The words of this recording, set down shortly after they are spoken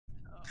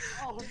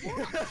Oh,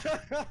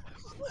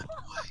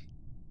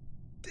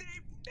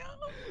 Dave, no.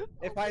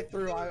 if I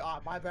threw,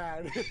 my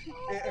bad.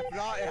 If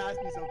not, it has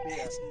to be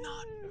Sophia. It's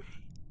not rain.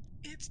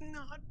 It's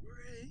not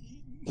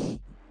rain.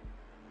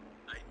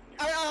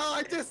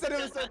 I just said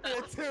it was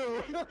Sophia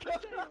too.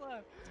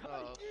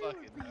 Oh,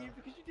 fucking hell.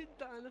 Because you didn't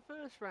die in the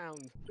first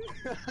round.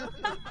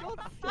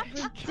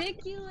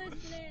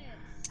 Ridiculousness.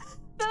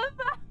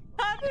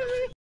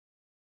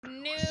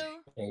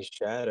 New. Hey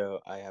Shadow,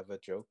 I have a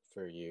joke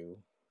for you.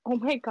 Oh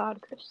my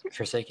god, Christian.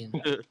 Forsaken.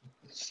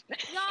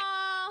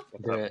 Y'all.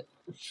 Do it.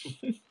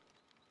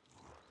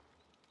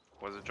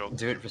 What's a joke?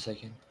 Do it,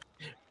 Forsaken.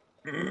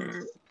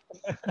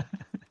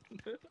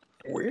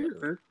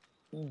 Where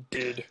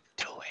did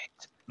Do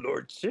it.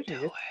 Lord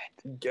Sidious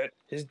get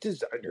his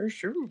designer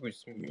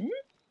shoes?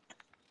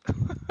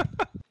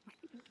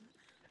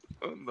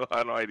 Oh, no, I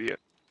have no idea.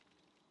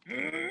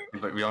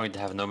 But we only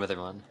have no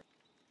middle one.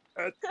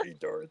 At the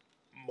Darth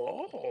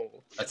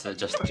Maul. That's it,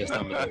 just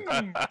no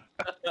middle.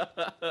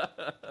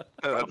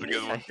 That's a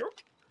good one.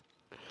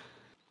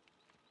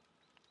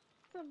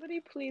 Somebody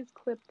please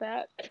clip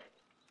that.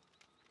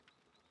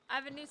 I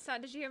have a new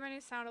sound. Did you hear my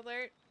new sound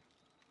alert?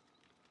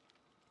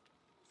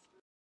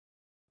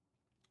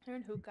 You're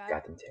in hookah.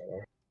 Got them,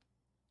 Taylor.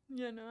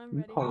 Yeah, no, I'm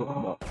ready.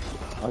 Oh,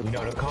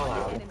 no, to call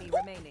out. Enemy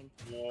remaining.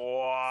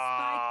 Wow.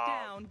 Spike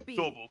down B.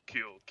 Double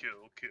kill.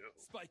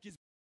 Spike is.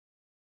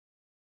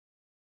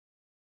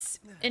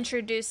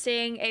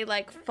 Introducing a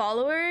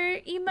follower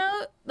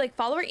emote,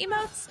 follower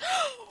emotes.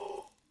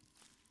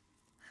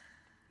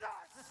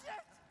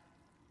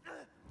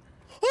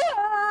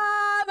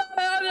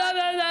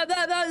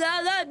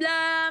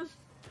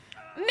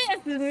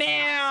 Miss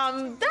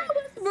Ma'am, that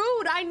was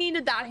rude. I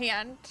needed that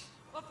hand.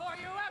 Before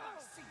you ever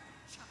see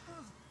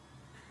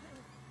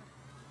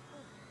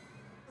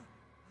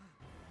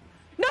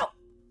No!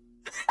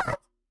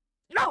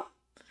 No!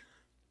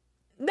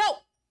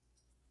 No!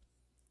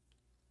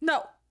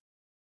 No!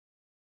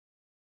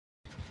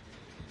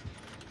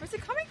 Where's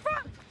it coming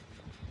from?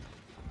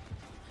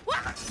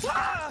 What?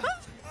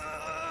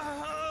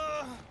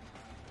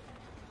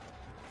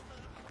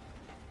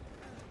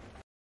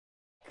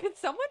 Could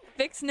someone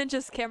fix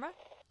Ninja's camera?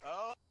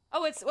 Oh.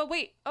 Oh, it's. Oh,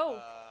 wait.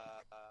 Oh.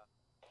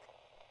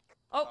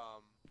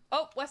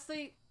 Oh,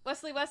 Wesley. Oh,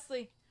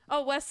 Wesley.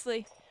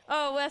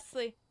 Oh,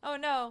 Wesley. Oh,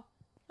 no.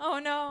 Oh,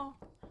 no.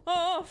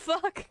 Oh,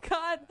 fuck.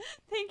 God.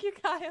 Thank you,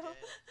 Kyle.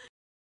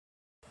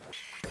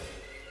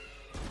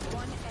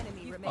 one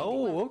enemy remaining.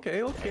 Oh,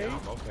 okay. Okay.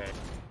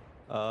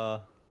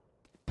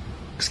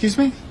 Excuse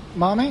me?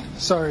 Mommy?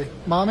 Sorry.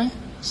 Mommy?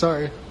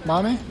 Sorry.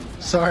 Mommy?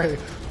 Sorry.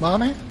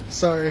 Mommy?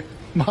 Sorry.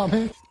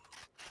 Mommy?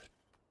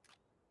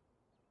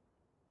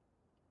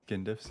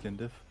 Skin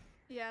diff.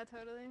 Yeah,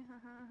 totally.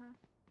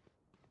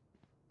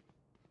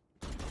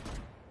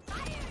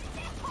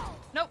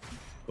 Nope.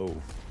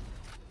 Oh.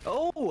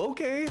 Oh,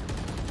 okay.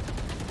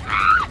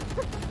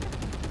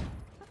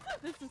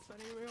 This is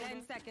funny.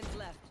 10 seconds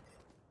left.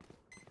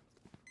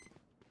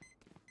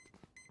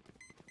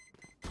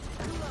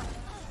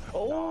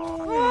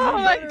 Oh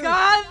my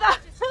god, that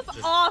was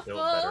awful.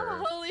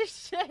 Holy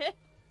shit.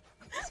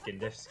 Skin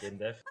diff.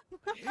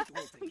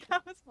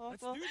 That was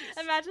awful.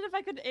 Imagine if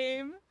I could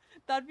aim.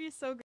 That'd be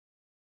so good.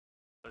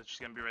 It's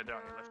just gonna be right there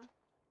on your left.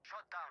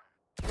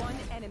 One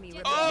enemy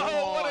remaining.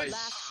 Oh, what a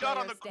Last shot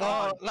on player the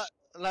standing.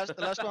 crotch.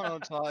 Last one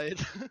on side.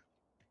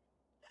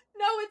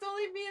 No, it's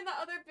only me and the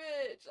other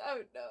bitch.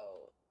 Oh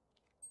no.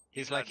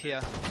 He's like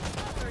here.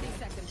 30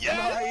 seconds.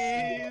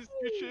 Yes!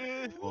 Good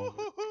shit!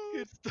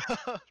 Good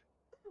stuff!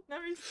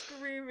 Now he's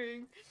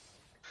screaming.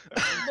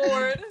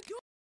 Lord.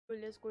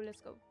 Let's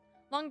go.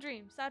 Long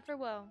dream, sad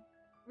farewell.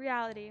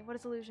 Reality, what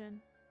is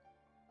illusion?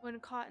 When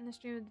caught in the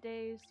stream of the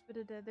days,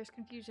 there's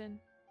confusion.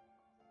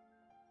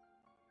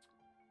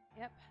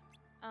 Yep.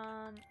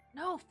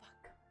 No,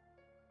 fuck.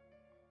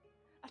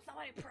 That's not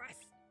what I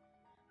pressed.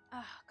 Oh,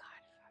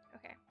 God,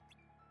 fuck. Okay.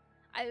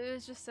 It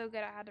was just so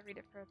good I had to read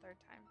it for a third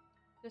time.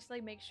 Just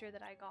make sure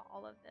that I got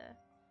all of the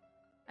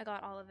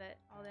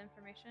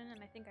information,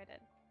 and I think I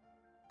did.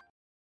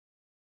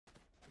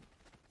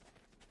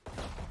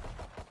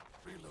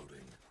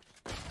 Reloading.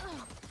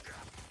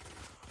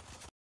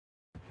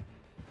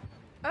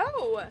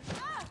 Oh!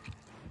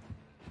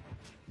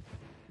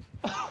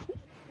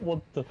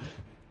 What the?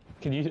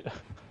 Can you?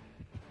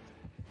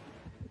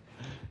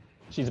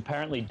 She's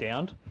apparently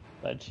downed,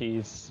 but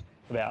she's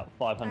about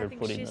 500 I think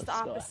foot in she's the the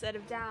sky. opposite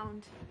of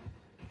downed.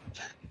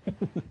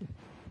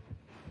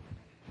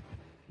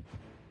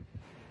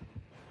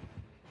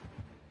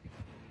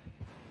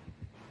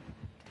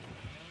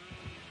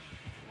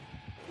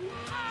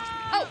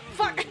 Oh,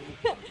 fuck!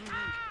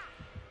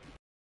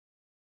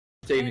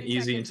 Taking it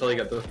easy until I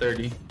got to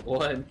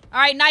 31.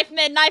 Alright, knife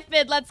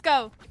mid, let's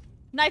go.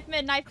 Knife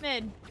mid.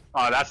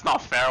 Oh, that's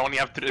not fair. I only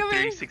have Come in.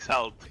 36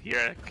 health.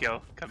 Here,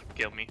 come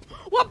kill me.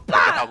 What? Get the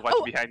health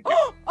watch behind you.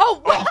 Oh,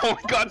 what? Oh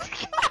my god.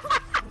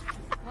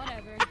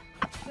 Whatever.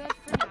 Good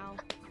for now.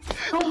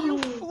 Oh, you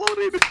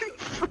floated in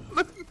front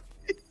of me.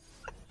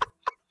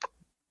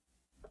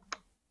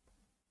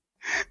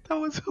 That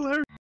was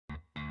hilarious.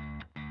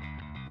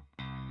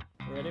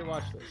 Ready?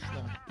 Watch this.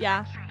 No.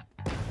 Yeah.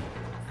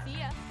 See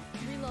ya.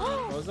 Reload.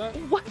 What was that?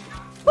 What?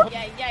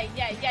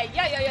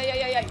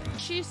 Yeah.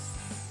 She's.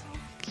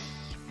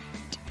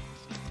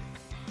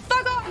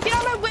 Fuck off! Get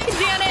out of my way,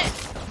 Janet!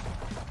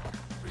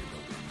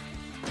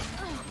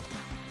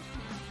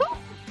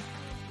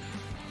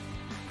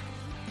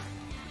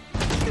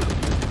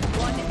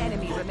 One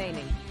enemy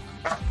remaining.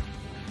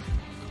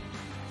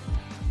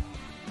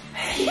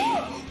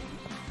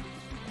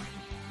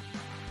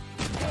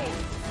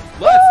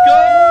 Let's go!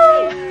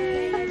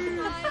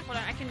 Hold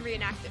on, I can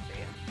reenact it for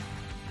you.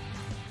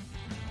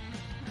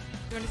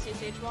 You want to see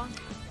Sage Wall?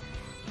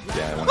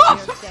 Yeah, I want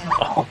Player to standing.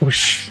 Oh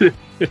shit.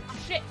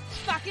 Shit,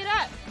 fuck it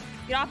up!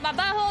 Get off my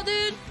butthole,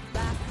 dude!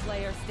 Last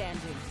player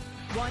standing.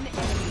 One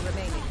enemy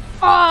remaining.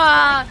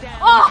 Oh!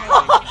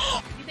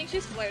 You think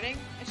she's flirting?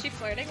 Is she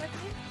flirting with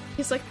me?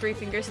 He's like 3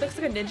 fingers. Looks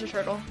like a ninja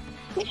turtle.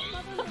 Look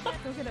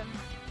at him.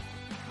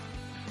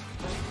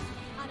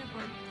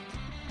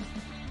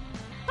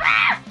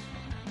 Ah!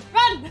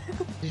 Run!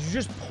 Did you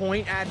just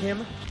point at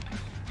him?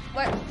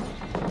 What?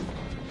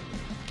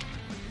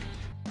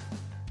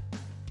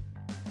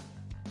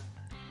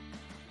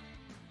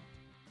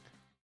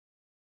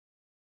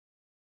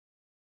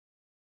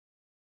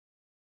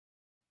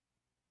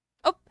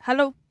 Oh,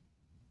 hello.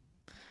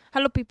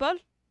 Hello, people.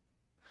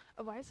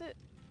 Oh, why is it?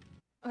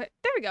 Okay,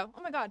 there we go.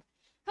 Oh my god.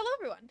 Hello,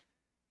 everyone.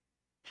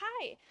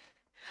 Hi.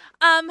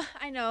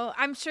 I know.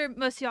 I'm sure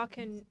most of y'all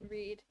can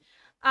read.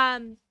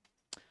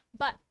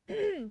 But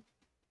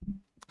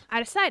I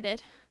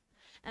decided,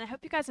 and I hope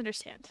you guys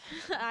understand.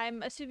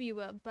 I'm assuming you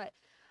will, but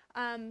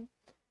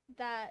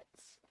that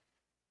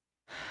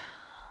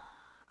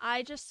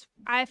I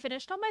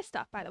finished all my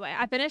stuff, by the way.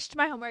 I finished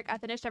my homework. I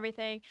finished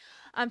everything.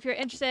 If you're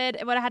interested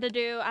in what I had to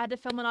do, I had to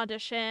film an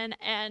audition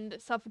and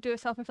do a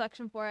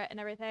self-reflection for it and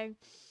everything.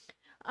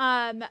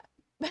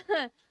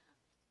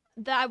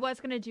 That I was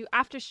gonna do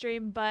after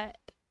stream, but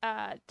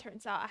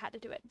turns out I had to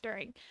do it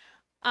during,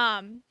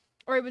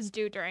 or it was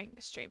due during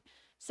stream.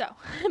 So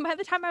by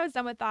the time I was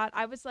done with that,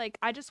 I was like,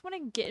 I just want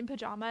to get in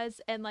pajamas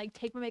and like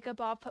take my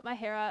makeup off, put my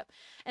hair up,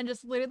 and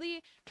just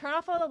literally turn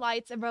off all the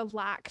lights and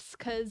relax,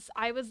 because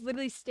I was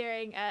literally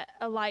staring at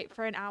a light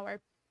for an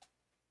hour.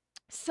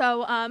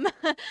 So I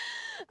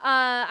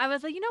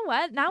was like, you know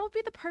what? Now would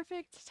be the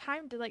perfect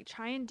time to like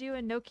try and do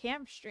a no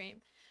cam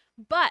stream.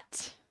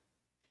 But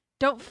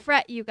don't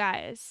fret, you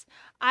guys.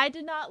 I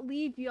did not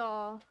leave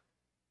y'all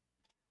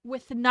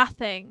with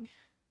nothing.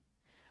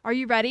 Are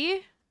you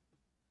ready?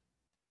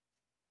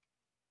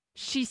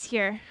 She's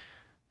here.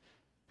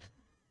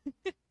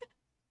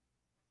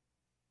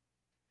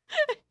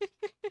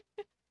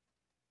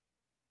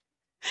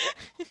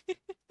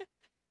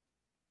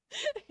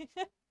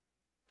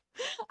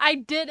 I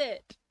did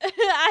it.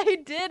 I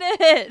did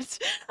it.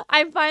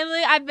 I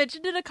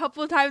mentioned it a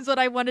couple of times what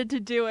I wanted to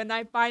do, and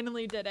I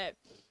finally did it.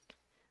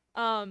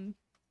 I'll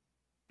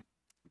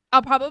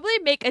probably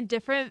make a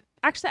different,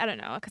 actually I don't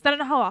know, because I don't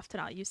know how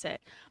often I'll use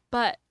it,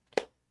 but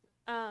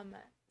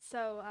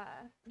so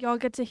y'all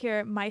get to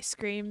hear my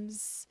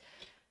screams,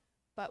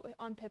 but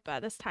on Pippa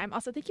this time.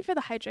 Also, thank you for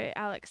the hydrate,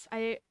 Alex.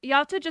 You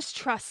have to just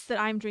trust that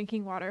I'm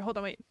drinking water. Hold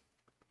on, wait.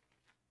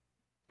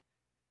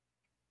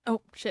 Oh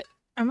shit,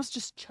 I almost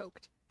just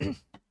choked. Woo.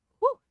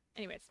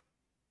 Anyways,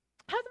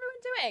 how's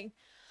everyone doing?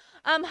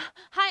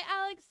 Hi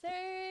Alex,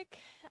 Eric,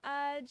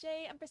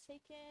 Jay,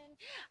 Unforsaken.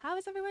 How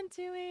is everyone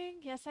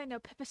doing? Yes, I know,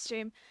 Pippa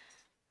stream.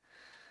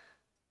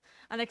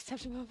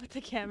 Unacceptable with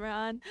the camera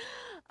on.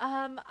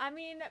 I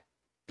mean,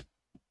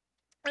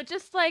 it's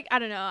just like, I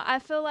don't know. I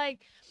feel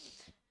like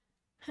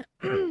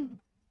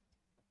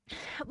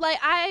like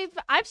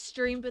I've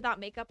streamed without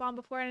makeup on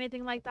before or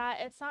anything like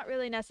that. It's not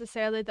really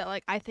necessarily that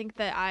like I think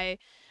that I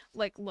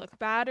like look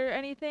bad or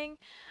anything.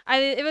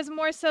 It was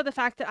more so the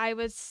fact that I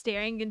was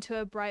staring into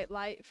a bright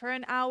light for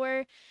an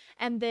hour,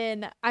 and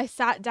then I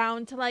sat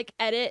down to like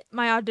edit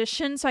my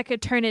audition so I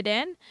could turn it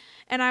in,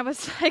 and I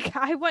was like,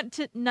 I want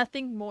to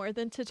nothing more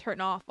than to turn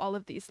off all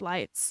of these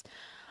lights.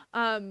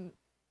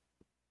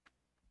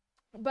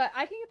 But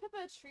I can give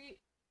Pippa a treat.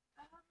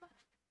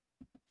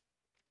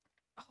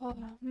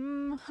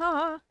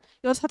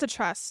 You'll just have to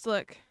trust.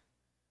 Look,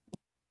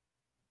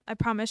 I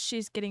promise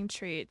she's getting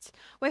treats.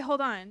 Wait, hold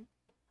on.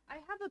 I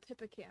have a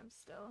Pippa cam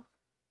still.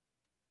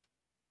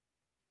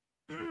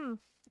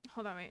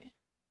 Hold on, wait.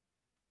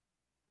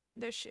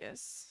 There she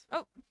is.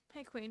 Oh,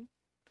 hey, Queen.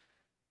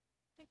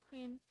 Hey,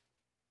 Queen.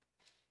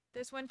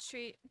 There's one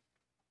treat.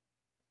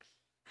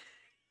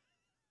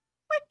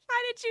 Wait,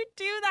 why did you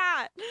do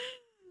that?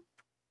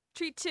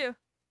 Treat 2.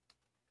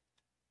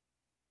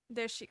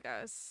 There she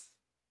goes.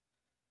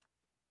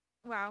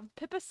 Wow,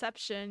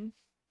 Pippaception.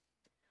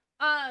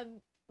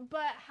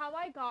 But how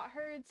I got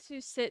her to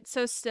sit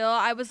so still,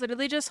 I was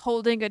literally just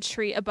holding a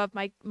treat above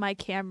my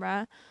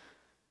camera.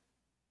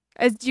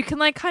 As you can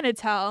like kind of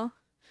tell.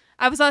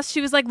 She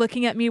was like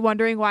looking at me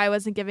wondering why I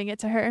wasn't giving it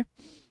to her.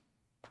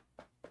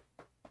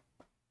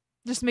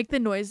 Just make the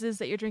noises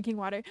that you're drinking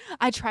water.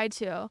 I tried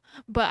to,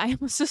 but I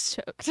almost just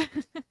choked.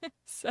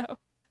 So,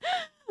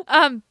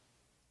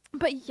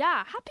 But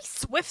yeah, happy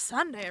Swift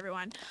Sunday,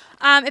 everyone.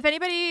 If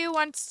anybody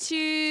wants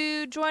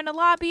to join a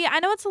lobby, I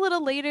know it's a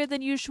little later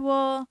than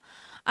usual.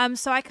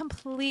 So I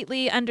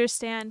completely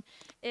understand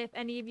if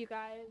any of you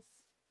guys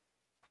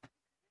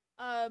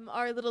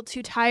are a little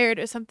too tired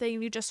or something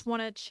and you just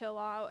want to chill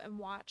out and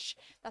watch.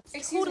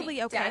 That's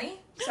totally okay. Daddy?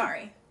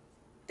 Sorry.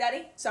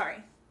 Daddy?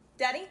 Sorry.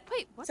 Daddy?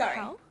 Wait, what Sorry.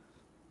 the hell?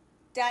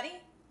 Daddy?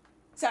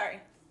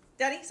 Sorry.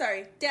 Daddy?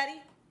 Sorry. Daddy?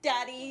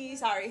 Daddy?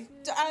 Sorry.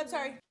 I'm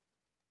sorry.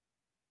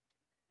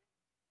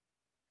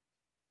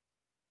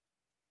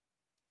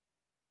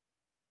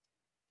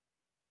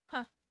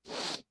 Huh.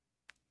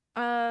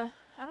 I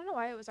don't know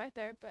why it was right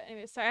there, but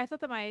anyway, sorry. I thought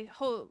that my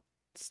whole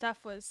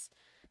stuff was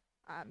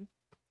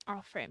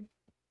off frame.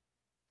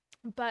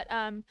 But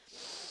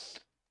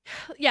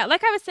yeah,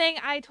 like I was saying,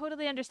 I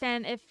totally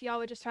understand if y'all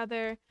would just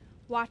rather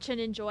watch and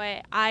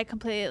enjoy. I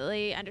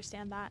completely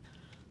understand that.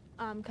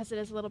 Because it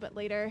is a little bit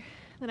later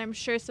than I'm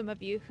sure some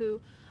of you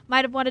who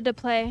might have wanted to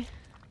play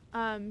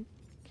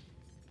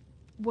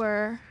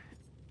were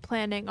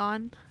planning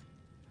on.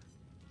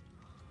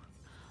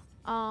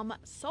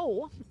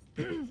 So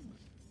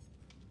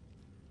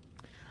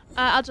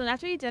I'll join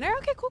after you eat dinner.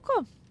 Okay,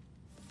 cool.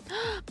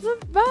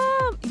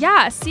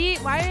 Yeah, see,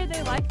 why are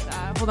they like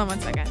that? Hold on one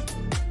second.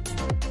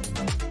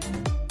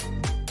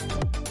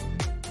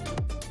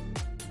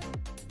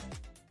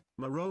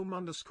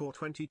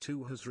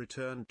 Marome_22 has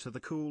returned to the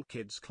Cool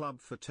Kids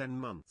Club for 10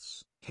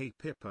 months. Hey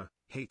Pippa,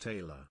 hey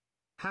Taylor.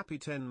 Happy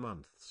 10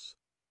 months.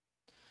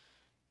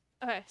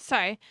 Okay,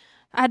 sorry.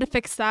 I had to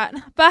fix that.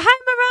 But hi,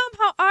 Marome,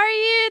 how are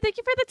you? Thank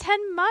you for the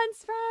 10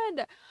 months,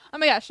 friend. Oh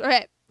my gosh,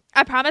 okay.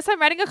 I promise I'm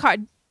writing a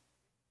card.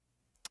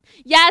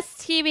 Yes,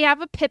 T, we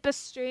have a Pippa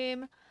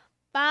stream.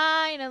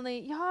 Finally.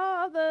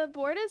 Y'all, the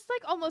board is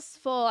like almost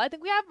full. I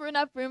think we have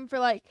enough room for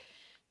like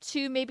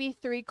 2, maybe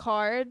 3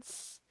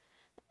 cards.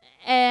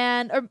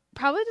 Or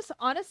probably just,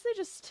 honestly,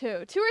 just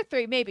 2. 2 or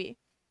 3, maybe.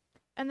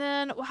 And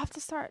then we'll have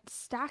to start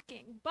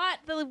stacking. But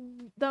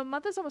the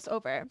month is almost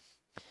over.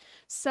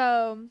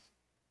 So,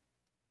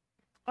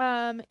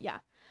 yeah.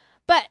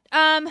 But,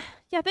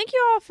 yeah, thank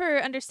you all for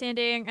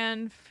understanding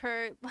and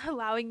for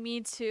allowing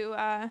me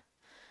to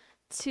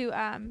do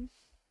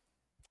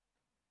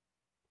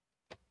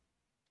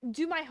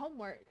my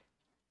homework.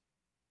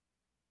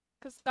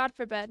 Because God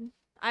forbid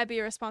I be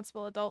a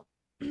responsible adult.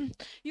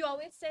 You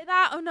always say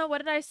that? Oh no, what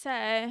did I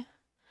say?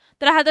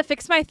 That I had to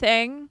fix my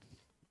thing?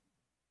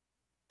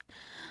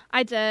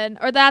 I did.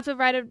 Or that I have to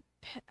write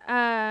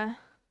I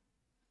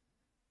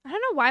don't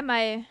know why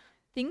my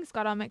things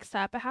got all mixed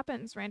up. It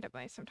happens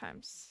randomly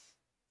sometimes.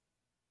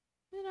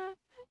 You know,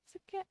 to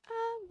get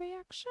a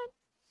reaction.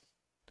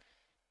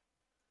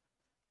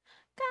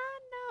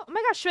 God no. Oh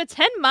my gosh, for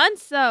 10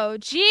 months though.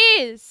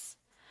 Jeez.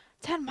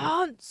 10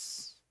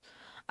 months.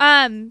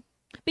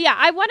 But yeah,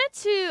 I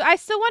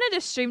still wanted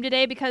to stream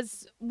today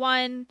because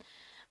one,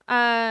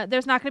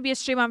 there's not gonna be a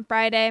stream on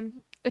Friday.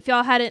 If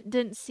y'all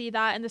didn't see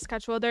that in the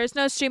schedule, there's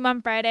no stream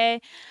on Friday.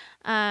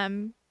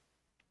 I'm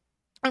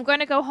going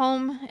to go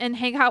home and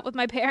hang out with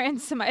my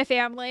parents and my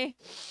family,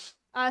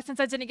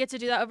 since I didn't get to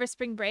do that over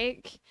spring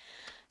break.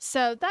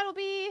 So that'll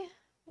be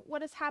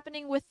what is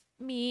happening with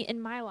me in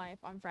my life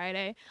on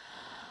Friday.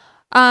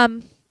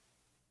 But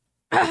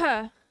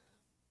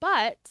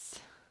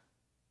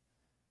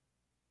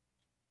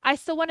I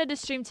still wanted to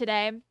stream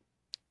today,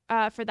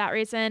 for that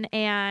reason,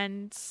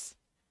 and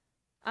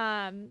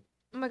oh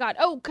my god,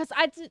 because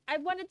I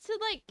wanted to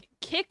like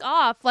kick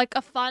off like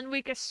a fun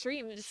week of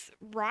streams,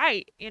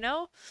 right? You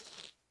know,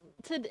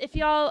 if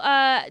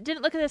y'all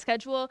didn't look at the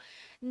schedule,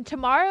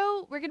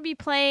 tomorrow we're gonna be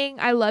playing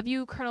 "I Love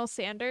You, Colonel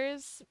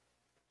Sanders,"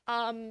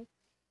 and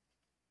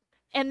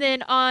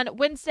then on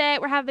Wednesday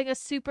we're having a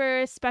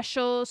super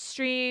special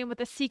stream with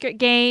a secret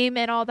game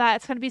and all that.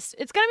 It's gonna be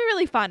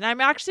really fun. I'm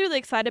actually really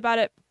excited about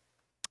it.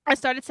 I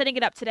started setting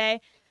it up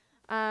today.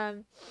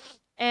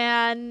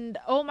 And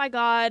oh my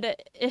god,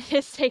 it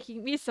is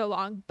taking me so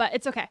long, but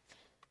it's okay.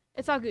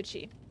 It's all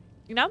Gucci,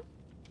 you know?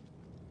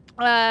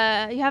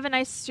 You have a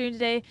nice stream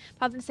today.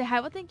 Pop and say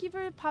hi. Well, thank you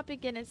for popping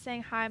in and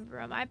saying hi,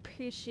 Barum. I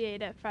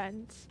appreciate it,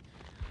 friends.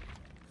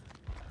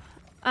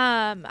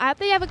 I hope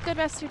that you have a good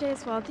rest of your day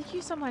as well. Thank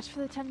you so much for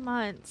the 10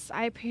 months.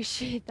 I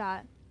appreciate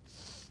that.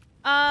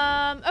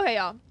 Okay,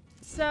 y'all.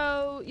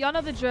 So, y'all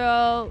know the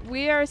drill.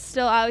 We are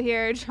still out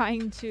here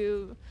trying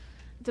to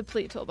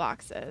deplete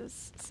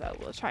toolboxes. So,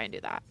 we'll try and do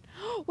that.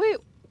 Wait,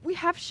 we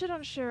have shit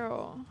on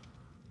Cheryl.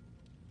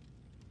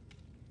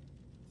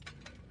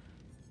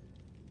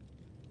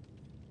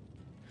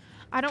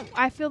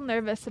 I feel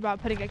nervous about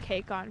putting a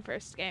cake on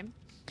first game.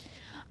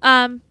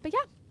 But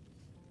yeah.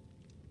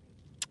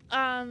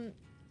 I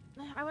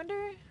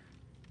wonder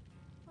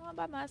all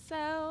by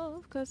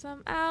myself because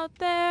I'm out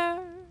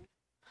there.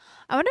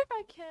 I wonder if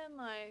I can,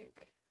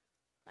 like,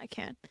 I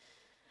can.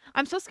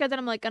 I'm so scared that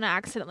I'm, like, gonna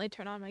accidentally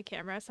turn on my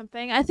camera or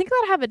something. I think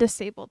that I have it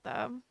disabled,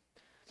 though.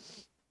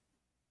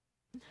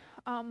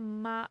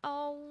 On my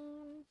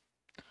own.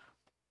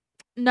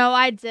 No,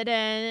 I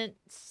didn't.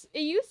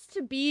 It used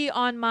to be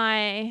on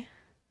my,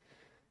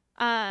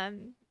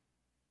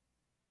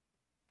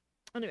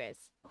 anyways.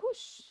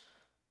 Whoosh.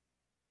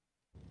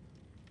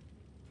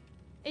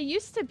 It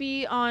used to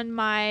be on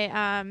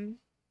my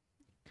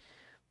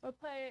we'll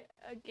play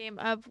a game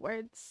of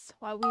words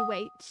while we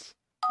wait.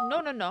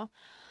 No.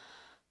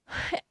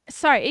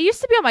 Sorry, it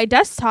used to be on my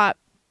desktop,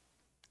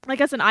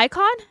 like as an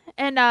icon,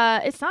 and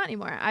it's not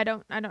anymore. I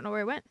don't know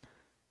where it went.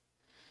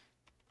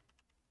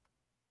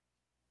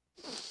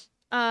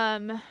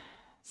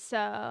 So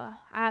I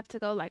have to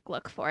go like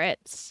look for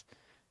it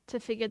to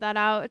figure that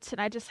out,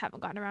 and I just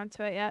haven't gotten around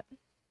to it yet.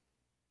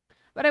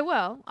 But I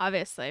will,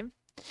 obviously.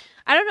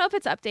 I don't know if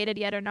it's updated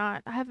yet or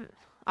not. I haven't,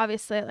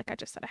 obviously, like I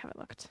just said, I haven't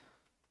looked.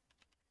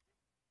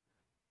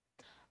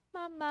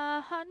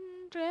 Mama,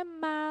 100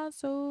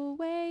 miles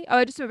away. Oh,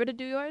 I just remembered to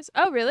do yours.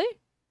 Oh, really?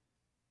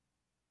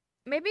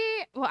 Maybe,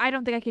 well, I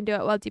don't think I can do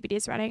it while DBD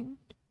is running.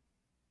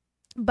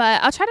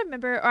 But I'll try to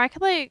remember, or I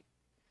could like,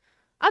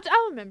 I'll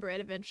remember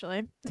it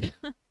eventually.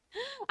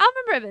 I'll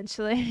remember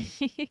eventually.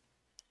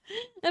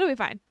 It'll be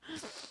fine.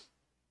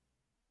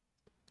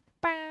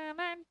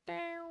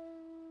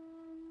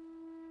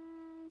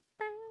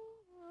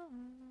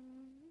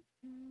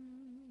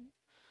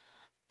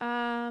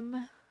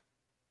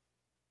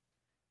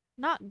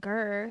 Not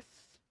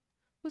girth.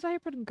 Who's out here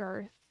putting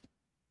girth?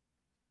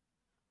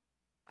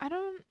 I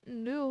don't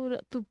know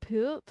to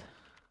put.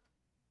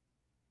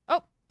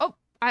 Oh,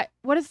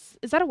 what is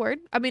that a word?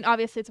 I mean,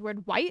 obviously it's a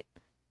word. White?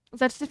 Is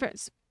that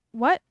different?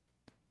 What?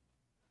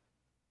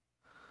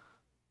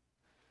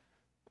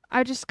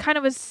 I just kind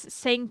of was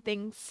saying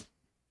things.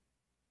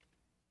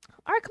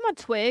 All right, come on,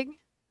 Twig.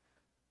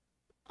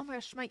 Oh my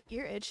gosh, my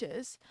ear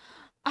itches.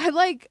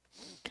 I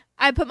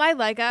put my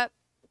leg up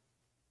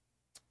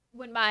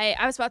when I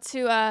was about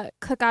to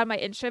click on my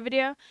intro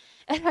video,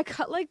 and I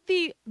got like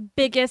the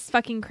biggest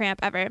fucking cramp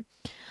ever.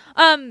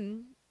 I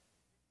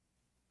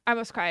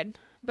almost cried,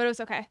 but it was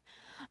okay.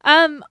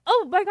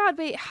 Oh my god,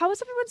 wait, how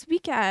was everyone's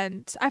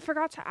weekend? I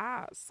forgot to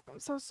ask. I'm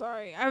so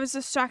sorry. I was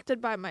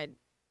distracted by my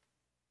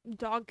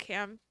dog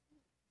cam.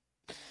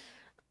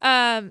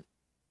 What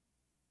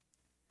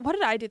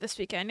did I do this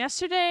weekend?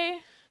 Yesterday,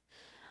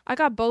 I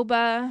got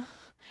boba.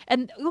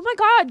 And oh my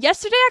god,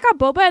 yesterday I got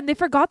boba and they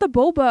forgot the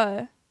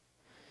boba.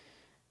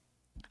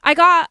 I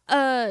got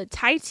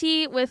Thai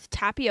tea with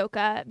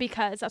tapioca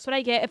because that's what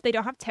I get if they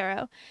don't have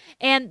taro.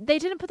 And they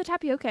didn't put the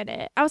tapioca in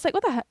it. I was like,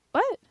 what the heck?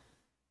 What?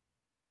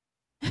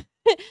 I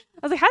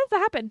was like, how did that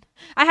happen?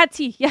 I had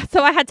tea. Yeah,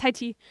 so I had Thai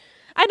tea.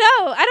 I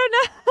know. I don't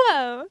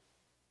know.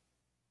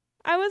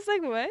 I was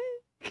like, what?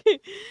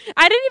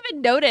 I didn't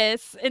even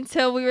notice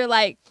until we were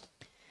like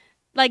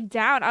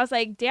down. I was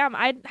like, damn,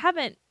 I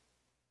haven't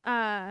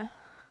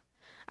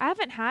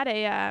had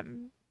a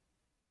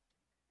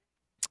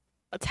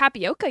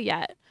tapioca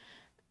yet.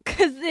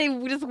 Because they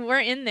just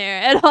weren't in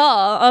there at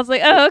all. I was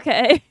like, oh,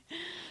 okay.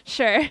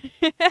 Sure.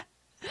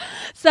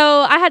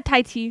 So I had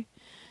Thai tea.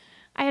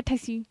 I had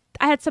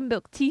some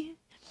milk tea.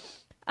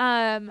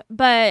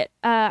 But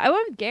I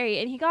went with Gary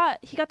and he got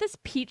this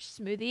peach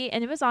smoothie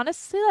and it was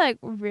honestly like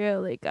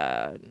really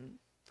good.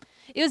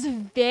 It was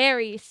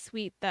very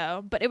sweet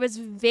though, but it was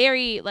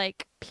very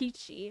like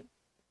peachy.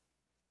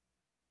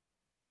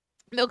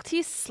 Milk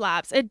tea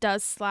slaps. It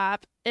does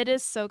slap. It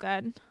is so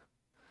good.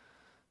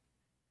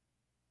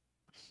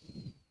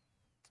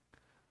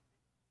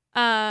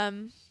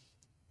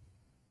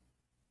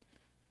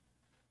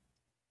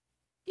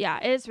 Yeah,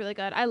 it is really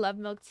good. I love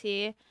milk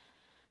tea.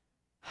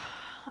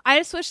 I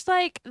just wish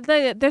like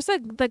there's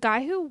the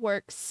guy who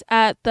works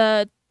at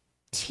the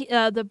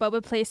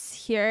boba place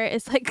here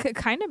is like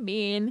kind of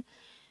mean.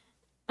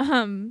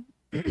 So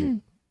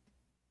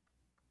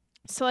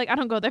like I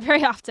don't go there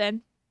very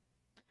often.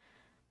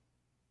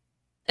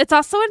 It's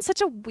also in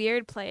such a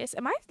weird place.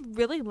 Am I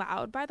really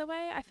loud, by the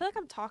way? I feel like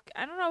I'm talking.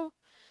 I don't know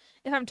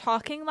if I'm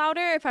talking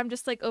louder, if I'm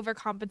just like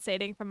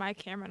overcompensating for my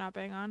camera not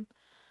being on.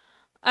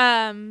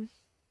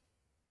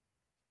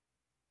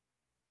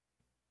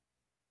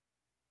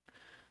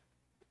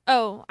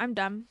 Oh, I'm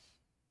dumb.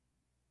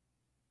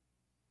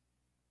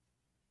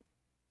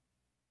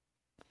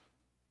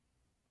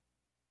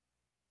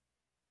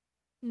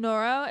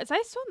 Noro? Is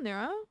that still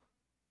Noro?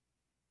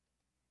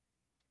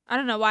 I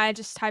don't know why I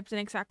just typed in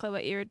exactly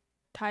what you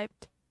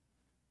typed.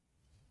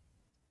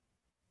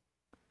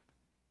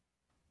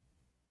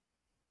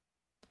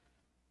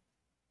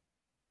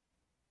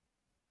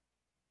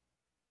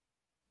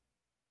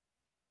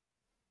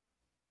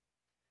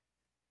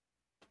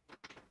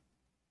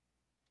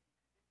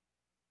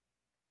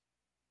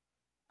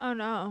 Oh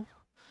no.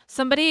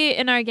 Somebody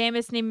in our game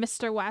is named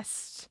Mr.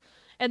 West.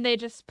 And they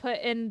just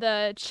put in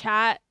the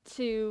chat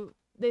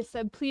they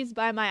said, please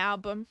buy my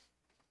album.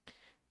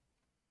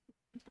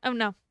 Oh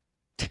no.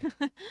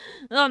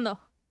 Oh no.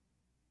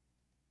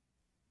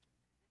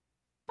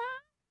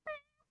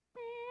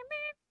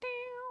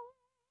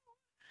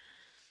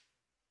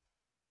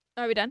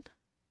 Are we done?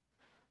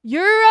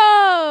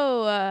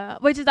 Euro!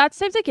 Wait, did that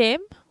save the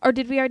game? Or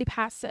did we already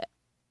pass it?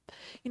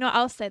 You know,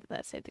 I'll say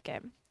that saved the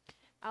game.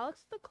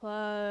 Alex the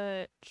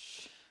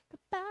clutch.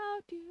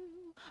 About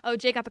you. Oh,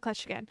 Jay got the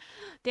clutch again.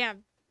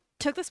 Damn.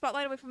 Took the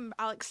spotlight away from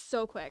Alex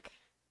so quick.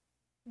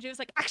 Jay was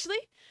like, actually?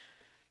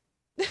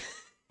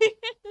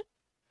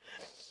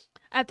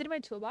 I updated my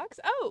toolbox.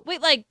 Oh,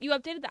 wait, like you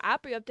updated the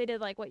app or you updated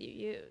like what you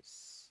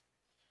use?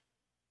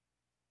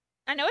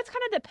 I know it's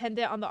kind of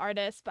dependent on the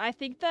artist, but I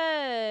think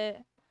the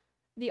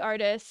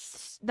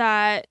artists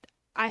that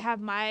I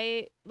have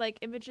my like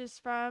images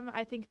from,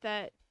 I think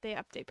that they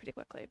update pretty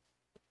quickly.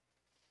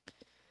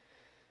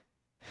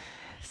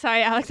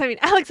 Sorry, Alex. I mean,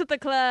 Alex with the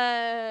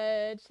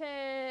clutch.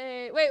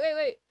 Hey,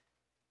 wait.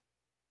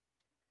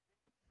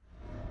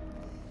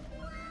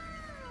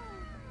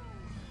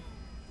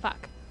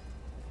 Fuck.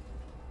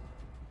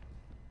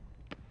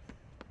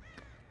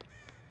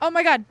 Oh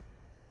my god.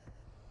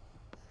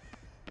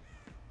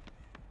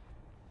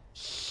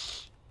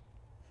 Shh.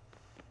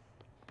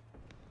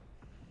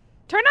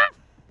 Turn off!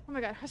 Oh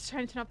my god, I was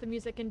trying to turn off the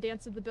music and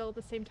dance with the bill at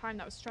the same time.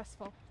 That was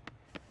stressful.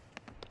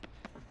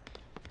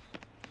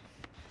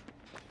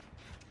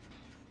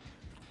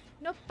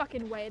 No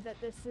fucking way that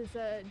this is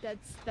a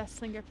Death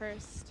Slinger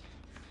first.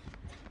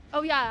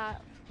 Oh yeah,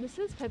 this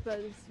is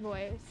Pippa's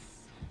voice.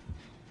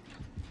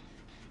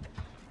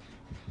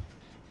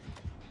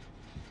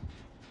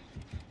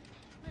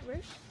 Wait,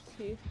 where's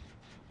she?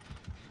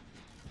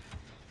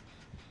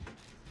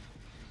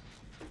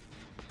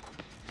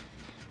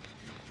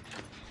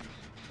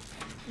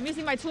 I'm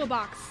using my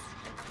toolbox.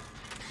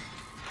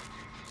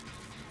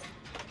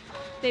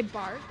 They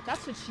bark?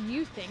 That's what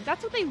you think.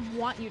 That's what they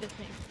want you to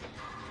think.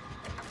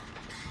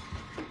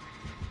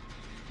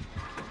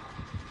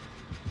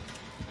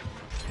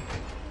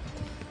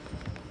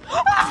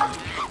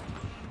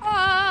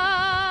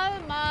 Oh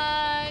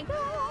my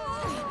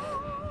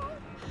god.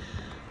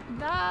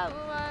 That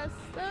was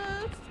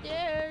so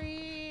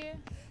scary.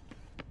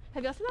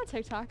 Have y'all seen that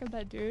TikTok of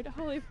that dude?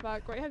 Holy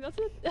fuck, wait, have y'all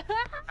seen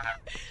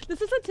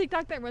This is a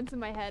TikTok that runs in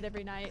my head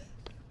every night.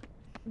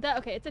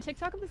 Okay, it's a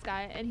TikTok of this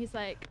guy, and he's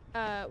like,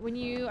 when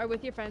you are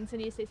with your friends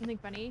and you say something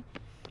funny,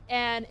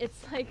 and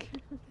it's like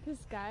this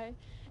guy,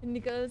 and he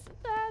goes,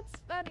 "That's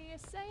funny,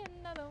 say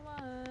another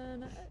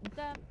one,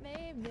 that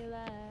made me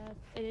laugh."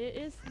 And it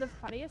is the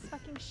funniest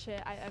fucking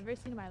shit I've ever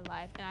seen in my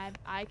life, and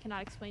I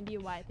cannot explain to you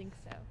why I think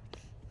so.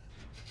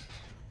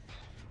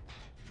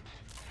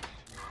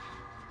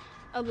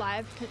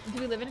 Alive? Do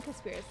we live in a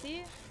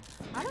conspiracy?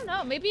 I don't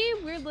know. Maybe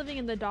we're living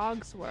in the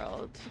dogs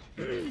world.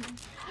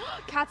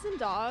 Cats and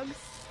dogs.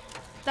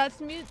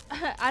 That's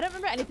I don't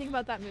remember anything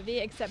about that movie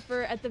except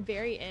for at the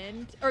very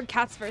end. Or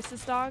Cats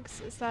versus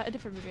Dogs. Is that a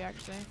different movie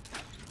actually?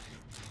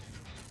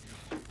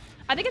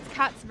 I think it's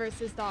Cats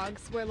versus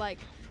Dogs where like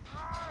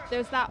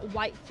there's that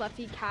white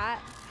fluffy cat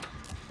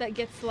that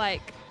gets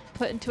like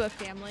put into a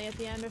family at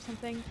the end or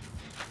something.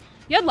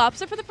 You had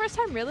lobster for the first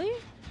time? Really?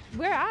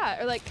 Where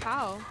at? Or like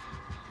cow?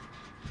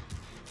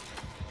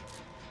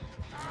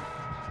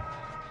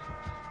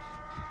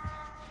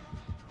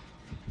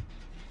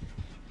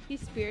 He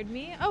speared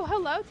me. Oh,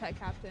 hello, Tech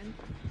Captain.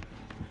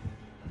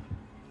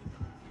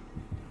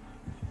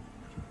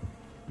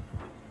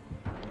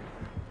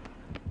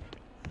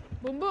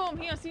 Boom, boom.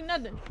 He don't see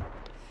nothing.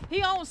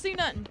 He don't see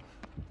nothing.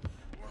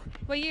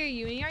 What year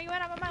uni are you in?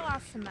 I'm in my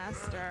last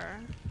semester.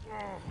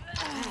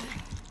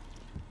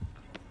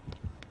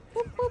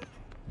 Boop, boop.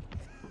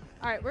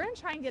 All right, we're gonna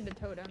try and get a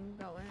totem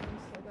going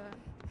so that.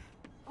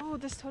 Oh,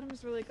 this totem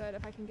is really good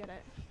if I can get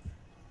it.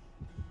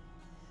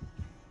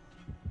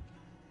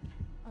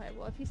 Alright,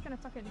 well, if he's gonna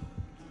fucking...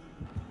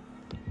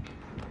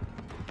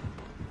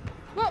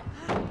 Whoa!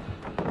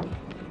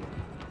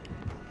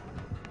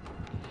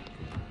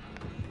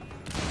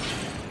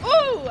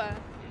 Ooh!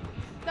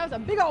 That was a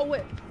big old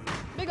whip.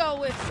 Big old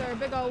whip, sir.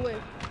 Big old whip.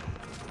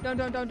 Don't.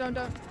 Don't.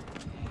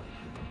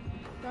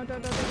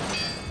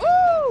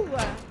 Ooh!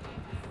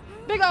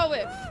 Big old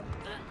whip.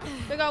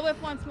 Big old whip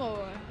once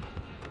more.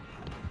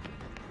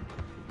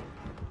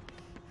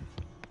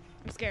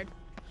 I'm scared.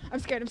 I'm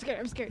scared.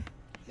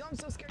 Yo, I'm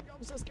so scared.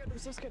 I'm so scared.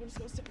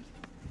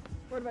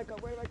 Where do I go?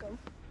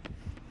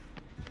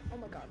 Oh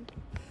my god.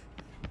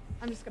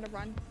 I'm just gonna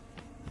run.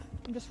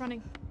 I'm just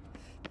running.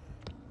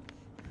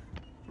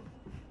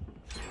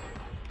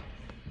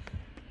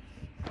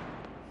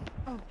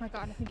 Oh my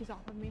god, I think he's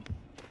off of me.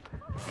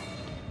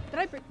 Did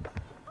I break?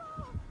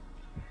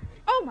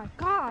 Oh my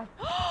god!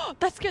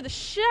 That scared the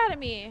shit out of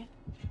me!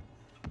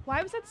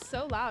 Why was that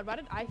so loud? Why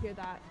did I hear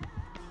that?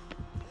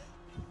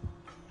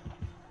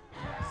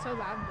 So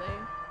loudly.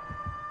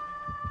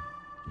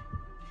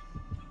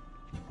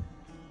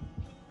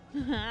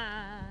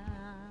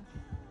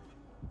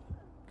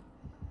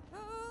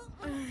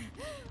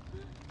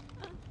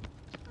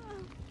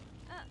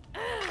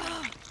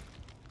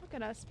 Look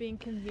at us being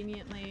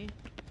conveniently.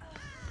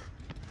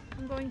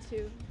 I'm going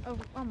to.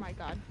 Oh my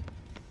god.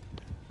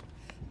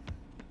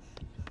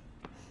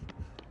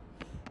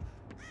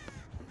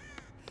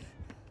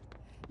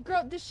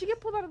 Girl, did she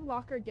get pulled out of the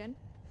locker again?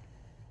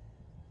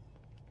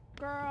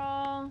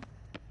 Girl.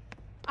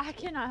 I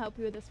cannot help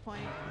you at this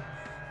point.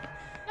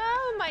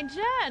 Oh, my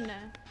Jen!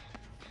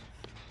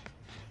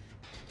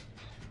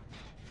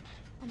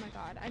 Oh my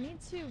god, I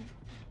need to...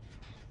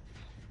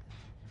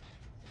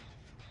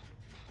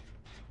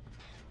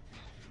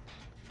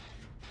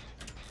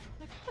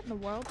 Like, what in the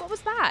world? What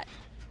was that?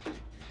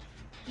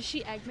 Did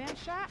she Eggman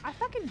strat? I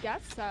fucking guess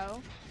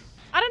so.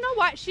 I don't know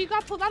why. She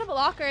got pulled out of a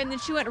locker and then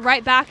she went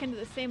right back into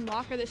the same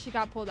locker that she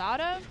got pulled out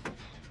of.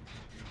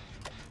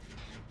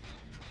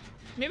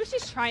 Maybe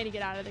she's trying to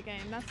get out of the game.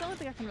 That's the only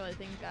thing I can really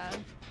think of.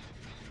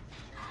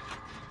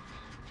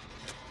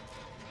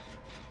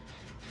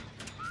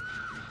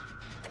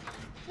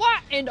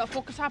 What in the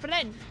fuck is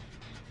happening?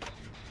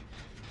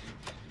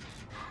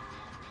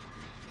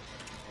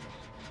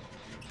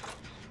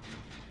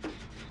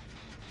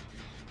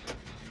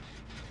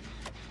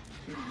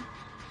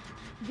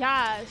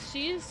 Yeah,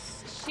 she's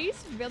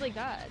really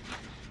good.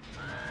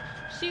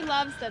 She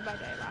loves Dead by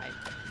Daylight.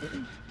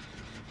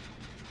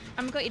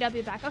 I'm gonna go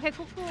EW back. Okay,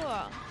 cool.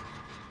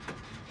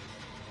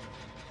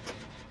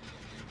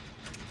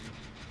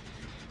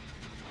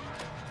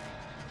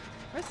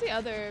 Where's the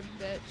other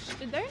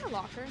bitch? They're in a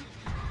locker.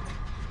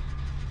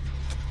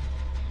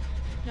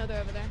 No,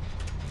 they're over there.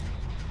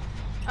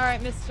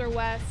 Alright, Mr.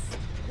 West.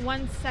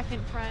 1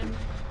 second, friend.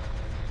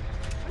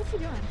 What is he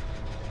doing?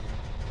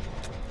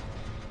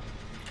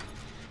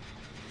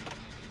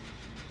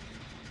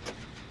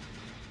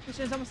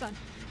 Mission's almost done.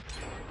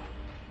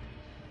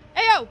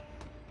 Ayo!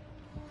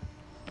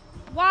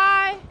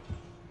 Why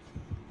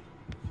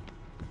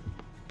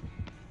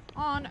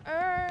on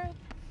earth?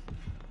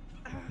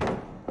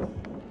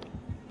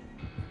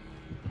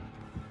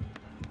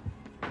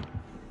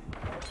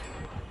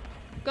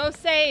 Go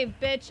save,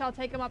 bitch. I'll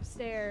take him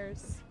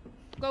upstairs.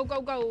 Go.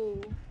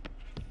 Go.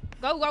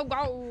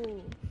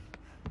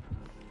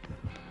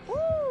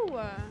 Woo!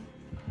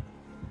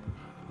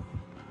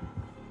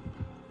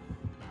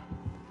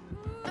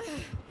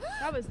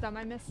 That was dumb.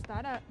 I messed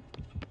that up.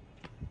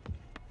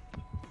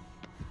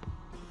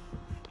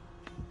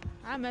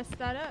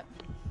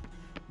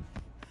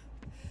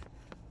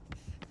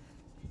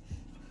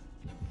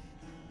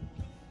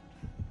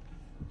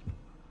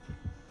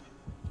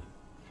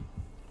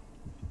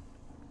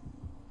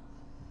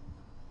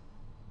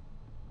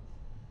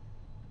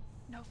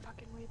 No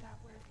fucking way that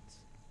worked.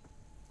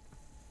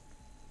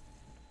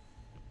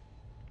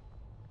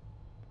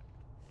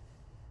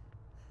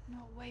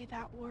 No way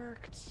that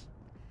worked.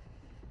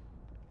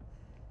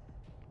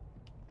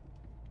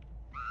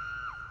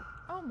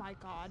 Oh my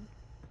god.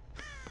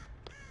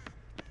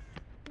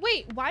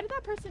 Wait, why did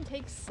that person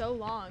take so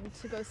long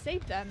to go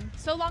save them?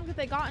 So long that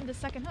they got into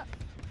second hook.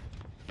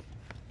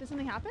 Did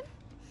something happen?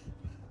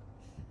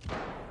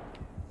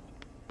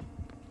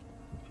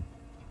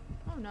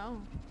 Oh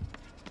no.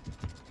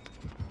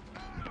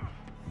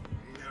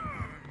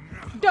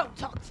 Don't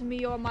talk to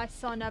me or my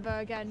son ever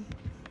again.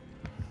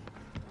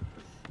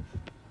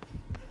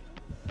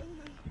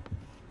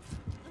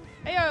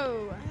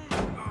 Ayo!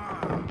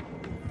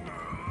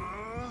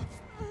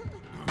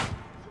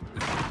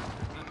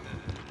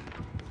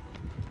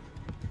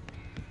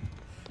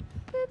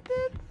 Boop,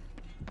 boop.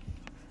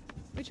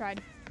 We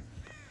tried.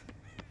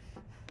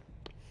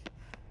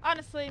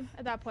 Honestly,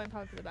 at that point,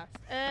 probably for the best.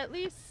 At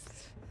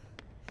least...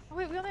 Oh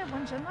wait, we only have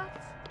 1 gen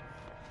left?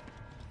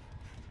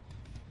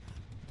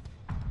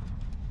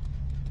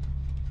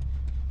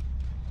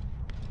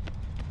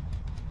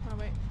 Oh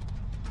wait.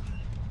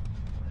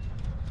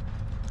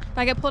 If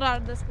I get pulled out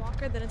of this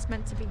locker, then it's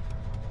meant to be.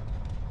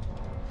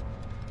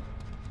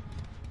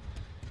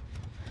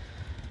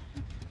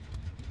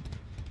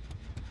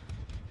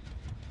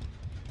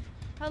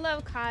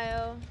 Hello,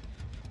 Kyle.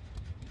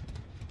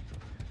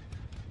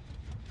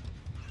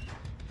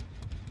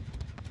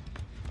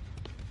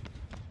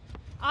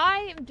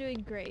 I am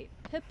doing great.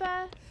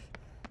 Pippa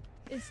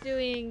is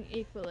doing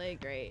equally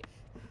great,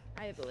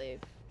 I believe.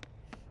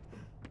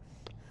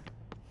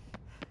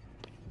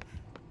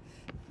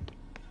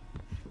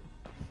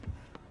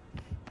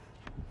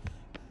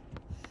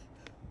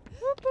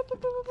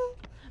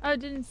 Oh,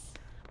 didn't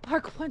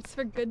bark once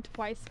for good,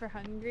 twice for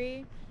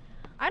hungry.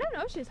 I don't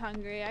know if she's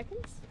hungry. I can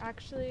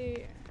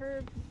actually,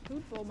 her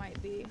food bowl might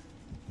be.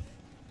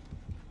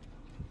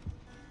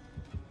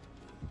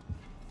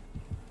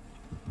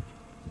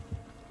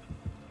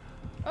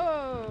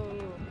 Oh.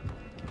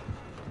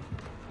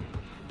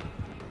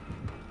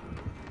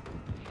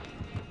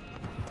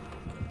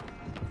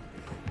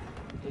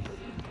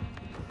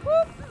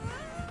 Whoop.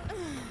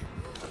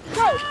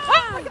 Go!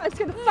 Ah! That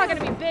scared the fuck out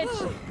of me,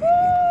 bitch! Woo!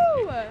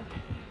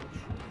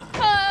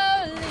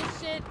 Holy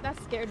shit, that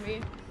scared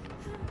me.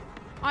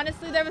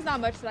 Honestly, there was not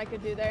much that I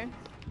could do there.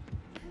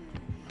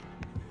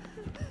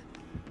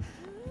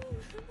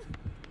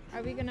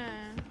 Are we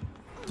gonna...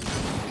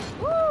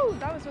 Woo!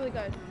 That was really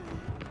good.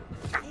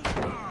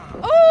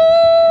 Oh!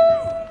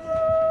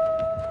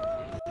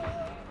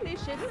 Holy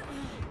shit.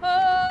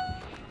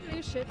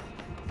 Holy shit.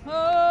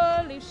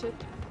 Holy shit.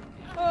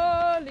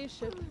 Holy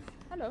shit.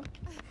 Hello.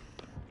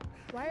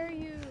 Why are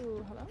you...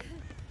 Hello?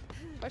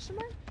 Question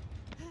mark?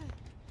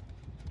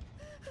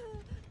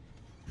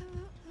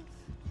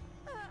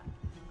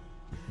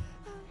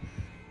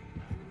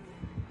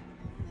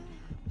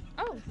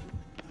 Oh,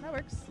 that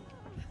works.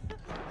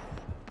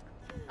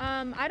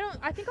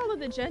 I think all of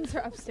the gens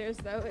are upstairs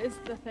though, is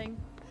the thing.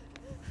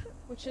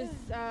 Which is,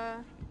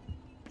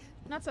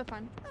 not so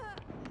fun.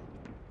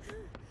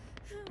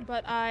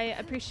 but I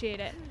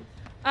appreciate it.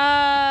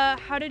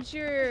 How did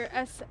your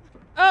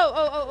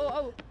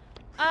Oh.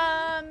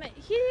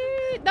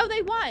 No,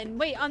 they won.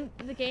 Wait, on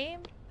the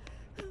game?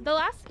 The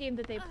last game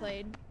that they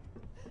played.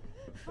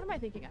 What am I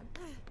thinking of?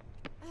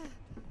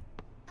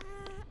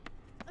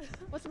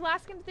 What's the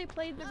last game that they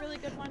played? The really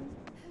good one?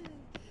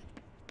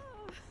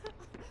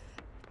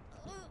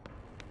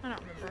 I don't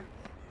remember.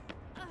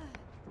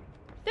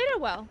 They did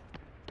well.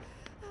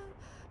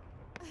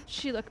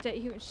 She looked at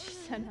you and she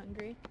said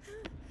hungry.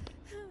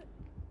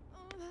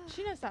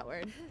 She knows that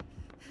word.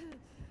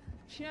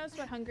 She knows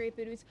what hungry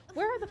food is.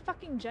 Where are the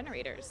fucking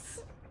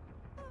generators?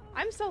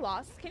 I'm so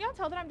lost. Can y'all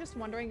tell that I'm just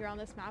wandering around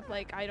this map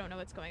like I don't know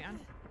what's going on?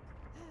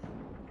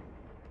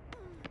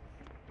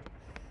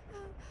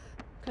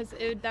 Because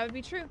that would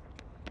be true.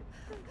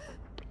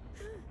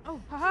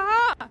 Oh, ha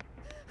ha ha!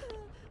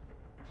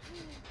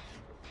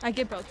 I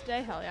get both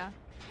today? Hell yeah.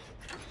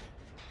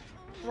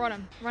 Run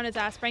him. Run his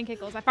ass. Brain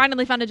kickles. I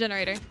finally found a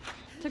generator.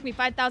 Took me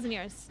 5,000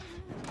 years.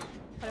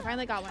 But I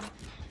finally got one.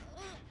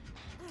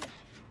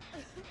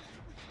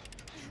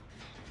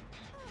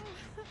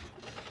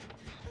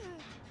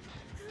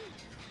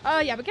 Oh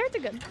yeah, but Garrett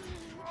did good.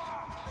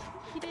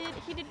 He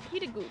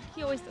did good.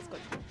 He always does good.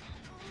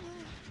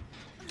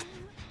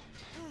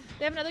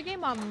 They have another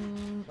game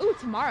on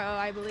tomorrow,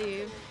 I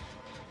believe.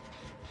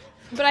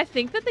 But I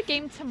think that the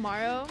game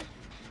tomorrow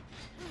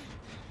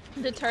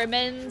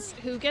determines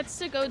who gets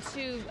to go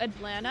to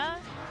Atlanta.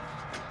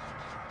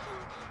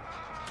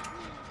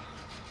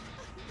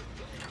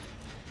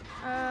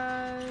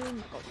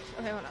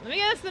 Okay, hold on. Let me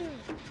guess the.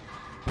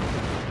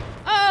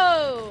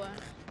 Oh!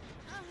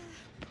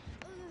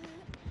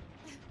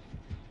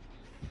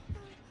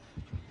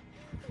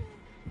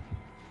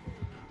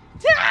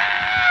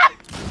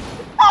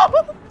 Oh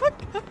my god!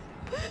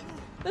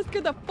 That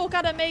scared the fuck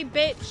out of me,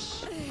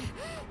 bitch!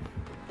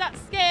 That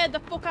scared the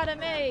fuck out of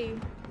me!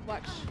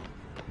 Watch.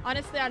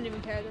 Honestly, I don't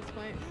even care at this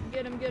point.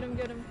 Get him, get him,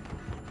 get him.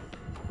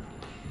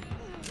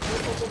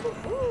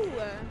 Ooh.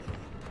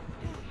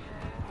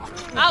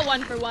 Ah,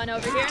 1 for 1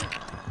 over here.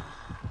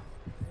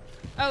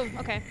 Oh,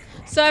 okay.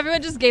 So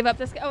everyone just gave up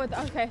this game. Oh,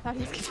 okay. I thought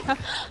he was giving up.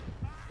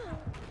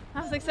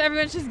 I was like, so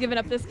everyone's just giving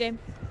up this game.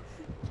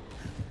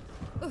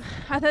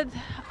 I thought,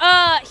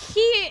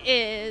 he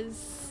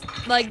is,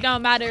 like, no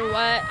matter what,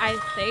 I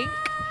think.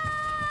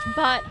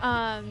 But,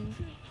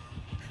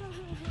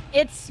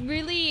 it's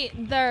really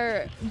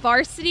their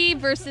varsity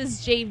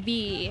versus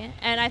JV.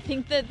 And I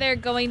think that they're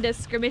going to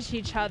skirmish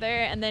each other.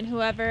 And then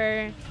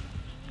whoever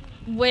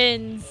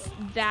wins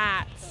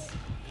that,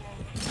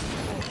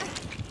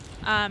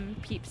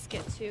 peeps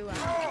get to,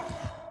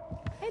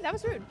 hey, that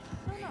was rude.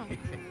 Oh, no.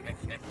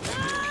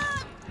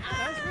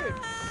 That was rude.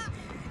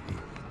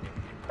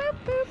 Boop,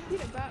 boop,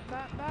 beep, bop,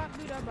 bop, bop,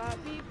 booda, bop,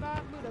 beep,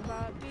 bop, booda,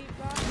 bop, beep,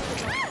 bop,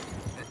 booda,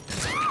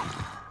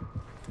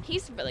 bop.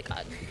 He's really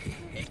good.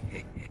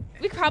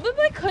 We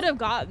probably could have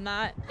gotten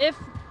that if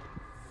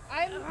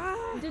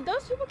did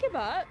those people give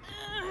up?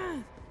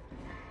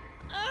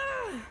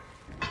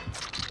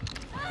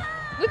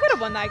 We could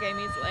have won that game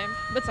easily,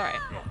 but it's alright.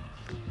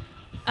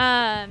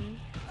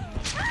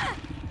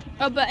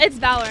 Oh, but it's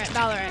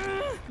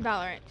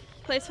Valorant.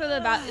 Plays for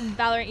the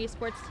Valorant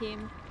esports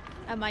team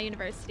at my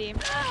university.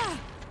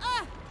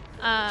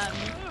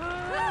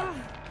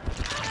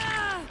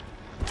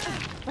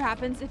 What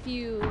happens if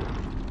you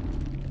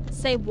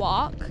say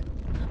walk?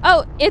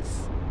 Oh,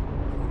 it's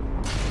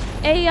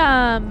a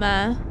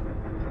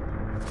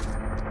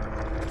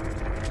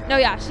no,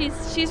 yeah,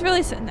 she's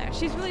really sitting there.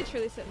 She's really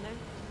truly sitting there.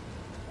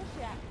 Where's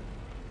she at?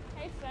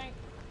 Hey, Stink.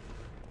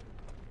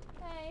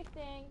 Hey,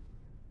 Stink.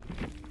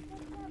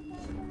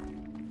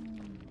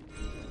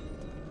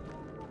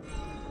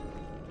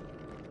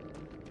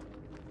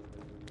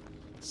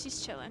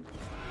 She's chilling.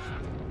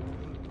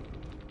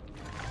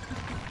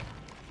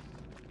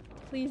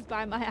 Please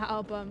buy my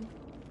album.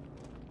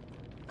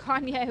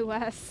 Kanye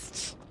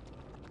West.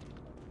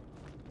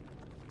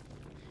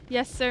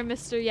 Yes, sir,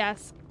 Mr.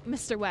 Yes.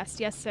 Mr.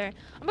 West, yes, sir.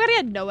 I'm gonna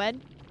get Noed.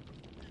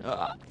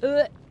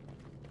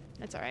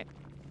 That's alright.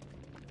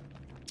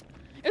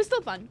 It was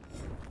still fun.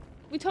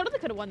 We totally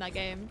could have won that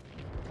game.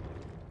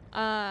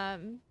 Well,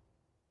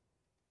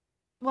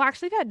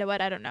 actually, if I had Noed,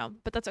 I don't know,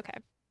 but that's okay.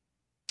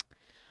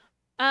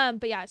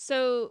 But yeah,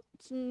 so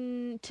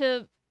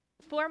to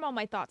form all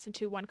my thoughts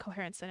into one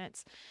coherent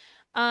sentence.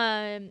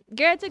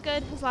 Garrett did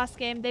good his last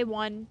game. They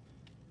won.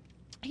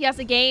 He has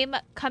a game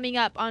coming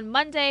up on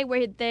Monday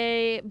where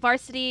they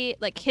varsity,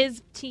 like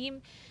his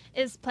team,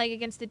 is playing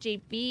against the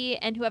JV,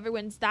 and whoever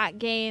wins that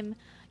game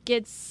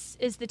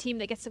is the team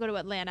that gets to go to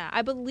Atlanta.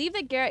 I believe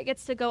that Garrett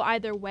gets to go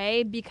either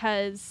way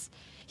because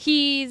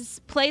he's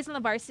plays on the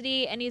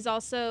varsity and he's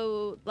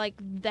also like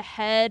the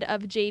head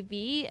of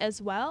JV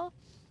as well.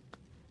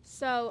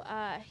 So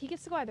he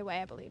gets to go either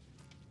way, I believe.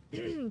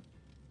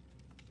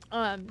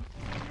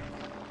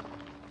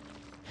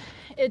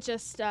 It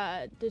just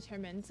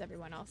determines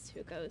everyone else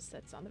who goes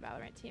that's on the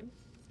Valorant team.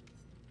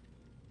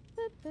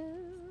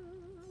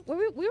 We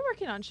were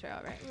working on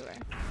Cheryl, right? We were.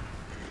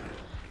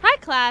 Hi,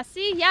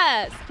 Classy.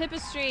 Yes, Pippa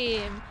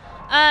stream.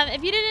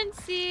 If you didn't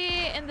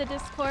see in the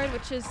Discord,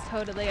 which is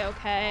totally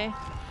okay,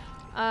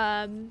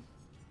 I'm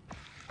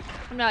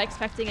not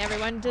expecting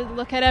everyone to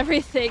look at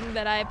everything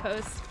that I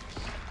post.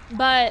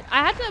 But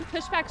I had to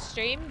push back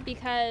stream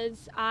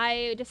because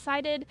I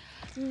decided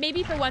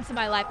maybe for once in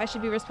my life I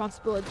should be a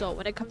responsible adult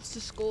when it comes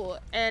to school.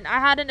 And I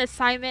had an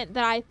assignment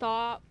that I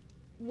thought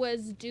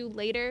was due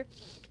later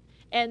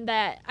and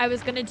that I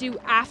was going to do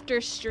after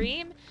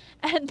stream.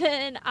 And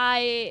then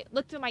I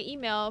looked at my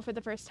email for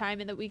the first time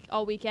in the week,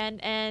 all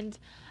weekend, and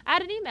I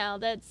had an email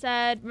that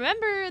said,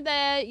 remember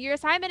that your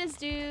assignment is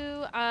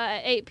due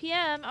at 8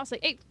 p.m. I was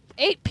like,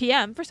 8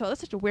 p.m.? First of all,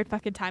 that's such a weird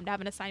fucking time to have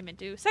an assignment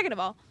due. Second of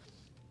all,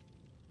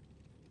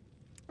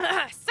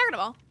 that's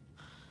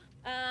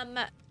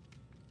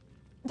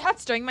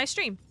during my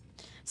stream.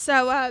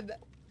 So,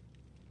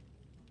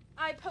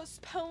 I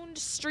postponed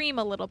stream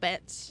a little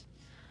bit,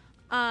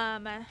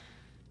 and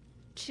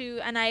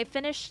I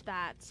finished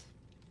that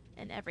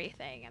and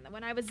everything. And then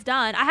when I was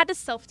done, I had to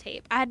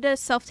self-tape. I had to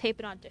self-tape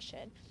an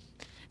audition.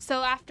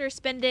 So after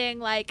spending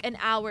like an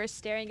hour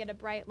staring at a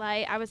bright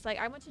light, I was like,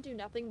 I want to do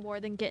nothing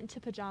more than get into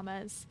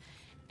pajamas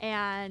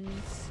and,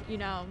 you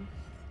know,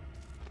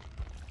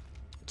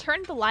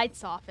 turn the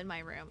lights off in my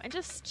room and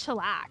just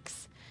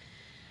chillax.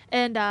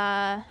 And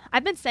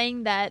I've been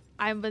saying that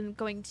I've been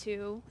going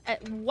to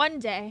one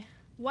day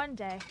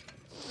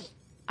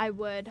I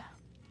would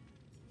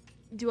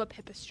do a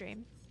Pippa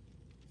stream,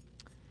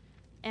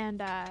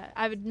 and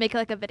I would make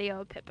like a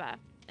video of Pippa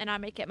and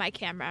I'd make it my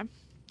camera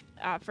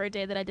for a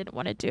day that I didn't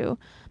want to do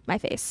my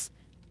face.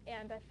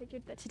 And I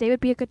figured that today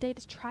would be a good day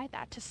to try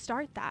that, to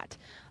start that.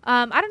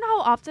 I don't know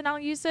how often I'll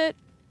use it,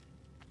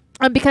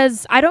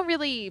 because I don't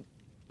really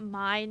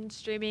mind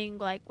streaming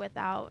like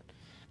without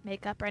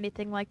makeup or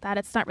anything like that.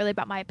 It's not really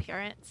about my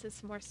appearance.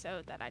 It's more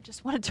so that I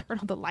just want to turn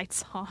all the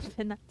lights off,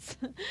 and that's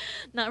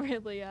not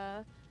really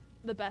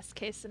the best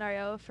case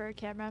scenario for a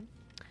camera.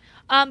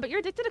 But you're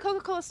addicted to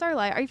Coca-Cola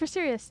Starlight. Are you for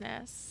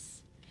seriousness?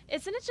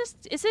 Is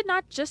it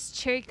not just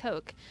cherry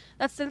Coke?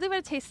 That's literally what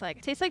it tastes like.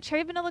 It tastes like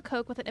cherry vanilla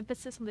Coke with an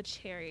emphasis on the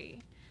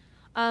cherry.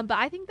 But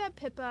I think that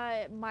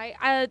Pippa might...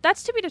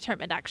 that's to be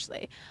determined,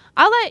 actually.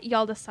 I'll let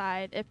y'all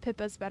decide if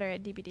Pippa's better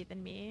at DBD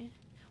than me.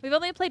 We've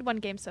only played one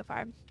game so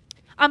far.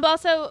 But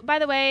also, by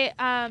the way,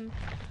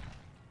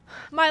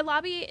 my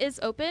lobby is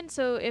open,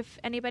 so if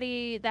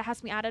anybody that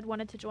has me added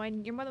wanted to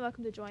join, you're more than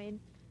welcome to join.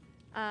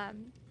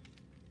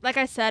 Like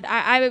I said,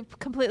 I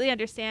completely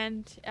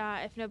understand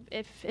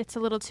if it's a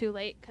little too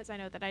late, because I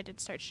know that I did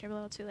start stream a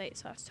little too late,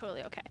 so that's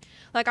totally okay.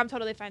 Like, I'm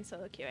totally fine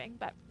solo queuing,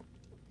 but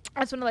I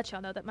just want to let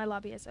y'all know that my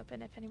lobby is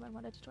open if anyone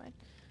wanted to join.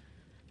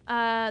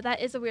 That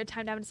is a weird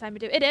time to have an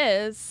assignment due. It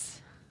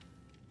is.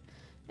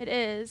 It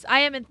is. I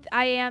am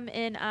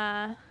in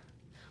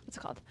what's it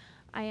called?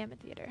 I am in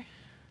theater.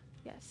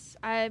 Yes.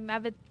 I'm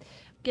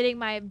getting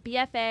my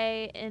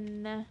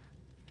BFA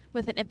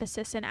with an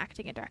emphasis in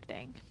acting and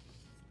directing.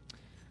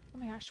 Oh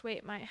my gosh,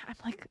 wait, I'm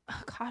like,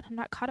 oh god, I'm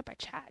not caught up by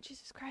chat.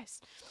 Jesus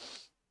Christ.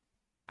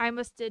 I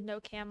almost did no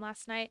cam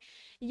last night.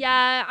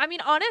 Yeah, I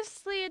mean,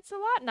 honestly, it's a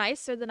lot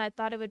nicer than I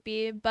thought it would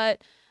be,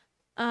 but,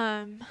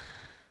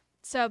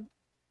 so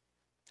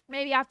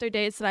maybe after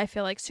days that I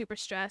feel like super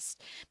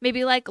stressed,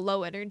 maybe like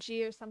low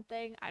energy or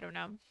something. I don't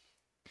know.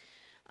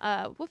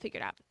 We'll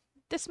figure it out.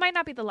 This might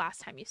not be the last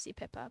time you see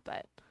Pippa,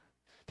 but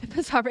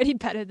Pippa's already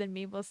better than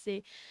me. We'll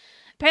see.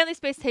 Apparently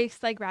space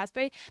tastes like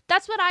raspberry.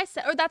 That's what I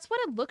said, or that's what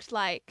it looked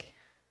like.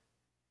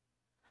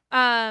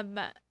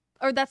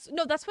 Or that's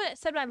what it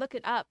said when I looked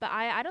it up, but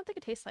I don't think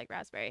it tastes like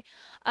raspberry.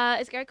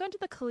 Is Garrett going to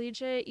the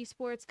Collegiate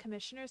Esports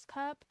Commissioner's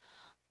Cup?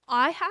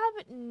 I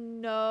have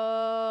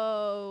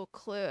no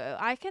clue.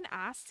 I can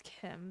ask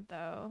him,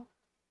 though.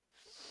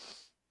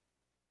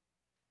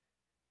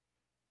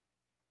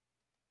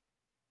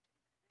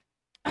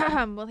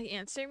 Will he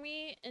answer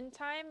me in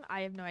time?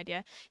 I have no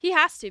idea. He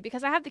has to,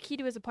 because I have the key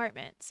to his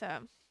apartment,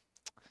 so.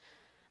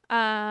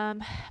 But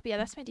yeah,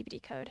 that's my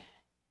DVD code.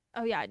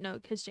 Oh yeah, no,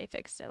 because Jay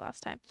fixed it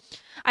last time.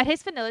 I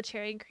taste vanilla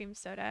cherry and cream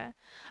soda.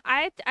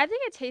 I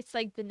think it tastes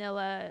like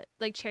vanilla,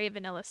 like cherry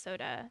vanilla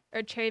soda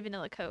or cherry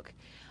vanilla Coke,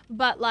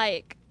 but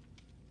like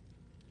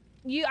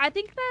I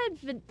think that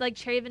like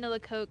cherry vanilla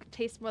Coke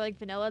tastes more like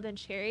vanilla than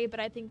cherry, but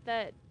I think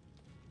that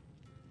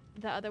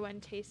the other one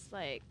tastes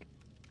like,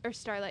 or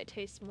Starlight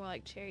tastes more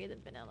like cherry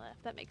than vanilla,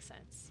 if that makes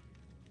sense.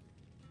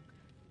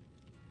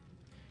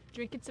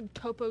 Drinking some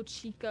Topo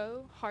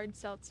Chico hard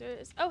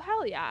seltzers. Oh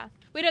hell yeah!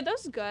 Wait, are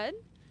those good?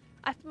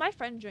 My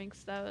friend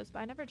drinks those, but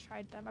I never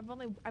tried them. I've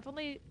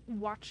only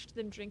watched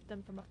them drink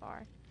them from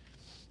afar.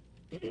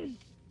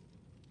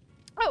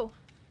 Oh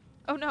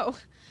no.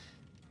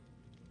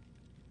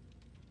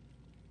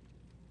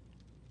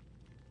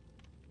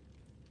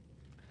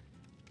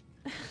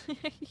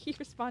 He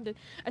responded.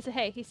 I said,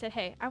 hey. He said,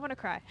 hey, I want to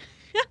cry.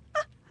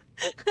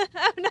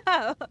 Oh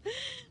no.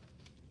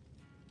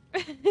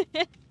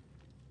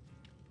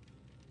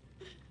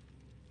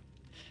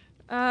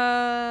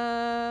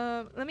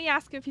 Let me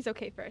ask him if he's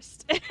okay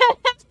first. Then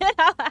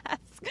I'll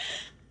ask.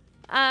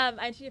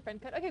 I need your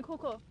friend code. Okay,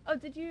 cool. Oh,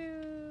 did you?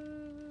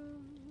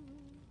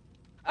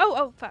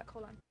 Oh, fuck.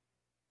 Hold on.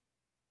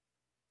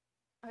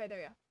 Okay, there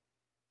we go.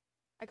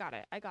 I got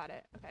it. I got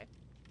it. Okay.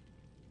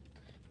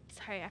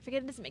 Sorry, I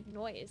forget it doesn't make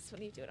noise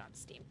when you do it on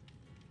Steam.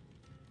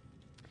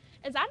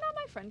 Is that not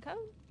my friend code?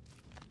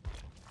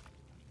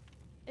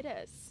 It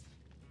is.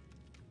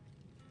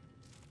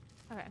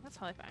 Okay, that's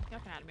totally fine. Y'all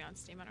can add me on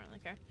Steam. I don't really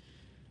care.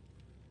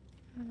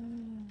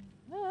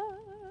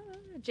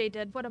 Jay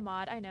did. What a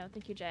mod. I know.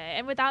 Thank you, Jay.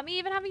 And without me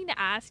even having to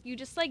ask, you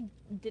just, like,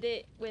 did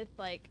it with,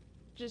 like,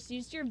 just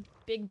used your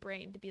big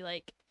brain to be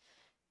like,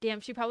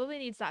 damn, she probably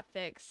needs that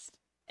fixed.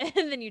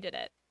 And then you did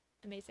it.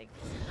 Amazing.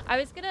 I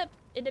was gonna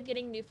end up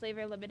getting new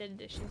flavor limited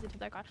editions until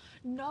they're gone.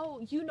 No,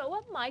 you know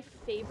what my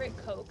favorite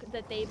Coke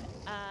that they've,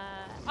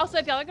 also,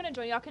 if y'all are gonna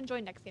join, y'all can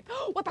join next game.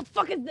 What the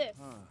fuck is this?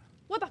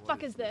 What the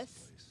fuck is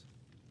this?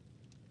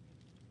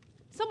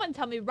 Someone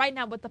tell me right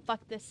now what the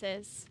fuck this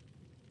is.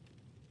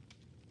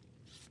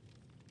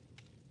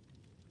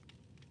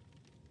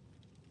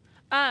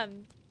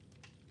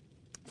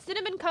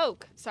 Cinnamon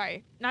Coke.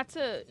 Sorry, not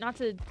to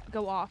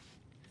go off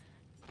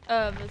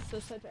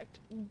the subject,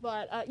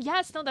 but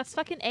yes, no, that's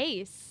fucking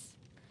Ace.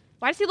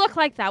 Why does he look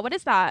like that? What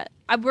is that?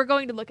 We're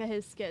going to look at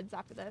his skids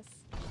after this.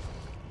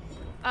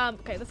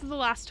 Okay, this is the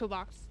last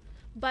toolbox,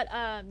 but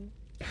I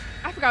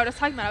forgot what I was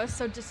talking about.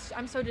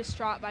 I'm so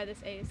distraught by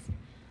this Ace.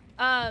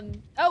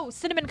 Oh,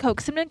 Cinnamon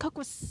Coke. Cinnamon Coke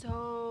was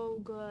so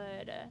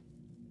good.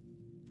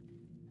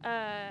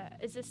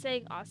 Is this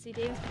saying Aussie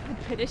Dave?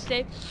 British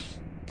Dave?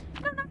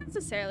 No, not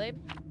necessarily.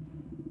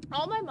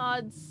 All my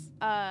mods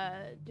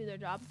do their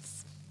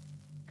jobs.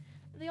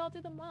 They all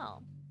do them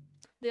well.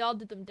 They all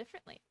do them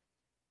differently,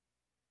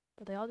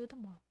 but they all do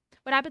them well.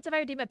 What happens if I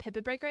redeem a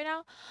Pippa break right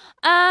now?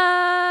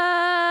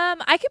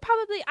 I could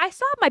probably. I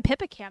still have my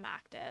Pippa cam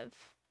active.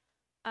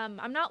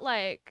 I'm not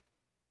like.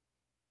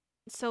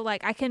 So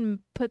like I can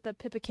put the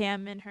Pippa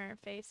cam in her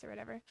face or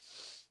whatever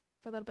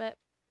for a little bit.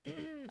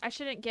 I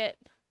shouldn't get.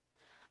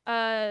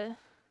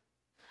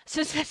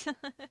 So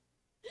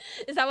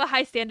is that what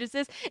high standards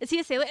is? Is he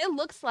a sailor? It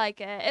looks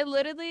like it. It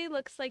literally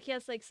looks like he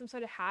has like some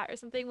sort of hat or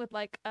something with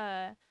like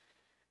I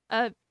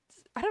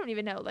don't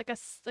even know, like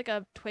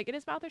a twig in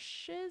his mouth or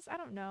shiz. I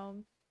don't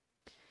know.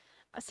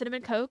 A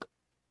cinnamon Coke.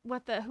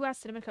 Who has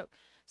cinnamon Coke?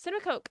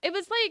 Cinnamon Coke. It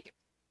was like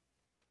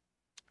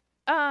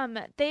oh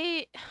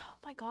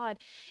my god,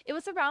 it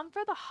was around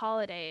for the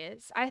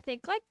holidays, I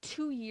think like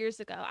 2 years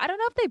ago. I don't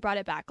know if they brought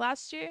it back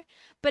last year,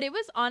 but it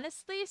was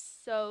honestly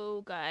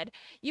so good.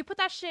 You put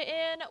that shit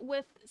in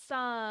with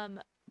some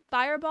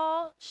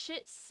Fireball,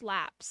 shit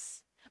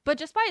slaps. But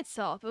just by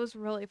itself, it was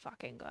really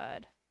fucking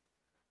good.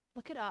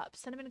 Look it up.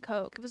 Cinnamon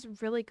Coke. It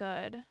was really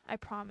good. I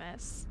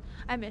promise.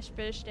 I miss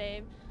British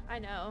Dave. I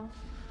know.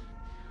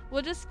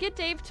 We'll just get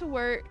Dave to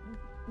work.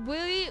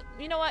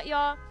 You know what,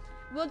 y'all?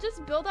 We'll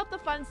just build up the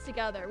funds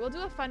together. We'll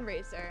do a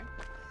fundraiser.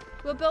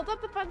 We'll build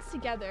up the funds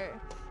together.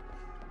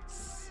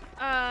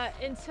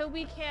 Until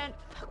we can...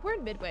 Fuck, we're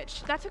in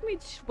Midwich. That took me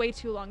way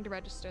too long to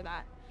register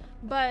that.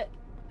 But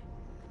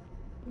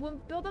we'll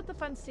build up the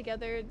funds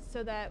together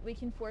so that we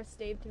can force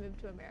Dave to move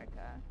to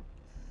America.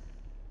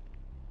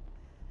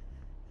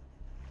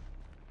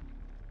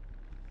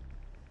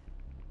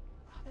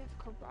 Oh, they have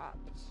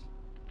corrupt.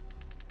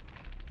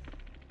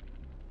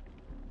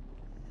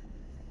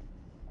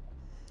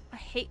 I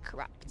hate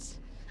corrupt.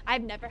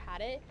 I've never had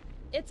it.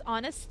 It's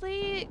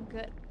honestly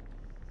good.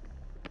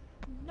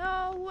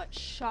 No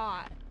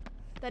shot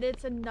that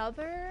it's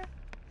another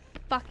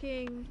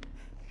fucking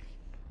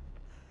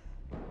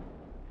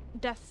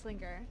Death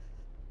Slinger.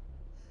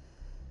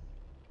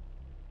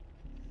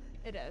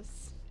 It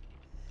is.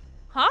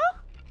 Huh?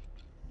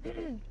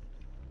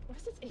 What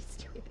is this Ace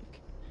doing?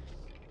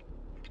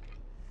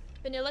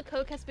 Vanilla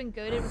Coke has been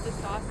goated with the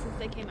sauce since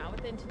they came out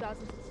with it in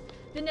 2006.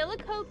 Vanilla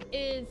Coke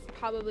is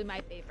probably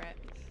my favorite.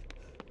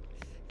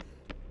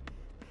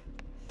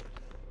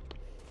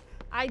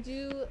 I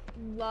do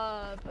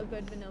love a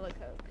good Vanilla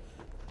Coke.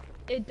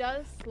 It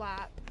does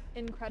slap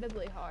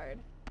incredibly hard.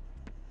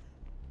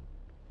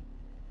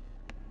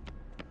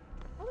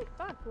 Holy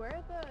fuck, where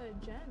are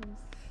the gems?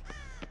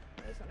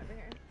 There's one over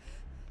here.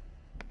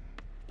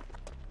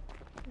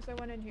 Is there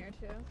one in here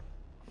too?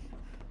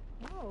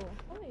 Oh,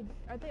 holy,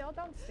 are they all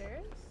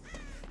downstairs?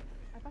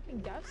 I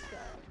fucking guessed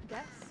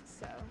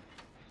so.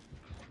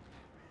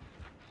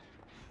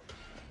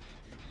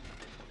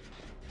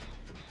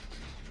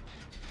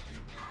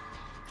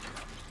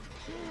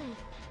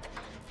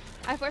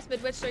 I forced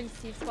Midwich during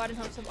Seed Squad and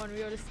hopes of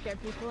Onryo to scare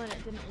people and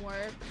it didn't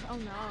work. Oh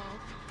no.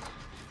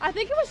 I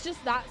think it was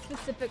just that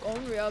specific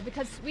Onryo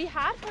because we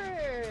had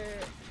her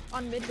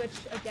on Midwich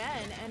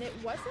again and it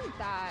wasn't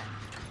that.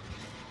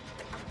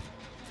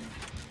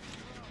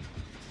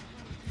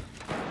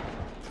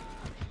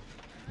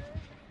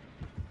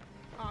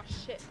 Oh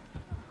shit.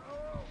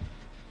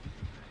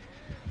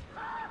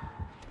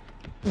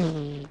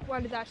 Why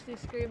did Ashley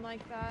scream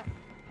like that?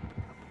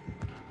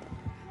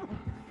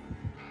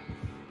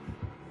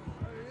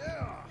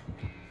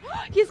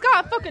 He's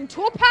got a fucking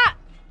top hat!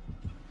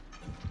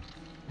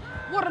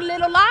 What a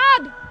little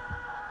lad!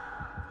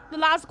 The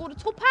lad's got a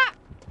top hat!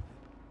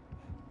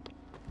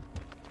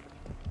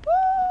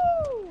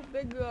 Woo!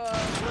 Big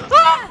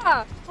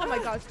Ah! Oh my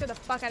god, scare the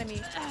fuck out of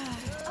me.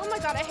 Oh my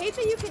god, I hate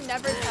that you can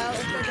never tell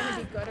if they're gonna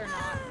be good or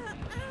not.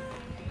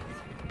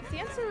 The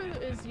answer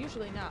is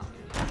usually no.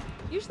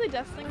 Usually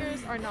death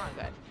slingers are not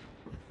good.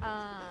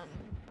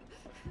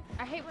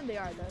 I hate when they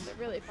are though, they're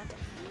really fucking.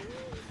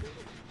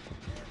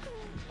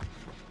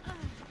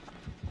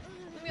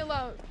 Leave me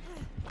alone.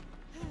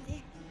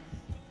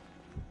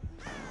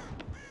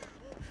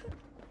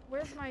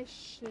 Where's my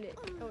schlick?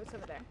 Oh, it's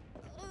over there.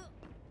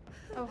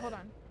 Oh, hold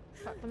on.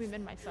 Fuck, let me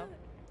mend myself.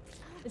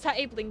 Is that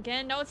Abe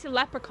Lincoln? No, it's a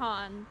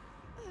leprechaun.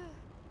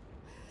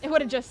 It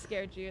would have just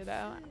scared you,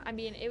 though. I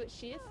mean,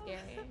 she is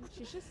scary.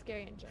 She's just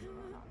scary in general,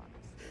 not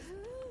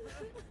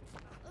honestly.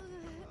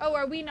 Oh,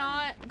 are we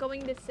not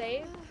going to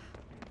save?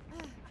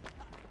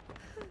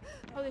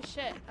 Holy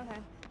shit.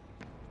 Okay.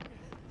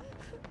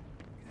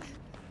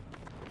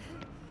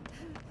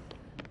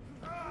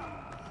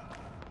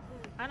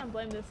 I don't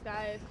blame this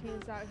guy if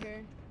he's out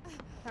here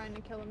trying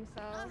to kill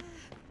himself.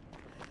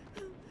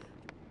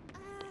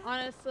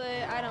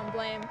 Honestly, I don't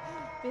blame,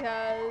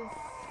 because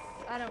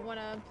I don't want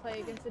to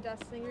play against a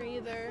Death Slinger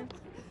either.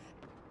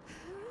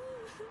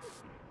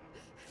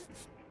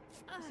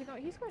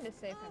 He's going to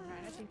save him,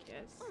 right? I think he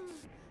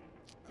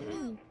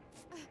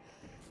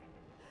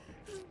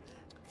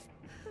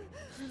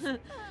is.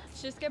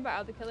 Just get by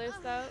all the killers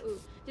though.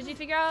 Ooh. Did you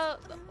figure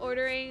out the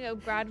ordering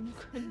of grad?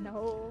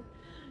 No.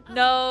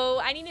 No,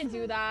 I need to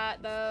do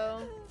that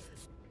though.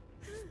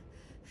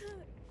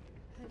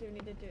 I do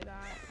need to do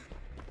that.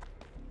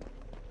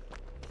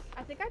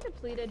 I think I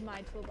depleted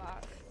my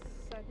toolbox,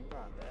 so I think we're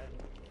all good.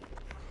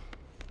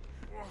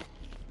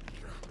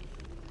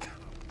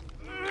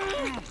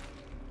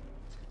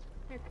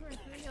 Here, come here,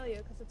 let me heal you,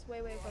 because it's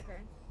way, way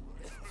quicker.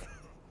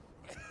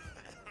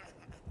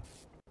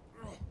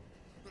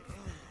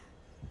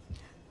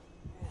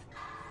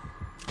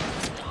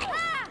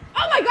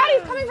 Oh my god,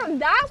 he's coming from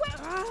that way?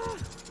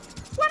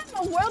 What in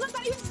the world? I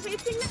thought he was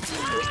chasing the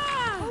ace.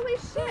 Holy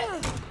shit.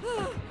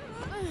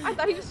 I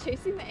thought he was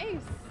chasing the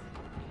ace.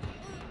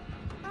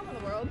 How in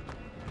the world?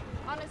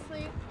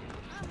 Honestly,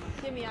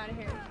 get me out of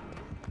here.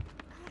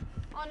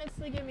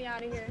 Honestly, get me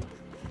out of here.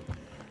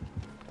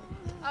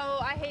 Oh,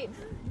 I hate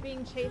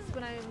being chased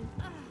when I'm...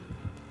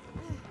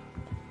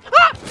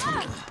 Ah!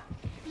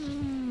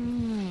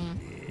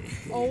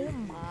 Oh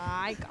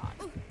my god.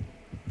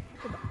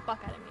 Get the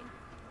fuck out of me.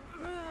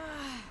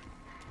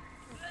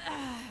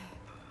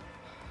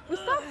 We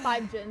still have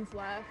 5 gens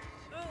left.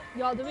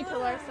 Y'all, did we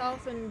kill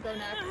ourselves and go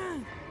next?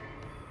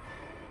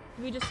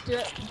 Did we just do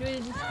it? Do we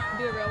just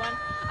do a real one?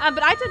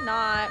 But I did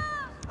not.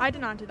 I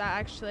did not do that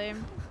actually.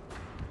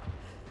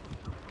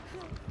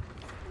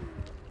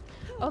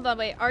 Hold on,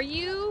 wait. Are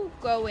you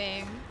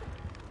going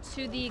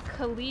to the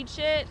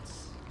collegiate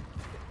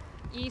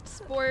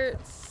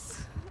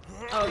esports?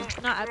 Oh,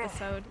 not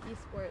episode.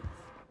 Esports.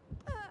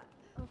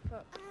 Oh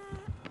fuck.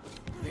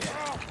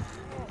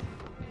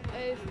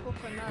 Hey,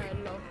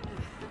 Pocanarello.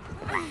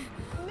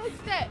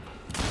 Missed it!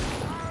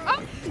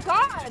 Oh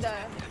god!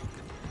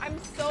 I'm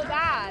so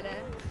bad.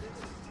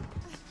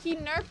 He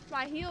nerfed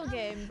my heal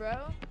game,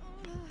 bro.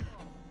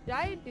 Did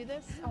I do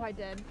this? Oh, I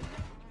did.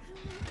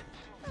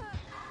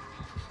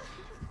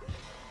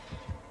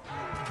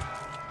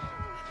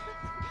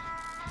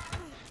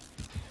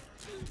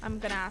 I'm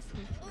gonna ask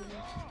him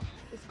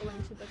if he's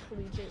going to the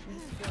collegiate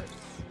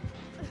esports.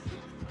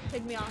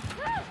 Take me off.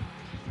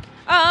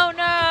 Oh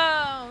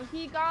no!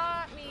 He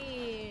got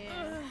me!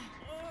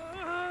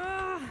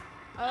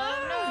 Oh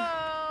no!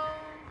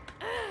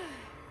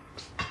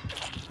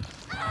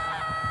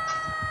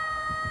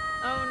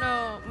 Oh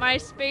no, my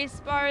space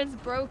bar is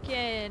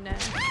broken.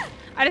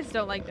 I just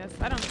don't like this.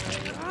 I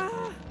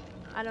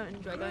don't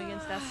enjoy going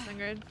against Death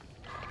Slinger.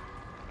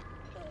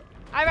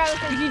 I'd rather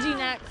say GG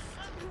next.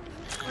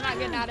 We're not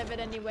getting out of it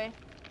anyway.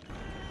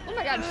 Oh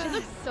my god, she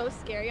looks so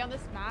scary on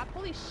this map.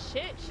 Holy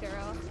shit,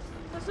 Cheryl.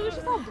 So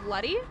she's all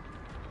bloody?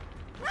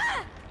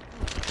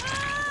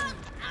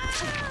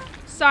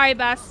 Sorry,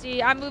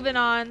 Basti. I'm moving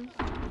on.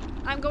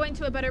 I'm going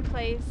to a better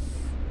place.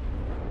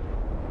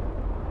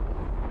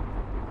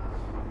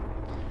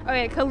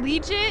 Okay,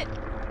 collegiate.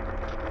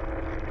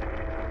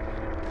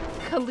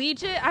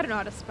 Collegiate? I don't know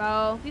how to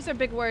spell. These are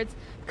big words.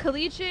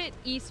 Collegiate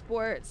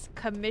Esports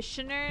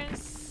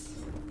Commissioners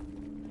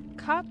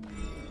Cup?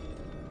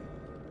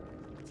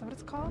 Is that what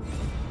it's called?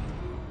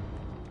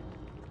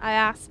 I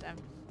asked him.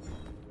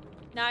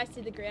 Now I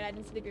see the green. I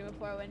didn't see the green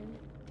before when...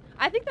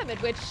 I think the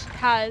Midwich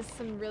has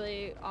some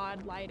really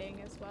odd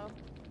lighting as well.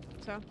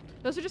 So,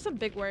 those are just some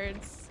big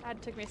words.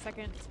 It took me a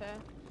second to...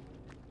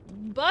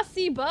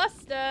 Bussy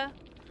Buster!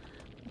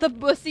 The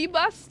Bussy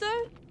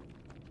Buster?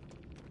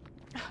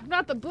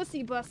 Not the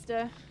Bussy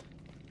Buster.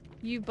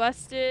 You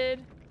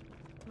busted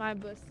my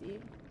bussy.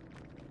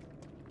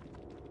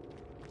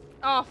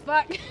 Oh,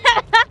 fuck.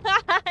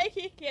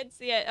 You can't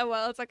see it. Oh,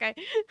 well, it's okay.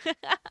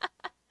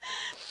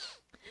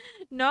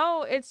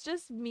 No, it's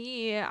just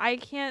me. I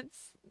can't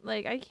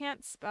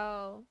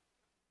spell.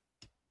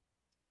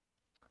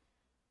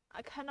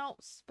 I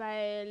cannot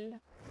spell.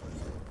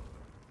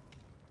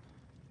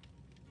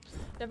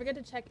 Don't forget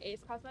to check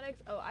Ace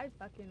Cosmetics. Oh, I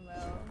fucking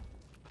will.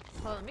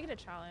 Hold on, let me get a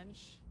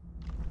challenge.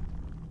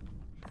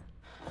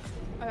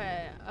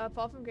 Okay,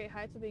 fall from great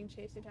heights of being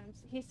chased 2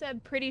 times. He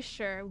said pretty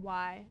sure.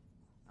 Why?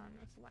 I don't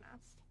know, someone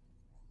asked.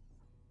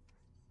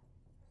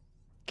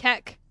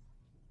 Keck.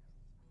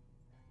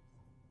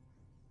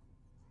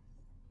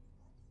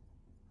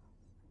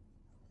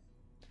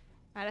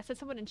 Alright, I said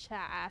someone in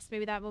chat asked.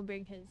 Maybe that will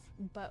bring his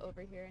butt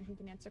over here and he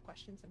can answer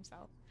questions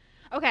himself.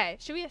 Okay,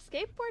 should we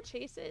escape 4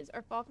 chases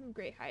or fall from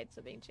great heights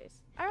of being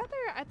chased? I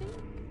think...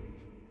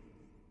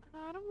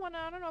 I don't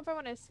know if I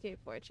want to escape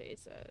 4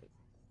 chases.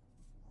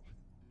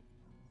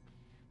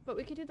 But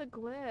we could do the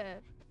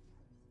glyph.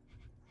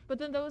 But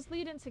then those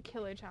lead into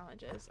killer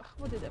challenges. Ugh,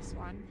 we'll do this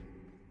one.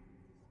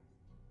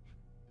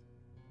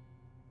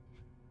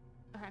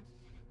 Okay.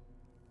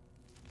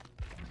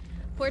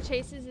 4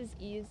 chases is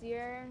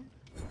easier.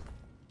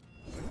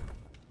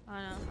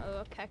 I don't know.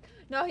 Oh, Keck.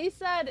 No, he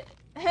said...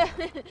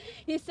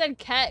 he said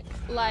Keck,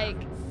 like,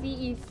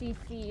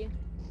 C-E-C-C.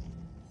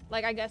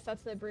 Like, I guess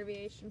that's the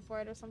abbreviation for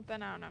it or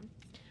something. I don't know.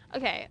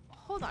 Okay,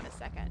 hold on a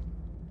second.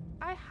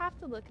 I have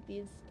to look at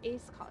these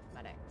Ace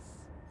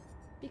cosmetics.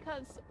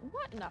 Because,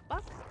 what in the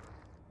fuck?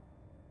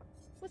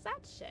 What's that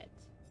shit?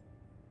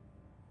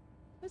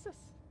 What's this?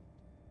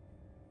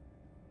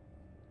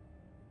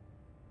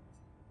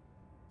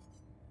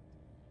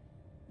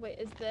 Wait,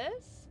 is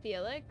this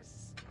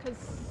Felix?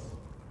 Cause...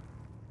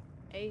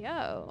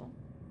 Ayo.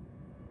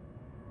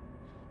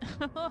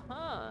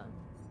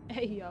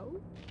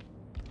 Ayo.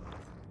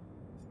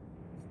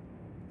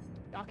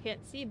 Y'all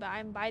can't see, but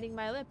I'm biting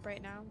my lip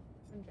right now.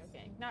 I'm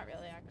joking. Not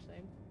really,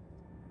 actually.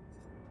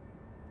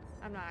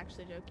 I'm not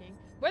actually joking.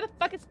 Where the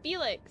fuck is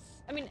Felix?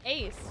 I mean,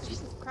 Ace.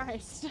 Jesus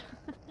Christ.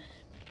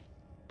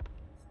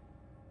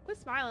 Quit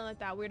smiling like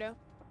that, weirdo.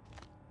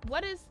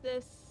 What is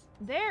this?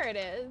 There it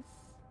is.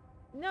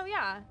 No,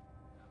 yeah.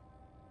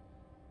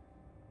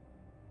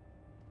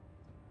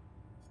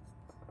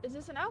 Is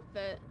this an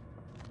outfit?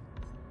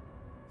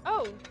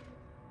 Oh.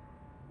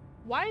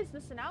 Why is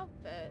this an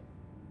outfit?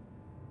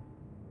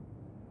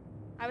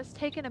 I was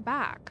taken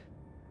aback.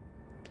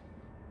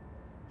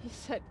 He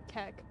said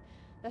Keck.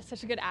 That's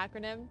such a good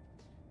acronym.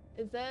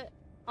 Is it?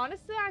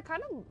 Honestly,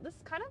 this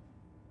kind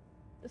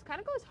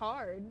of goes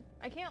hard.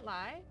 I can't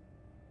lie.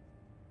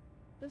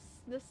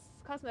 This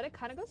cosmetic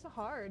kind of goes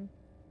hard.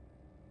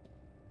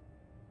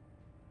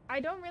 I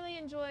don't really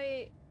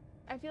enjoy...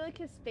 I feel like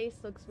his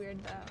face looks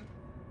weird though.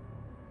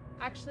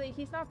 Actually,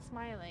 he's not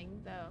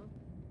smiling though.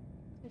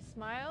 His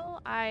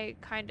smile, I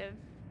kind of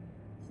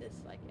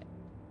dislike it.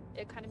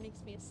 It kind of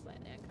makes me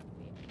slightly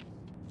uncomfy.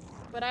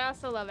 But I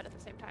also love it at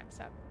the same time,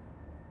 so.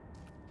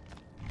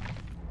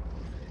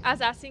 I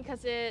was asking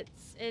because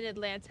it's in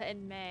Atlanta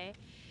in May.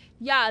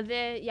 Yeah,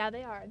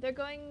 they are. They're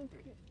going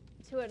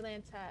to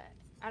Atlanta,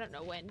 I don't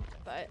know when,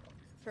 but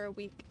for a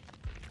week.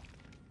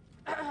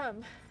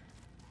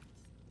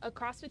 A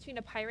cross between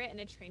a pirate and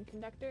a train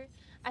conductor.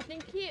 I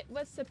think he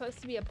was supposed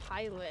to be a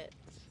pilot.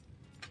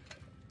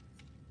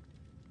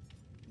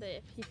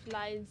 He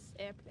flies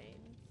airplanes.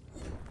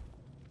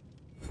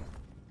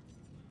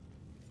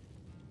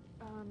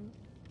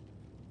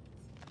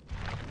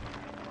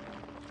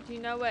 Do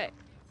you know what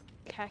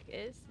Keck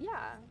is?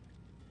 Yeah.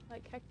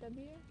 Like Keck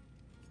W?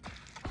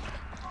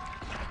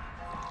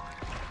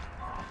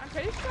 I'm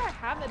pretty sure I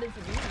have it as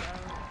an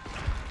email.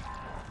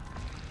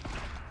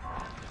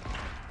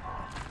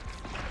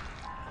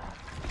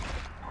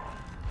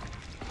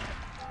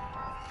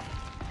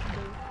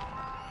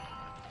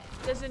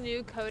 There's a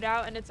new code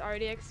out and it's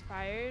already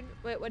expired.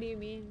 Wait, what do you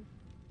mean?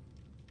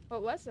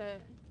 What was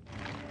it?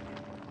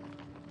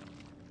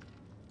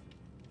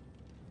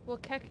 Well,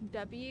 Keck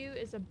W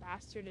is a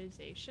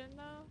bastardization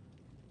though?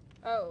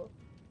 Oh,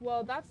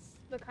 well that's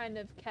the kind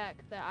of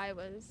Keck that I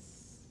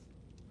was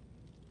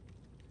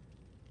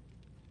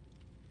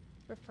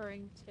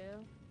referring to.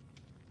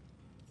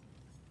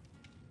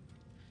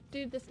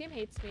 Dude, this game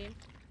hates me.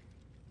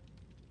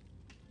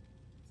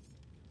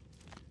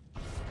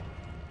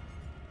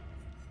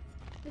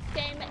 This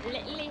game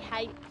literally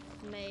hates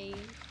me.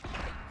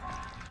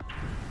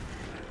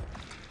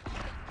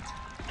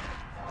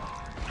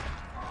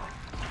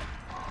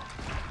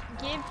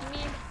 Give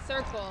me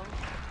circle.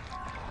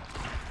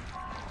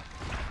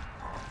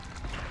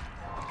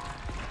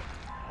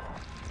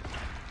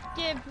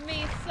 Give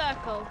me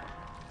circle.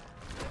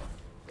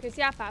 Okay,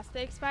 see how fast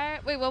they expire?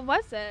 Wait, what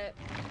was it?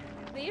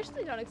 They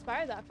usually don't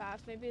expire that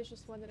fast. Maybe it's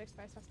just one that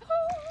expires fast.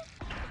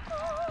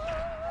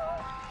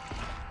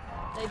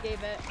 They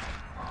gave it.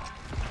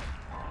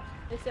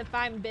 They said,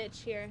 fine,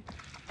 bitch, here.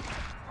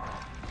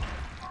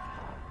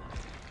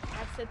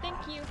 I said,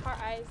 thank you, heart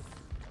eyes.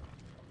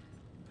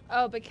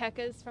 Oh, but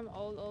Kekka's from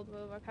old World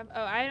of Warcraft.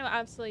 Oh, I know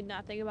absolutely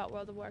nothing about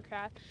World of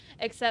Warcraft,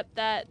 except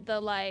that the,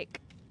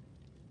 like,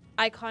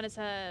 icon is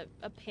a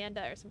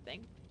panda or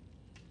something.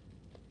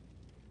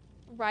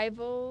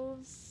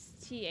 Rivals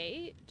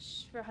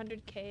TH for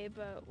 100k,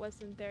 but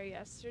wasn't there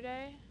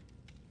yesterday.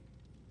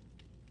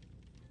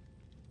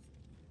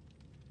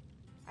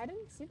 I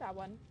didn't see that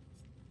one.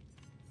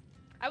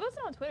 I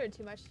wasn't on Twitter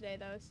too much today,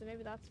 though, so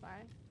maybe that's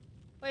why.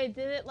 Wait,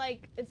 did it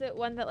like, is it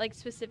one that like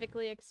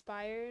specifically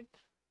expired?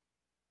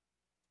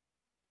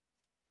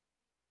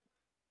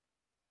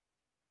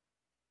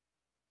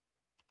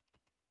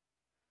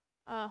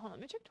 Hold on, let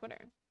me check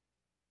Twitter.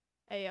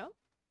 Ayo.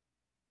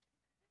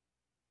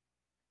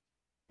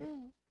 Ba,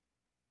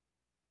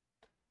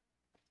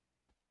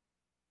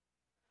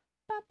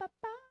 ba,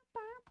 ba,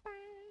 ba, ba.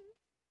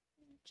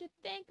 What you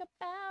think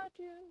about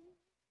you?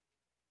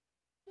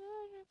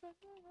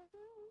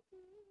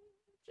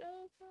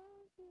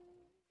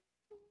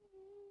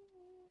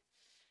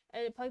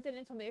 And it plugged it in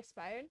until they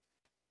expired.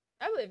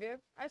 I believe you.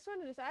 I just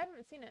wanted to say I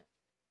haven't seen it.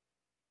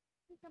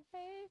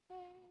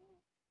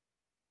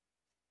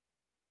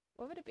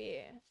 What would it be?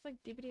 It's like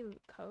DVD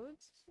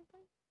codes or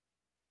something.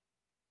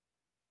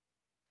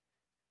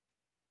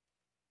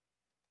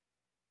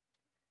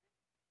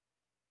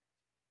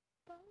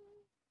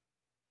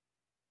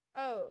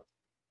 Oh.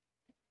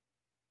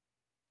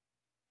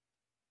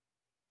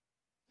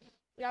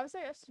 Yeah, I was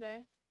there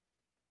yesterday.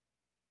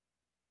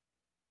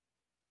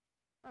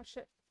 Oh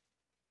shit.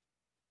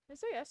 I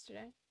was there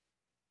yesterday.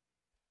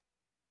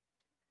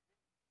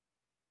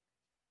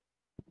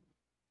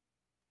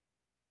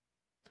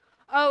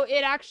 Oh,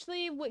 it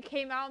actually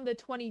came out on the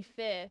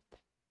 25th.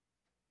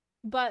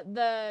 But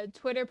the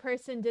Twitter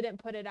person didn't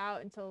put it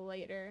out until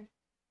later.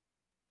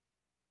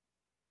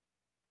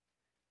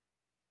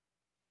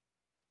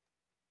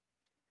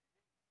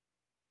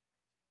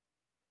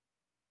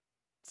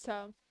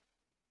 So.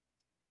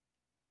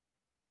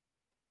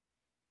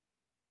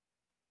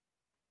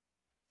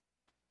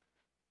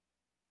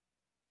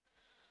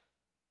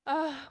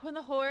 When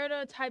the Horde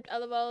typed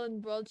LOL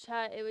in world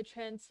chat, it would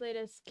translate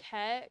as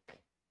Keck.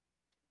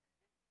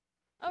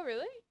 Oh,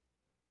 really?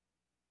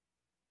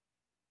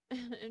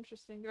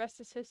 Interesting. The rest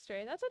is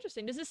history. That's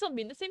interesting. Does it still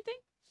mean the same thing?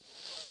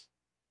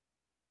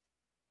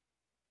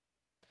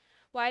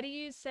 Why do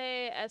you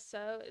say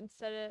SO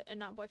instead of and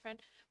not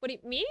boyfriend? What do you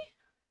me?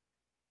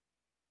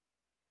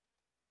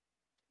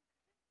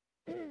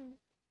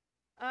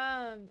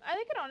 I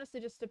think it honestly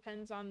just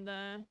depends on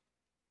the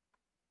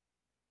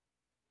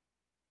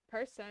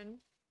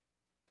person.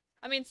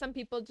 I mean, some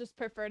people just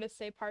prefer to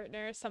say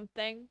partner or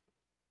something.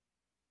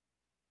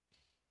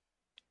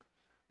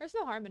 There's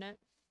no harm in it.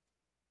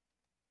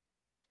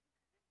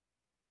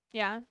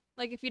 Yeah,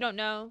 like if you don't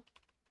know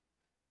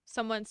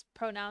someone's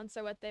pronouns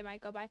or what they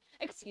might go by.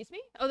 Excuse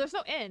me? Oh, there's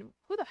no in.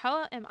 Who the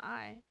hell am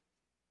I?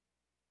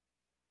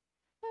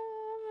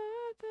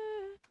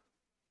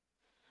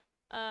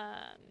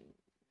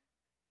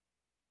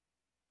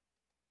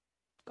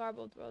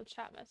 Garbled world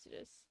chat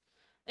messages.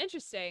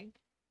 Interesting.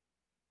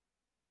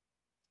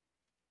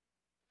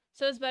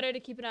 So it's better to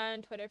keep an eye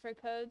on Twitter for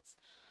codes.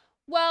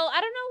 Well,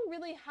 I don't know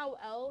really how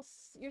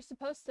else you're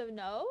supposed to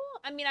know.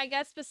 I mean, I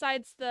guess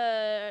besides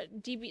the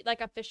DB,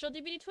 like official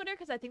DBD Twitter,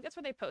 because I think that's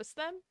where they post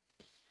them.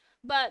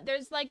 But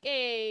there's like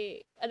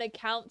an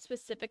account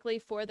specifically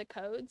for the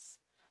codes.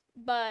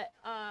 But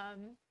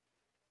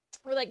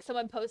where like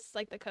someone posts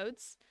like the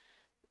codes.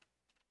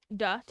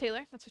 Duh,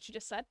 Taylor, that's what you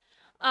just said.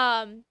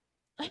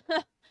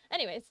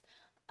 Anyways,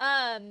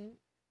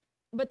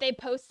 but they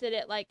posted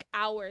it like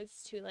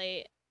hours too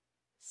late.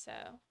 So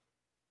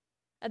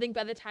I think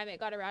by the time it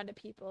got around to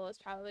people, it was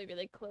probably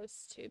really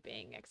close to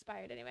being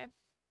expired anyway.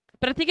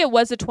 But I think it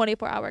was a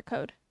 24-hour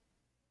code.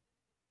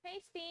 Hey,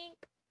 Stink.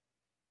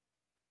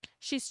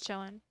 She's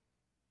chilling.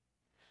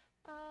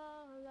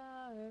 All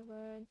our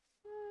words.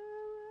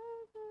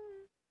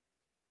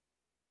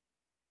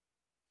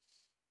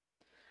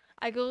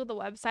 I googled the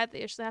website that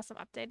usually has them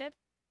updated.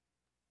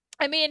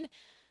 I mean,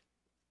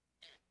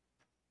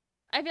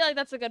 I feel like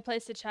that's a good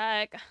place to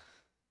check.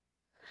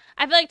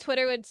 I feel like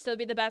Twitter would still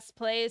be the best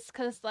place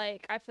because,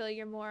 like, I feel like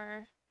you're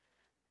more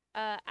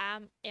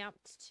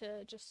amped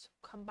to just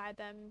come by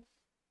them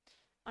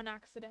on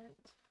accident.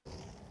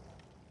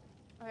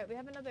 Alright, we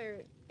have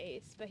another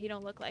ace, but he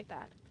don't look like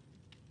that.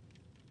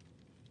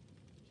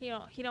 He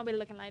don't be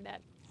looking like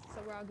that.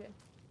 So we're all good.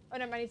 Oh,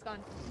 never mind, he's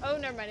gone. Oh,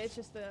 never mind, it's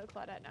just the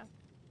Claudette now.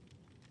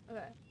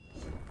 Okay.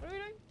 What are we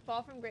doing?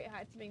 Fall from great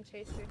heights being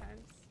chased 3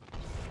 times.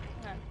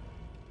 Okay.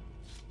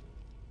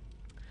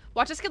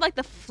 Watch us get like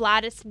the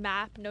flattest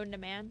map known to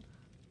man.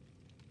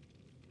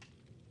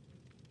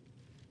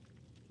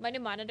 My new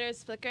monitor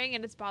is flickering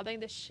and it's bothering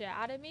the shit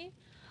out of me.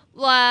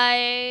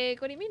 Like,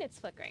 what do you mean it's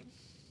flickering?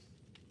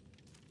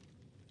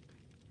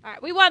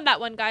 Alright, we won that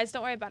one, guys.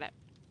 Don't worry about it.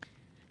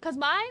 Because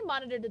my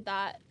monitor did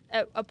that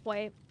at a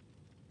point.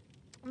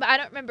 But I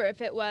don't remember if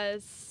it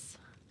was...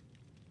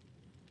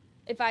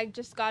 if I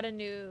just got a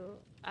new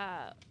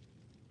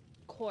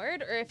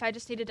cord or if I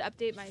just needed to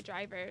update my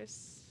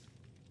drivers.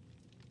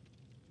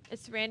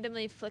 It's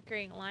randomly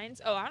flickering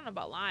lines. Oh, I don't know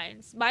about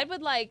lines. Mine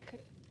would like...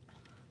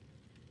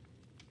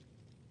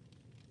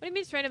 What do you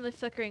mean it's randomly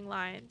flickering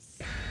lines?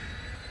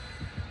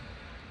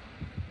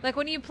 Like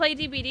when you play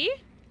DBD?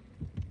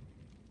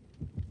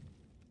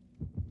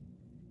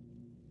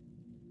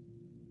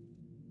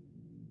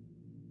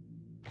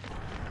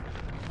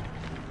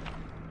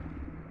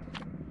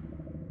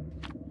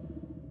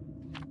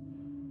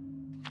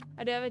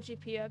 I do have a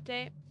GPU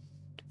update.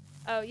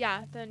 Oh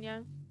yeah, then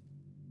yeah.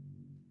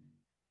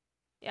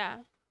 Yeah.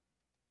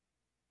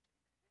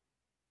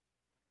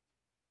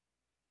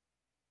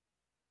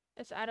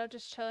 It's Ado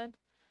just chilling.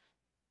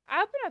 I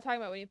hope you're not talking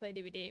about when you play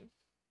DVD.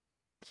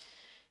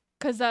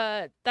 Cause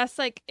that's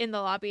like in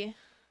the lobby.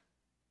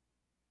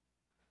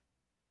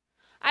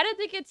 I don't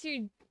think it's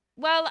your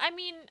well, I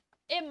mean,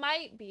 it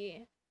might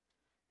be.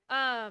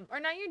 Or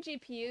not your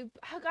GPU.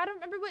 Oh god, I don't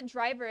remember what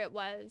driver it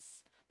was.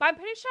 But I'm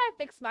pretty sure I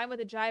fixed mine with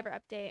a driver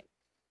update.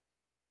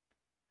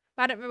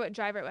 But I don't remember what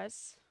driver it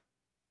was.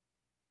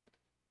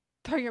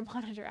 Throw your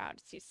monitor out.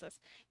 It's useless.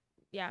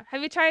 Yeah.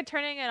 Have you tried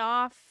turning it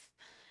off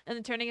and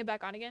then turning it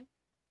back on again?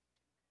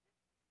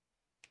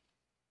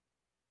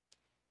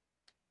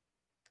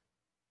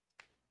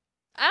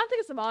 I don't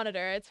think it's a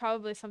monitor. It's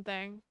probably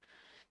something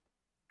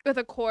with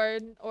a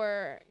cord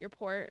or your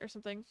port or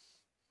something.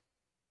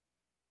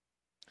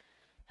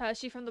 Is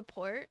she from the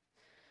port?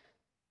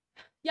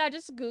 Yeah,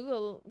 just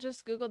Google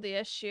the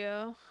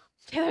issue.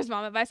 Taylor's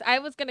mom advice. I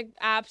was gonna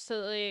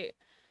absolutely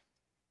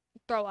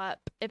throw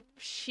up if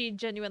she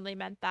genuinely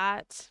meant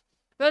that.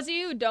 For those of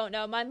you who don't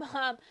know, my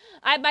mom,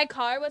 my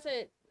car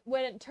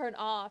wouldn't turn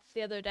off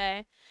the other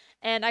day,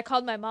 and I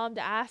called my mom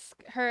to ask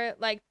her,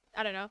 like,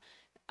 I don't know,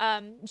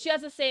 she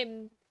has the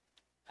same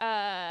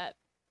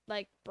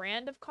like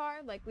brand of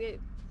car, like we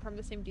from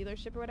the same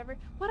dealership or whatever.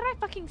 What did I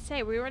fucking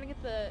say? We were gonna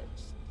get the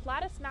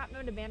flattest map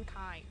known to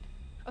mankind.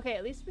 Okay,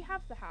 at least we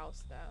have the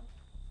house though.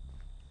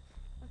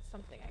 That's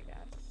something, I guess.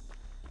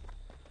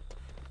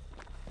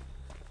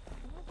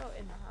 I'm gonna go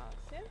in the house,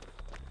 yeah?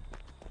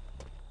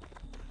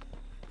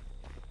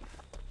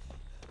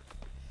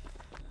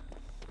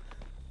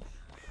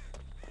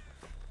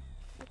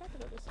 I got to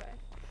go this way.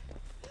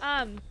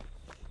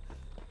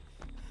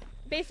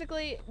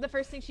 Basically, the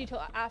first thing she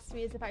asked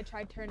me is if I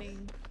tried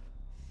turning...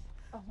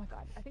 Oh my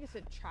god, I think it's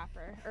a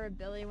Trapper or a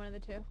Billy, one of the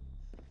two.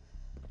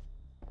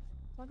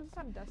 As long as it's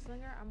on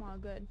Dustlinger, I'm all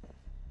good.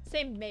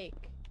 Same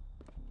make.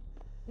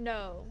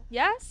 No.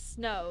 Yes?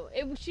 No.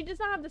 She does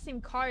not have the same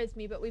car as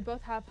me, but we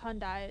both have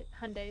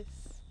Hyundais.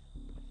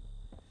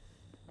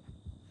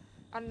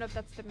 I don't know if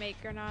that's the make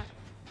or not.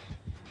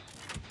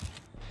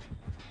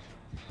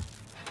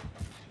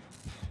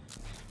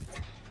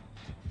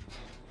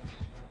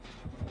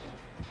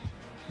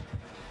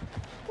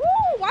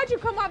 Woo! Why'd you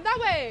come up that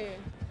way?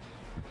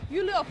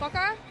 You little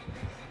fucker.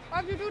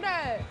 Why'd you do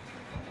that?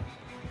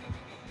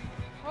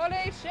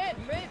 Holy shit,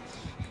 bitch.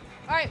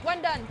 Alright,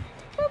 one done.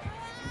 Boop.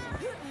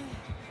 Woo!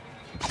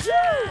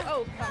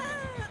 Oh, fuck.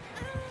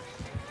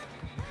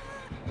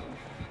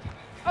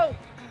 Oh.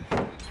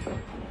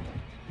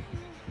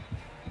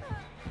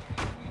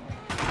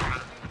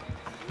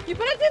 You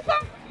put it too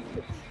far.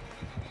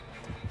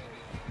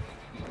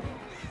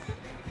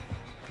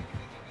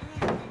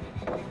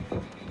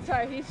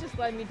 Sorry, he's just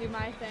letting me do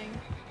my thing.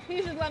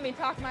 He's just letting me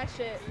talk my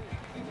shit.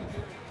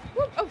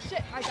 Woo! Oh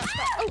shit, I got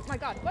stuck. Oh my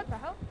god, what the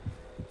hell?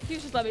 He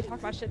was just letting me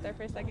talk my shit there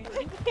for a second.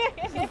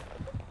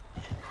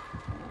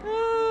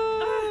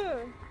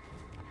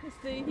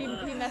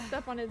 He messed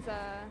up on his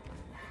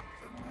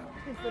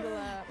little,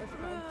 what's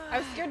it called? I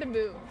was scared to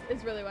move,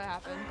 is really what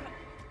happened.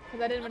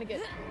 Because I didn't want to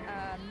get,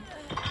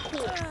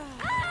 cool.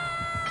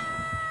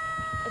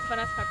 It's fun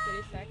as fuck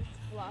 36.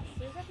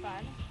 Losses are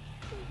fun.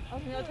 Oh,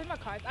 no, talking about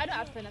cars. I know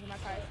absolutely nothing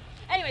about cars.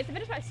 Anyways, to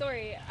finish my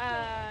story,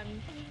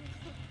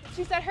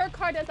 she said her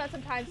car does that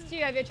sometimes too.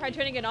 Have you tried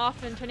turning it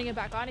off and turning it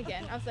back on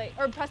again? I was like,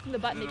 or pressing the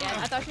button again.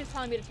 I thought she was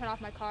telling me to turn off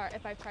my car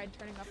if I tried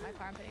turning off my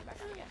car and putting it back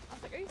on again. I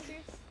was like, are you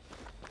serious?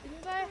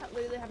 Because I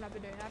literally have not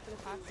been doing that for the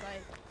past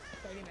like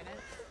 30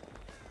 minutes.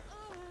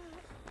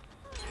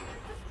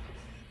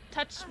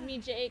 Touch me,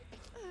 Jake.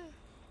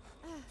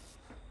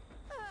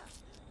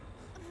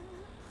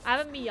 I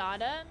have a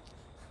Miata.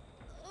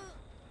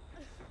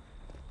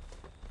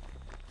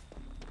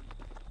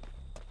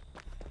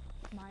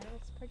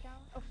 Miles per gallon?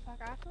 Oh fuck,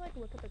 I have to like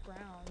look at the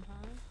ground,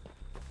 huh?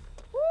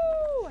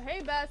 Woo!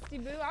 Hey bestie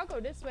boo, I'll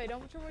go this way.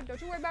 Don't you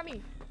worry about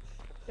me.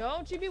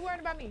 Don't you be worrying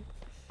about me.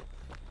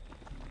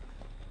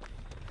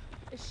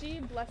 Is she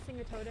blessing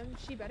a totem?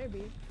 She better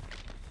be.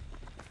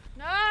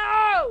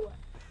 No!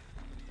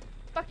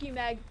 Fuck you,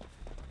 Meg.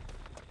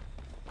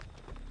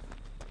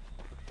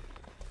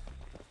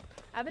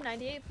 I have a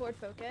 98 Ford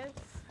Focus.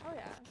 Oh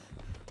yeah.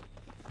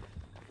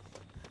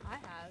 I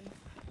have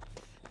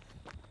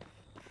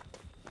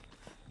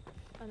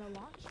an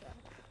Elantra.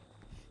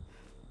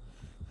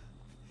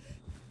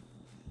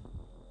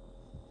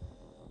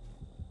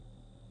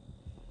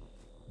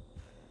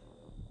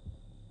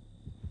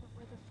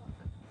 Where the fuck?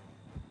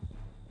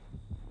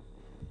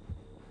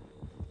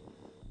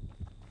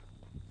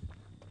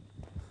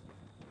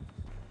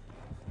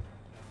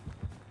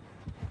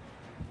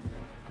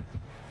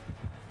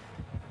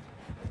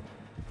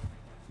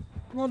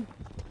 Come on.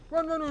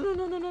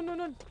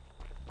 Run.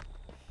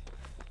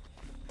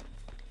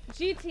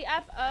 GTFO.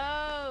 I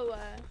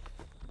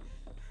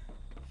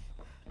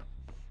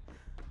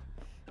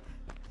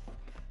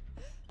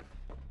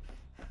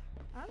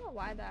don't know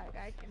why that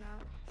guy came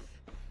out.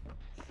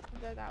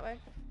 Go that way.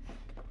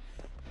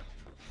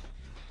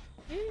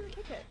 You didn't even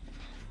kick it.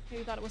 Maybe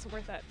you thought it wasn't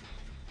worth it.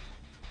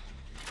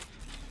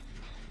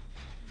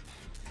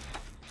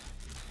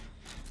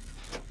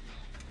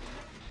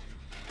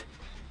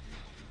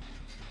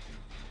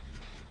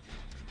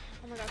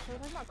 Oh my gosh, we're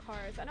talking about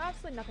cars. I know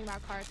absolutely nothing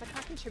about cars. I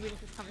can't contribute to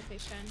this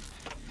conversation.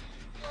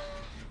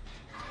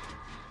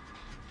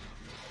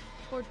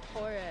 Ford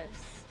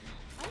Taurus.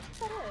 I don't know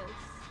what that is.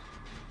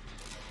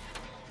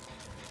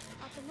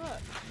 I'll have to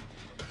look.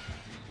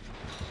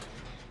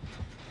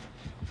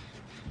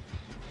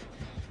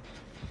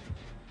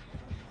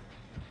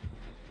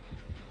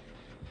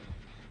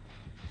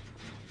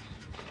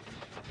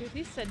 Dude,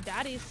 he said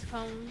daddy's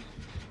come.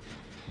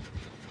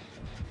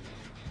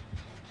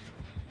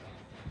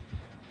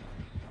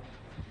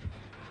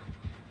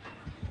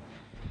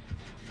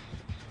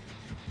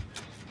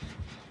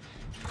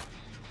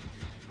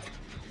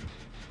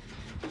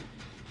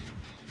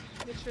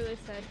 Literally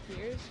said,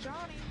 here's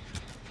Johnny.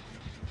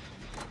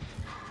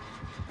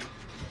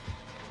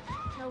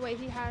 No way,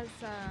 he has,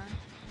 oh,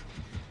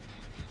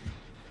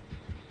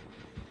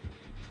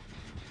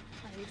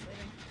 he's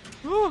leaving.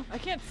 Oh, I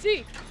can't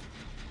see!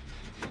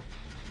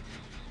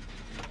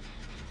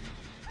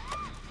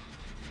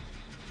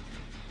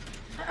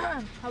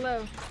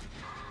 Hello.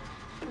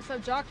 What's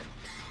up, Jock?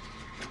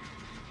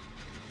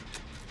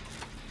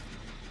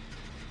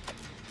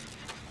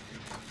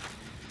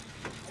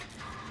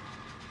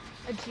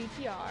 A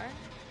GTR.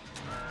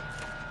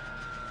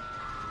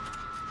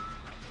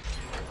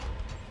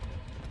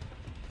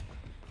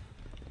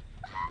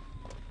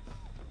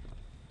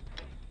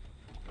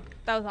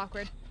 That was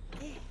awkward.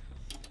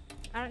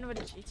 I don't know what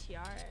a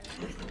GTR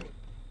is.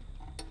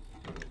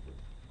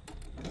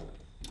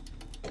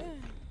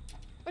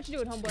 What you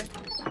doing, homeboy?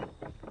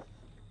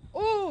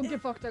 Oh,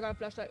 get fucked, I got a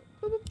flashlight.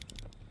 Boop, boop.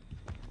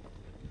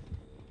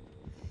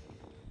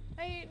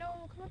 Hey, no,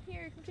 come up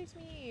here, come chase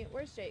me.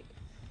 Where's Jake?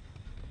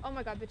 Oh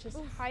my god, bitch is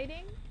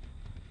hiding.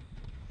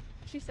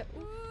 She said,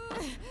 ooh.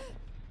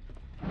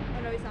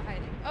 Oh no, he's not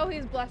hiding. Oh,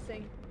 he's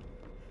blessing.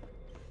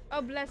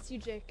 Oh, bless you,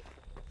 Jake.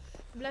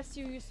 Bless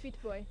you, you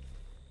sweet boy.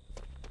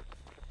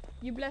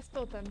 You bless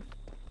Totem.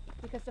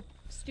 Because of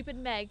stupid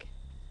Meg.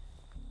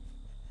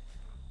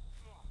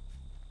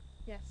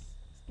 Yes,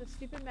 the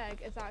stupid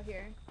Meg is out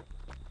here.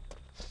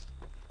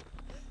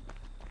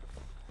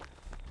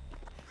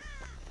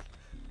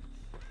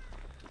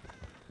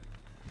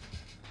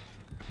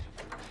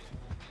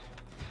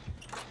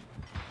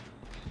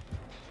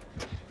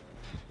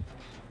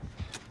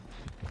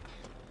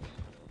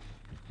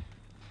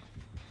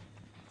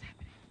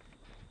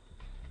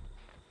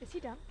 Is he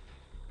dumb?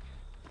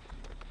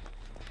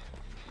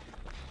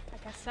 I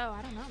guess so.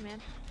 I don't know, man.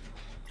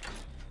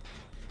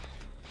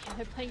 Yeah,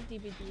 they're playing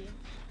DVD.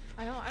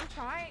 I know. I'm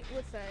trying.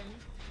 Listen,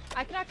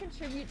 I cannot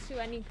contribute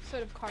to any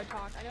sort of car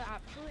talk. I know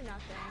absolutely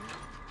nothing.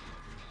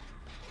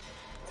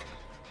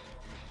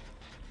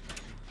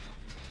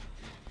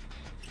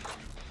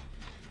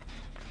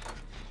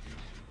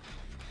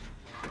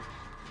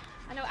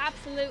 I know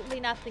absolutely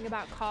nothing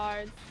about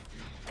cars.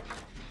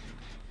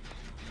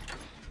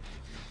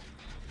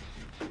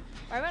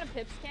 Why am I on a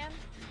Pips cam?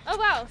 Oh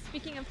wow,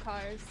 speaking of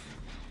cars.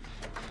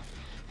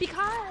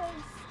 Because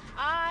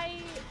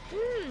I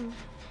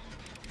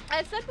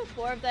said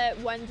before that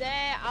one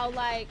day I'll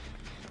like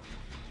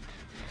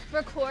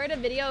record a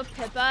video of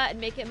Pippa and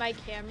make it my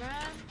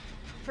camera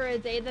for a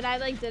day that I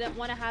like didn't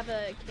want to have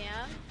a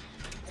cam.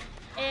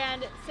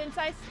 And since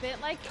I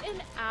spent like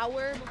an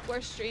hour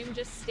before stream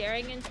just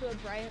staring into a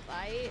bright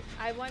light,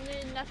 I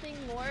wanted nothing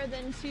more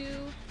than to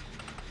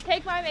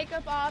take my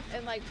makeup off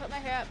and like put my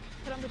hair up,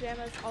 put on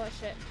pajamas, all that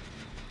shit.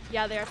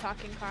 Yeah, they are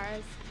talking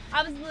cars.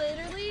 I was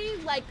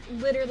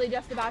literally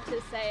just about to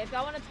say, if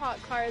y'all want to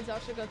talk cars, y'all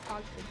should go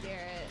talk to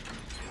Garrett.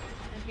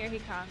 And here he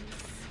comes.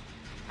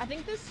 I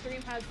think this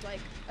stream has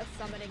like a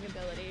summoning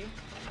ability.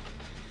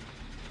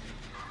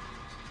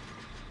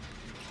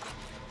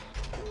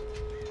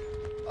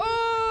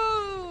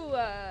 Oh!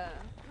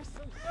 We're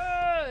so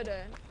good!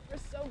 We're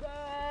so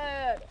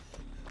good!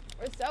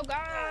 We're so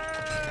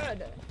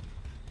good!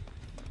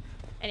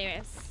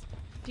 Anyways,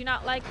 do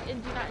not like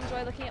and do not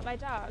enjoy looking at my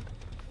dog.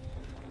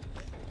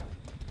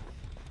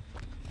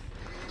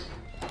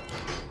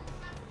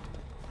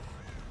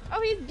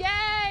 Oh, he's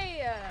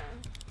gay!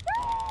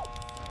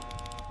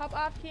 Hop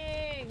off,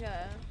 King!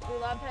 We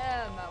love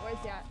him. Where's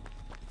he at?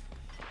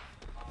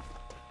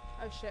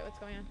 Oh shit, what's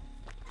going on?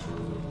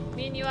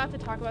 Me and you have to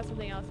talk about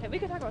something else. Hey, we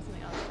could talk about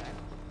something else today.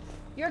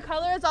 Your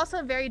color is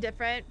also very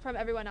different from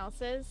everyone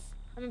else's.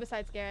 I mean,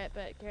 besides Garrett,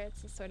 but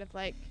Garrett's is sort of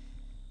like,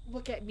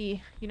 look at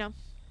me, you know?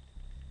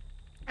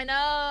 I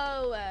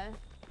know!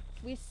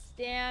 We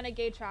stan a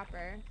gay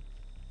trapper.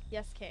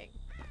 Yes, King.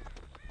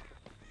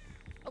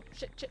 Oh,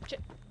 shit.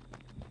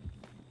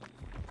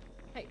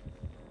 Hey.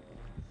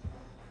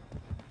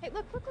 Hey,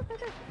 look.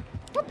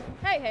 Whoop.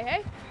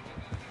 Hey.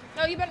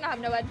 No, you better not have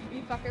no ed,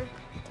 you fucker.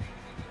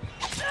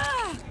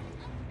 Ah!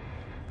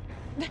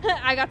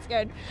 I got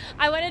scared.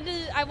 I wanted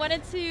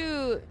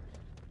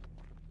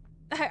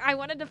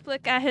to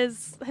flick at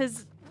his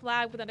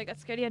flag, but then I got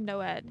scared he had no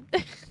ed.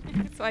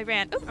 So I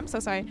ran. Oh, I'm so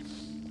sorry.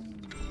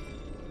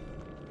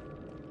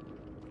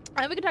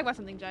 We can talk about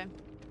something, Jay.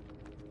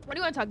 What do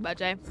you want to talk about,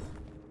 Jay?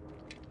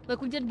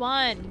 Look, we did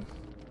one.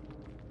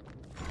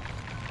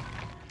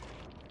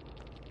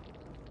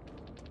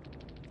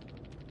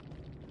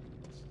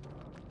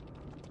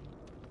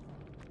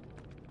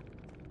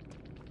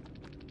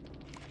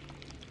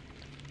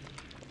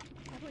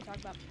 What do we talk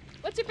about?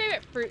 What's your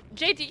favorite fruit?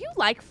 Jay, do you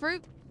like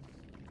fruit?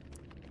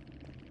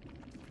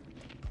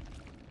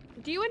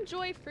 Do you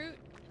enjoy fruit?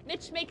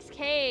 Mitch makes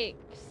cakes.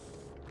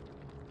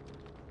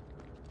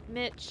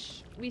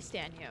 Mitch, we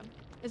stand you.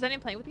 Is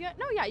anyone playing with you yet?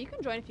 No, yeah, you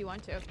can join if you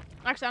want to.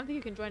 Actually, I don't think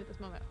you can join at this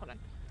moment. Hold on.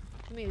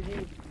 Let me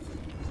leave.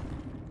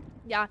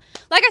 Yeah,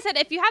 like I said,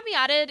 if you have me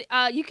added,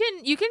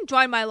 you can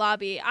join my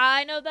lobby.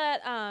 I know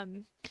that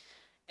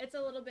it's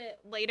a little bit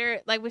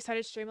later. Like we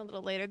started stream a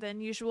little later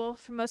than usual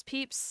for most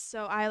peeps,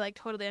 so I like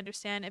totally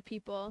understand if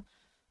people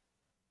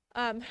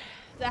that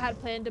had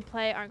planned to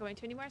play aren't going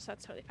to anymore. So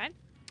that's totally fine.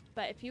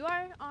 But if you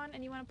are on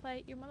and you want to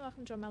play, you're more than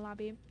welcome to join my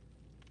lobby.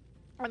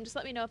 Just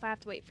let me know if I have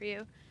to wait for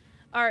you,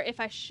 or if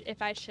I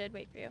should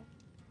wait for you.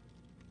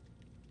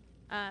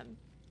 But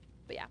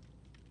yeah.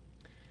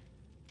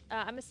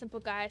 I'm a simple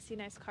guy. I see a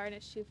nice car and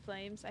it shoots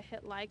flames. I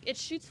hit like. It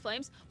shoots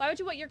flames? Why would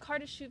you want your car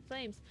to shoot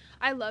flames?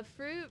 I love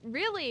fruit.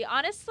 Really?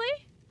 Honestly?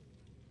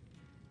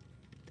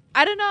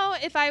 I don't know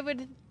if I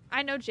would.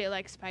 I know Jay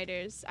likes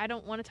spiders. I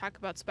don't want to talk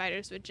about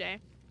spiders with Jay.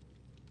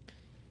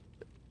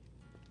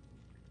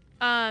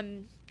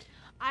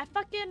 I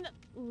fucking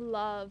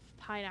love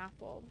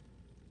pineapple.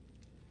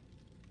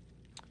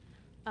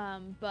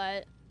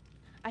 But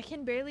I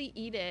can barely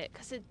eat it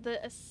because the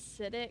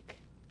acidic.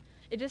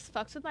 It just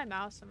fucks with my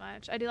mouth so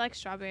much. I do like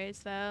strawberries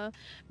though.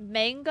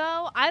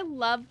 Mango, I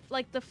love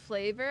like the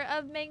flavor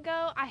of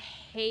mango. I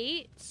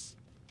hate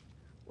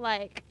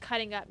like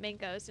cutting up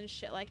mangoes and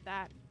shit like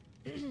that.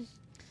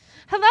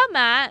 Hello,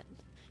 Matt.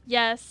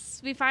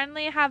 Yes, we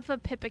finally have a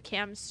Pippa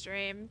Cam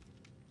stream.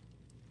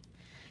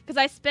 Because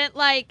I spent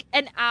like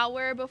an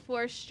hour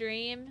before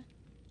stream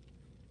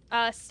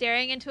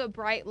staring into a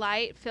bright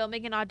light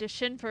filming an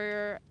audition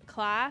for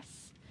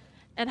class.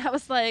 And I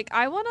was like,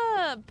 I want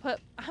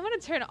to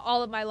turn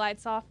all of my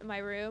lights off in my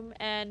room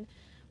and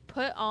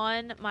put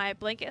on my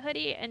blanket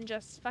hoodie and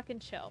just fucking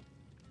chill.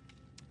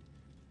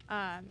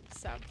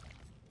 So,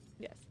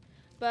 yes.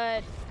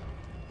 But,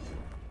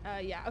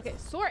 yeah. Okay,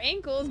 sore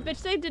ankles.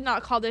 Bitch, they did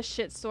not call this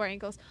shit sore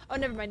ankles. Oh,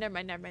 never mind.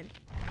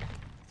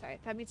 Sorry,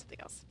 that means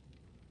something else.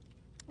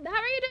 How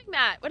are you doing,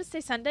 Matt? What is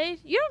today, Sunday?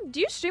 Do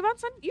you stream on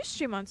Sunday? You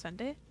stream on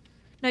Sunday.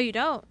 No, you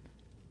don't.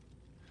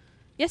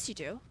 Yes, you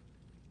do.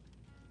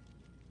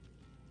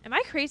 Am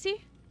I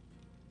crazy?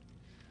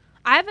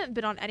 I haven't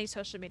been on any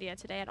social media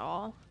today at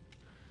all.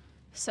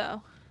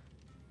 So,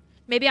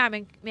 maybe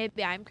I'm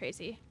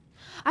crazy.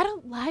 I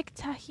don't like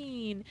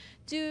tahine.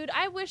 Dude,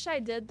 I wish I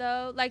did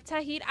though. Like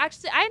tahine,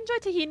 actually I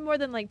enjoy tahine more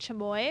than like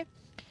chamoy.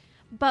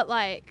 But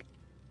like,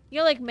 you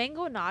know, like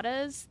mango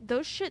nadas,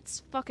 those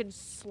shits fucking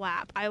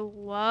slap. I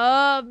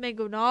love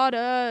mango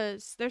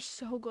nadas. They're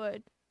so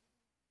good.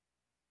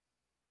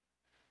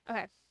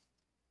 Okay.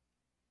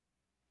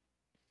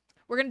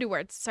 We're gonna do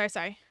words.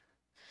 Sorry.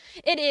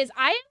 It is.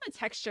 I am a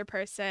texture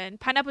person.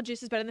 Pineapple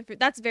juice is better than fruit.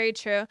 That's very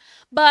true.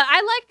 But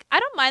I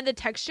don't mind the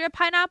texture of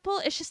pineapple.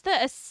 It's just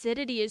the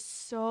acidity is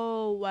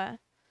so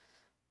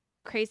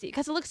crazy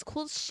because it looks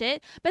cool as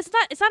shit. But it's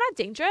not that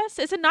dangerous.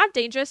 Is it not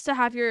dangerous to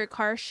have your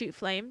car shoot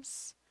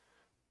flames?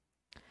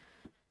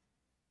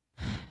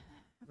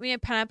 When you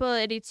have pineapple,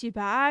 it eats you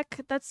back.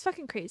 That's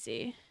fucking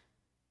crazy.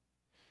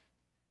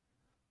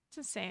 It's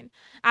insane.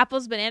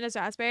 Apples, bananas,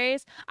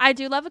 raspberries. I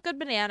do love a good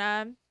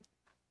banana.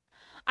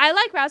 I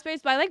like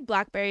raspberries, but I like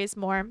blackberries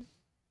more.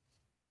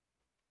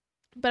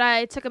 But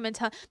I took them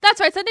until... That's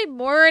right, Sunday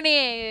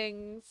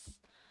mornings.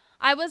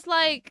 I was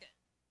like...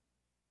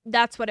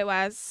 That's what it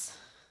was.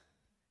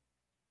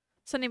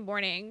 Sunday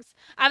mornings.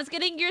 I was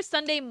getting your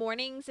Sunday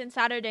mornings and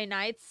Saturday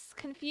nights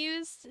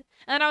confused. And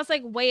then I was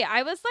like, wait,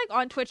 I was like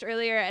on Twitch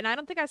earlier and I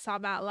don't think I saw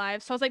Matt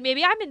live. So I was like,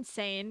 maybe I'm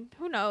insane.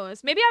 Who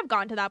knows? Maybe I've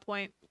gone to that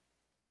point.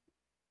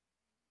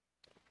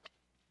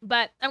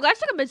 But I'm glad I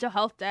took a mental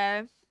health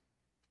day.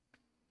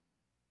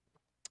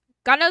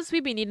 God knows we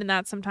be needing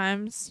that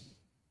sometimes.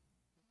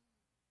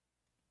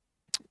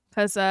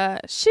 Cause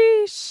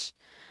sheesh.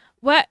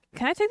 What?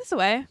 Can I take this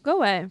away? Go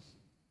away.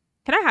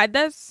 Can I hide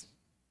this?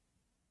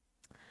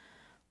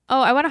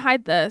 Oh, I want to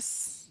hide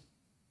this.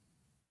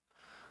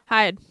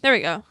 Hide. There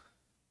we go.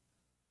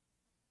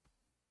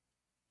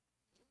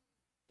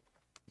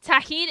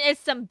 Tahine is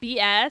some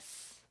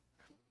BS.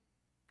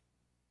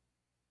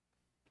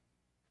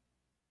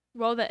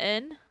 Roll the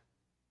in.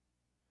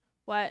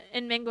 What?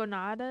 In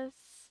mangonadas?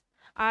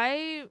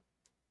 I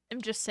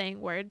am just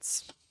saying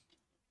words.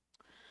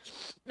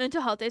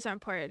 Mental health days are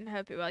important. I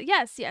hope you're well.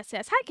 Yes.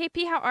 Hi,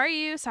 KP. How are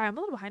you? Sorry, I'm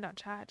a little behind on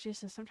chat.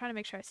 Jesus, I'm trying to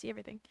make sure I see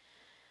everything.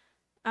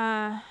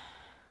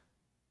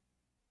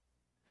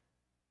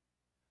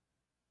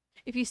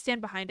 If you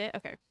stand behind it.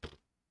 Okay.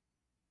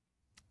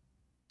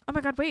 Oh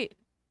my god, wait.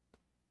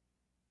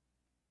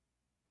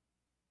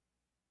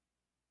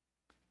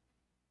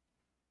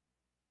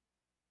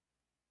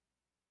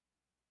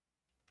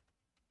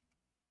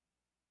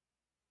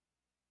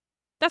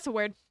 That's a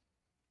word.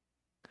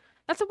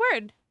 That's a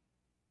word.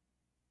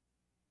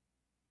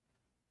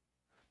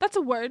 That's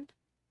a word.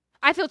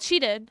 I feel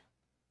cheated.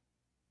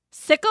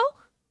 Sickle?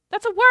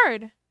 That's a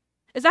word.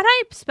 Is that how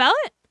you spell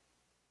it?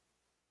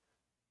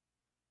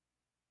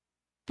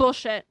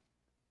 Bullshit.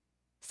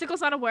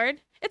 Sickle's not a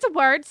word. It's a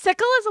word.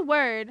 Sickle is a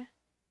word.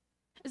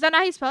 Is that not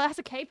how you spell it? It has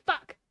a K?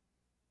 Fuck.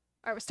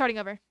 Alright, we're starting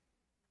over.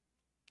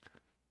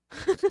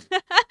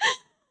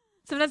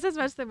 Sometimes that's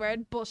most of the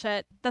word.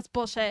 Bullshit. That's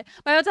bullshit.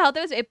 My mental health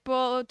day was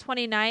April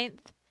 29th.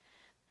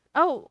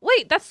 Oh,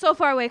 wait. That's so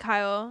far away,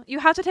 Kyle. You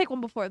have to take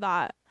one before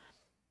that.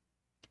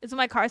 It's when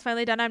my car's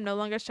finally done. I'm no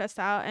longer stressed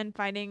out and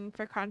fighting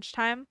for crunch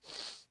time.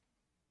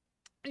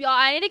 Y'all,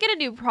 I need to get a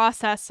new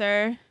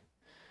processor.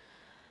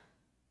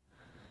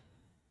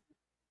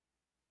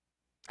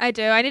 I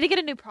do. I need to get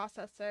a new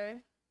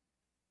processor.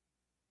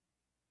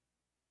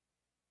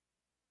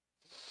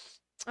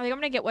 I think I'm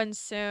gonna get one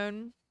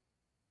soon.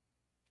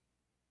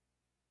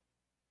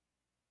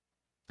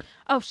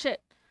 Oh,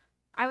 shit.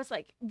 I was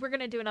like, we're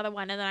gonna do another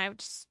one, and then I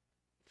just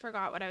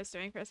forgot what I was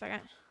doing for a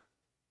second.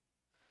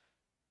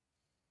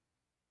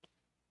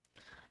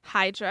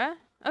 Hydra.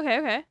 Okay,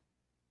 okay.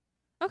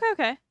 Okay,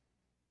 okay.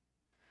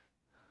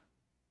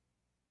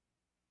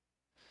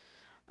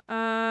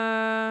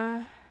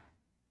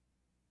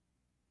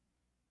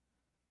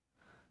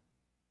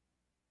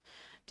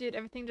 Dude,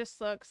 everything just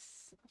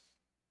looks...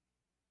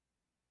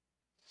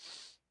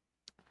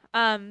 What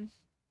am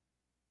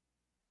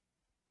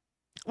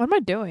I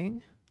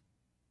doing?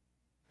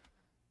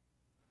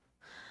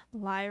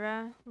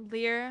 Lyra.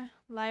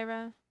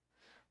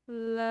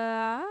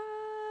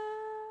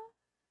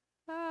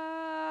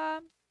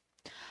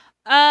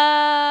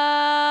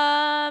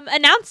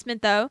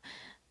 Announcement though.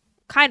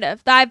 Kind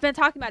of. I've been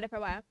talking about it for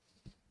a while.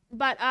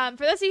 But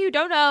for those of you who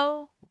don't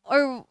know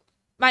or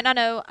might not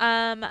know,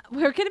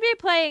 we're gonna be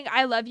playing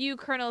I Love You,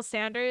 Colonel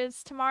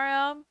Sanders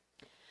tomorrow.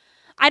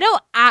 I know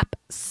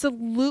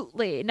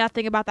absolutely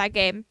nothing about that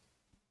game.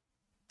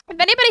 If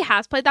anybody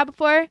has played that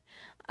before,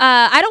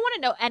 I don't want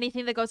to know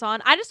anything that goes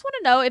on. I just want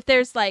to know if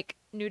there's like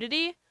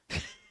nudity.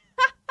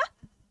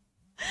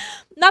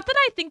 Not that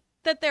I think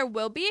that there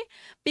will be,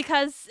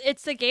 because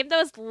it's a game that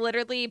was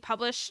literally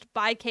published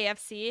by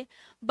KFC,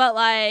 but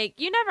like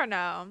you never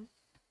know.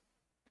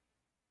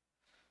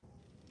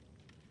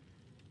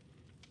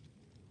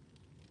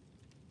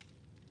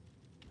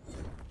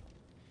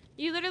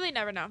 You literally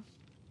never know.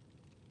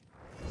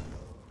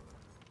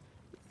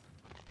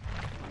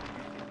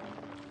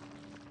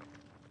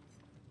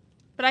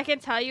 But I can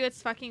tell you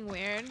it's fucking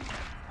weird.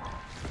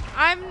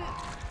 I'm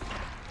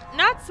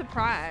not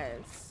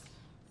surprised.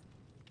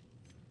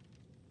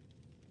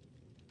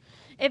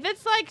 If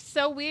it's like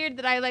so weird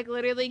that I like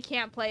literally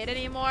can't play it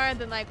anymore,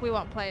 then like we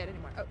won't play it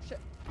anymore. Oh shit.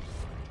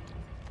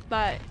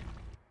 But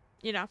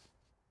you know.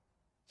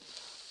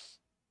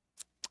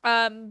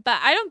 But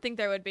I don't think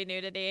there would be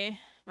nudity.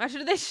 Why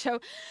should they show?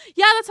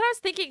 Yeah, that's what I was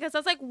thinking, because I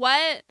was like,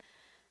 what?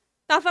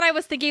 Not that I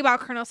was thinking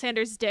about Colonel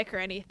Sanders' dick or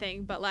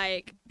anything, but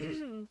like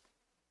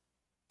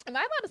am I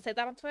allowed to say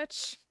that on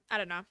Twitch? I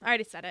don't know. I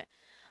already said it.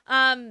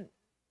 I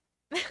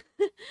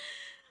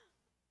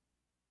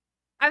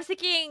was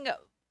thinking,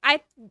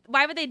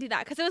 why would they do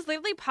that? Because it was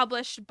literally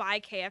published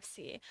by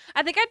KFC.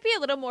 I think I'd be a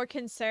little more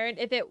concerned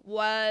if it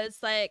was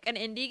like an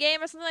indie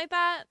game or something like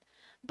that.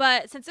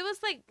 But since it was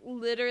like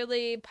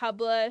literally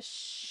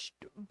published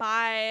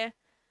by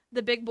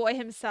the big boy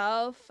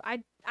himself,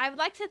 I would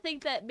like to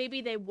think that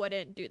maybe they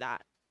wouldn't do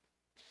that.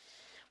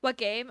 What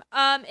game?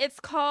 It's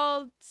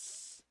called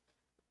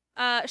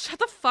shut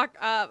the fuck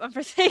up. I'm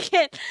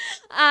forsaken.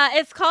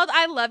 It's called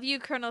I Love You,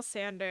 Colonel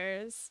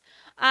Sanders.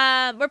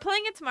 We're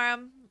playing it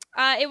tomorrow.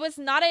 It was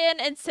not an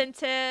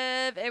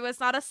incentive. It was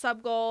not a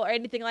sub goal or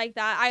anything like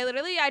that.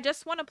 I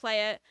just want to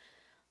play it.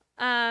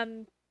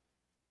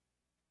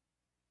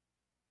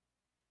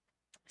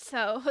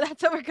 So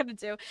that's what we're gonna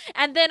do.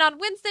 And then on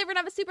Wednesday we're gonna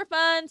have a super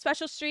fun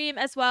special stream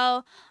as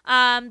well.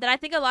 That I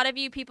think a lot of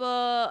you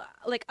people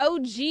like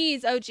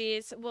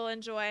OGs will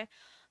enjoy.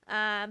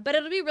 But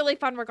it'll be really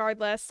fun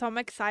regardless, so I'm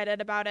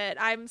excited about it.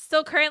 I'm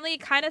still currently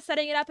kind of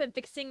setting it up and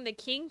fixing the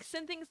kinks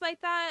and things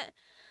like that.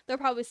 There'll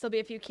probably still be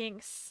a few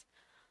kinks.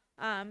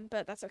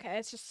 But that's okay.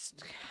 It's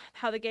just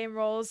how the game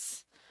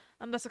rolls.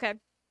 That's okay.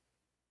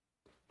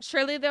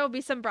 Surely there will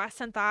be some breast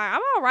and thigh.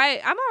 I'm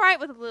alright. I'm alright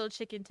with a little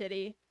chicken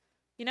titty.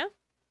 You know?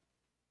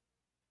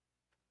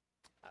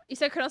 You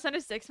said Colonel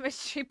Sanders 6, my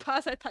street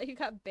pass. I thought you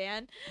got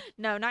banned.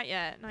 No, not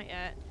yet. Not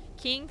yet.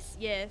 Kinks?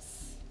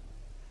 Yes.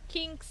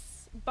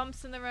 Kinks.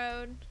 Bumps in the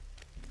road.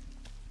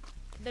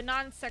 The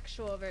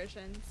non-sexual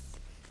versions.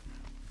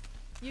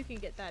 You can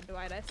get that,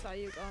 Dwight. I saw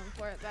you going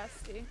for it,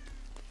 bestie.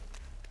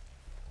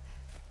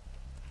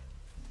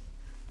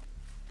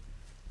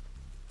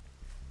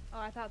 Oh,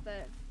 I thought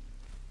that...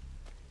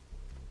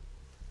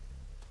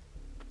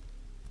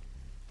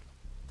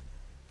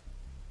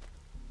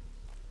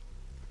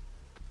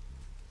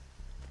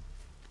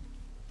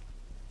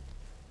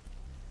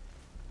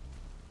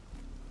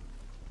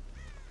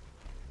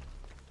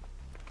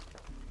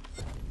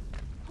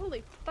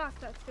 Holy fuck,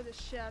 that scared the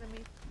shit out of me.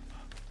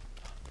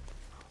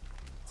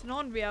 It's an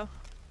unreal.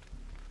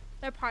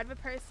 They're part of a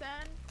person.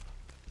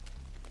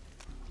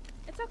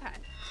 It's okay.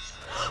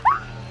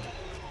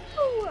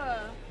 Ooh.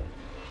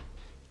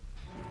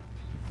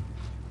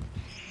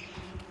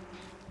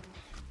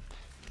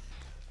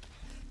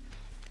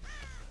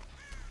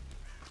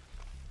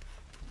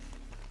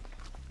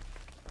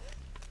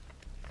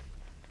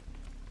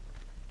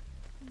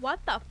 What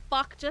the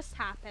fuck just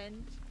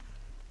happened?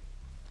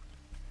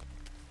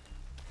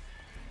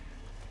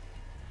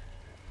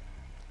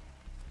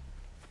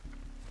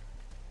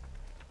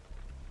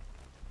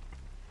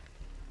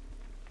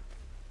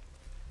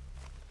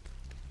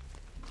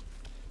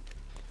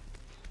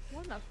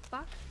 What the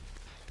fuck?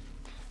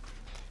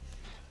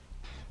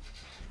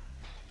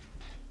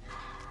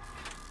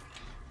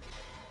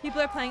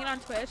 People are playing it on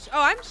Twitch.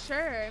 Oh, I'm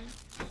sure.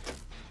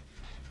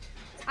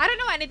 I don't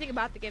know anything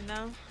about the game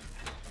though.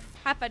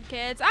 Have fun,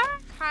 kids. Ah,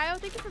 Kyle,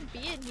 thank you for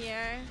being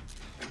here.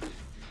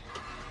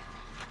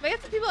 But I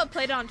guess the people that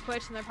played it on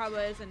Twitch and there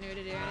probably isn't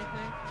nudity or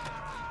anything.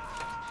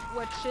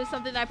 Which is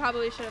something that I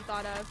probably should have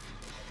thought of.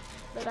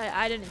 But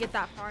I didn't get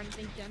that far in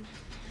thinking.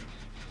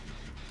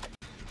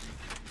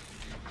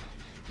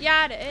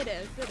 Yeah, it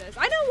is. It is.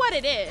 I know what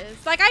it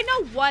is. Like, I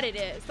know what it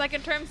is. Like,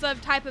 in terms of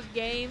type of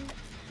game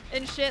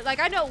and shit. Like,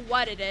 I know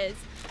what it is.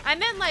 I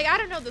meant, like, I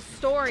don't know the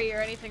story or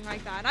anything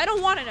like that. And I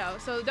don't want to know.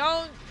 So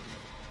don't...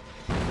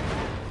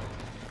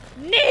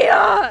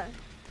 Nia!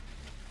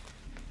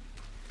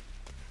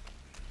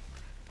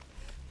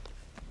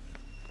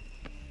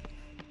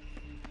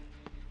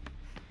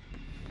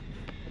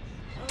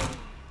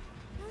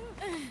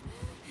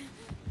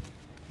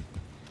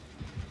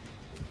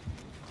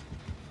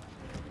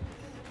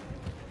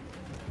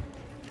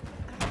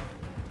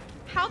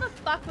 How the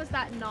fuck was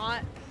that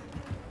not?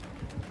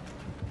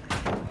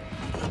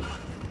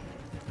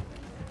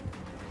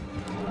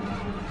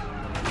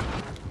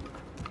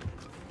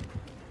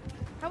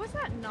 How was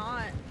that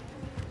not?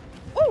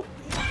 Oh!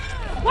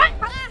 What?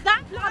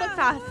 That's not a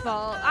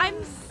fastball.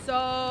 I'm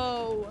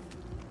so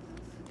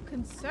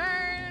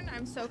concerned.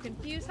 I'm so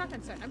confused. Not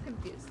concerned. I'm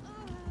confused.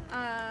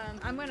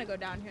 I'm gonna go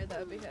down here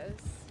though because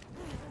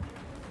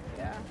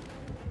yeah.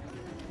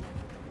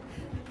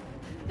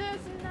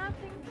 There's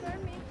nothing for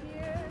me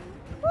here.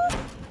 Woo!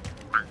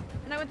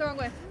 And I went the wrong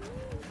way.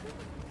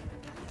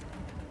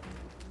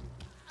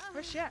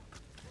 Where's she at?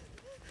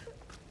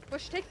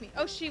 Where'd she take me?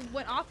 Oh, she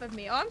went off of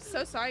me. Oh, I'm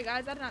so sorry,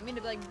 guys. I did not mean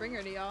to like bring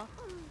her to y'all.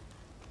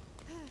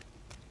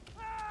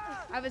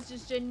 I was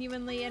just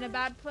genuinely in a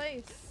bad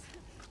place.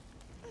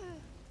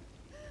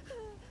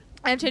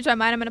 I have changed my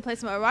mind. I'm gonna play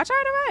some Overwatch.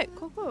 Alright.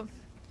 Cool, cool.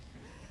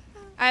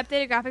 I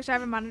updated graphics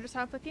driver, monitor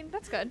stop clicking.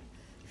 That's good.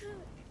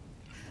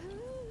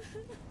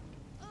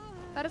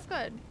 That is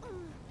good.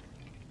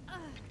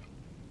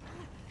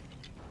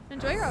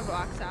 Enjoy your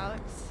Overwatch,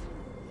 Alex.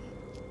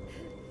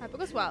 Hope it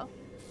goes well.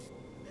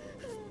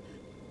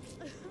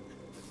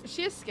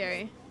 She is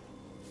scary.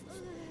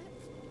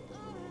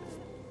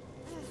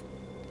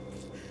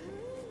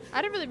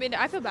 I didn't really mean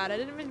to. I feel bad. I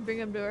didn't mean to bring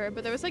him to her,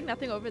 but there was like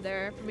nothing over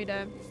there for me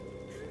to.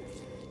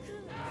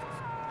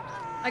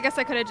 I guess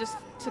I could have just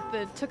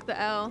took the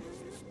L.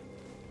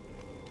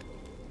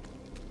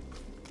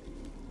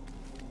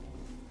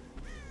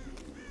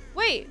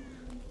 Wait.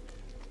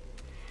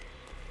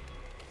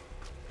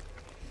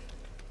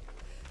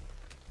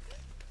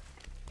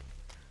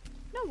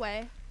 No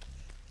way.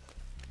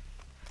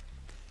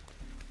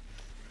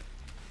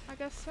 I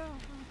guess so. Huh?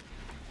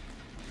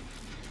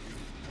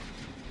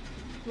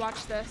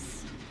 Watch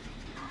this.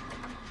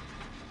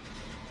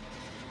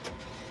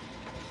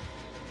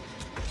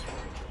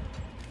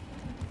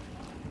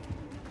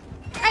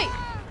 Hey!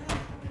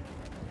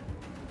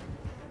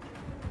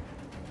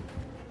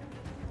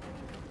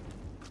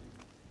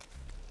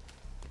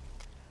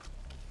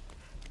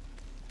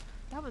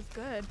 That was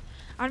good.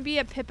 I want to be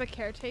a Pippa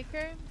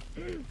caretaker.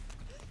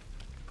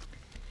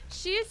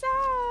 She's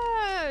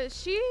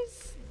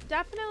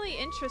definitely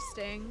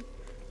interesting.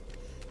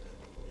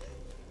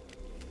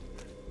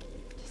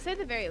 To say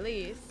the very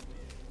least.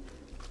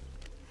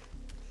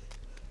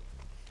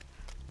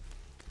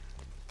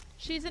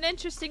 She's an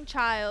interesting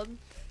child.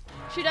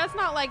 She does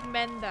not like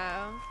men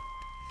though.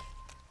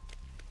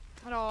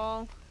 At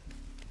all.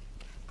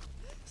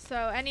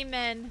 So any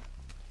men.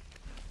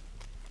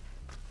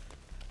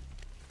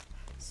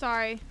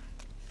 Sorry.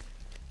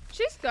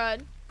 She's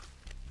good.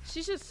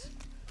 She's just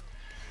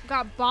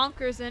got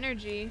bonkers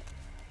energy.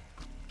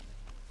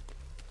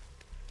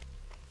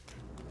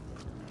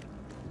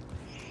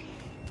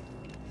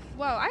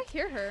 Whoa, I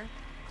hear her.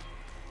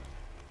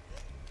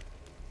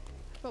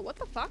 But what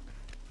the fuck?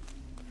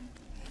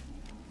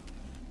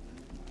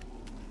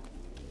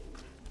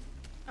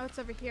 Oh, it's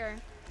over here.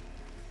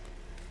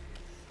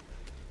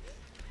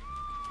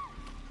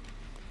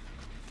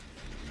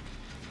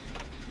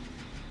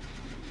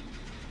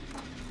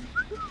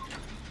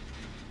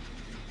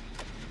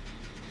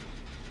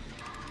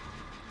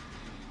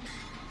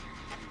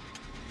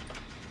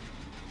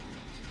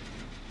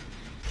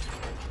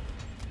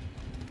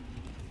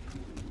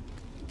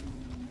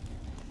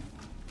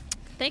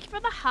 Thank you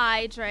for the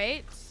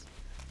hydrate.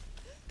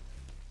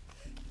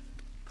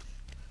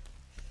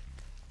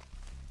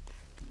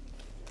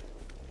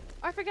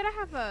 I forget I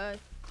have a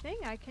thing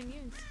I can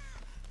use.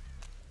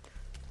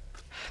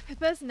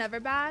 Pippa's never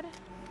bad.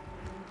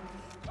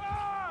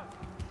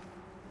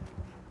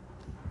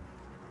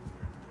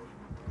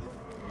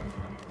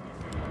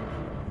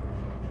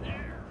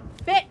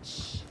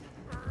 Bitch!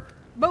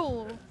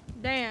 Bull!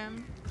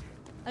 Damn.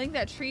 I think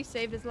that tree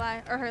saved his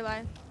life, or her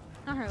life.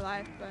 Not her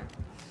life, but.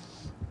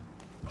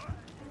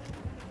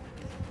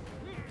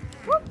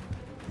 Whoop!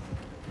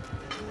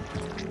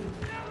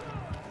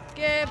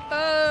 Get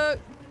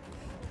fucked!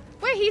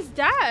 Wait, he's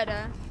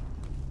dead!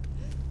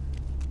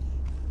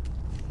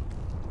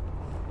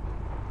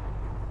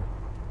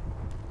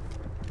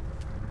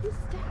 He's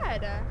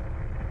dead!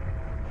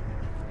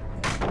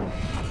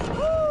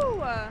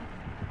 Woo!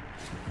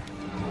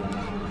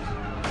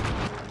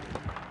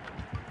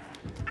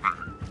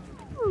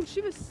 Ooh,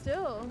 she was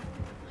still.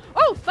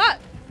 Oh, fuck!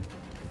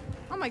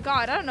 Oh my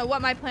god, I don't know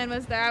what my plan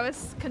was there. I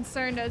was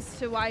concerned as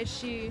to why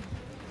she...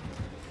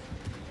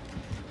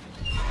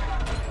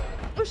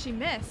 Oh, she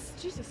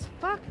missed. Jesus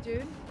fuck,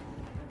 dude.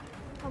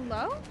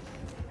 Hello?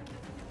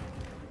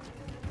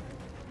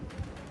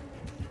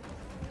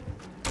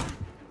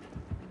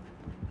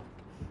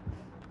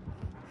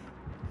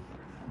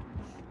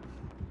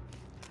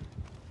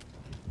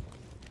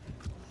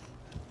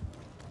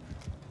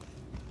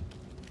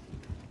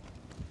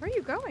 Where are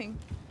you going?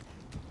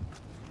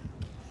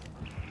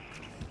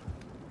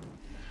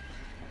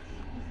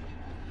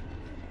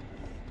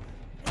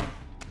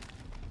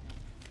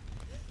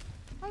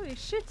 Holy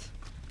shit.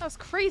 That was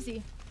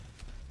crazy.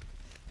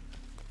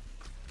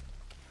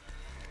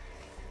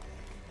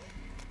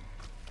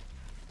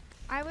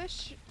 I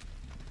wish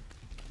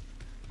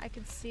I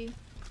could see.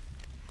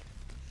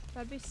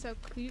 That'd be so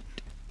cute.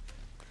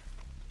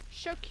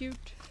 So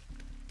cute.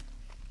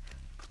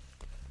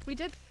 We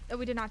did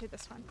not do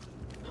this one.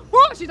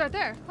 Whoa, she's right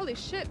there. Holy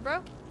shit,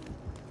 bro.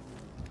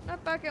 No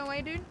fucking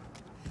way, dude.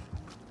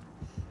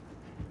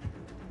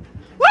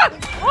 Whoa!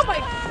 Oh my.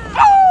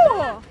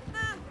 Oh!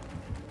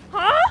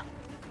 Huh?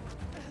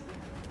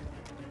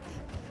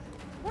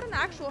 What an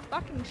actual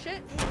fucking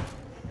shit.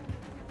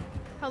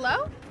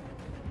 Hello?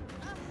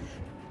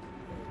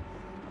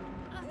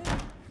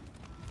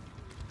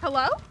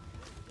 Hello?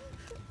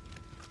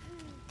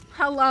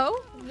 Hello?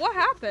 What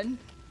happened?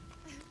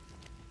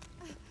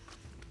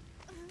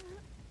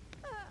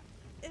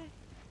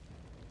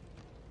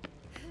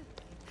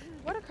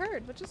 What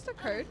occurred? What just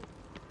occurred?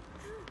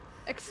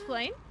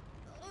 Explain?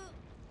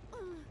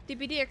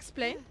 DBD,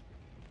 explain?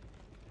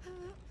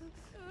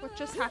 What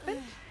just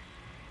happened?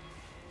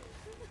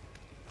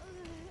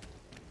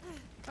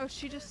 Oh,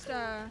 she just, Is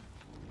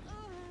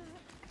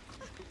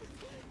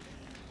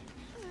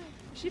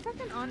she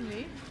fucking on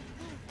me?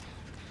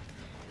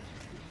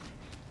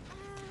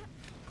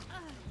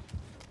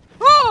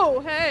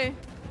 Oh, hey!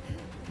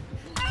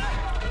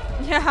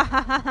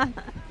 Yeah!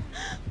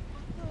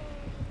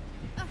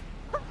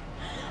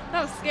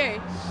 That was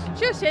scary.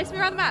 She was chasing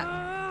me around the map.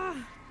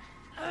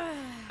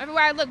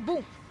 Everywhere I look,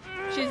 boom.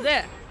 She's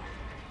there.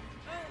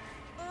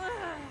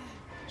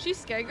 She's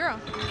a scary girl.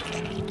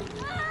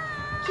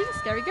 She's a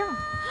scary girl.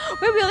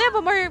 Wait, we only have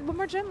one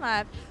more gen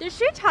left. Did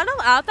she tunnel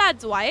out that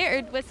Dwight,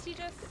 or was she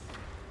just...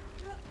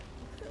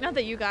 Not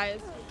that you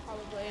guys would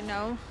probably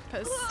know,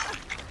 because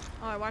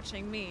all are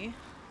watching me.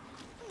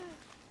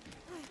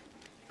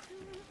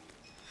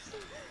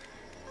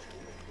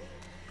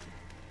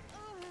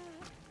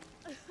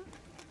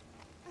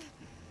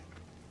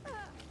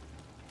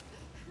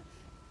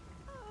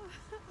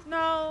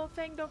 No,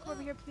 Fang, don't come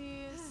over here,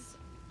 please.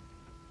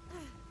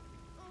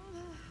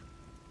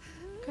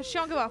 Cause she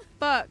don't give a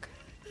fuck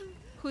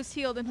who's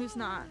healed and who's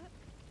not.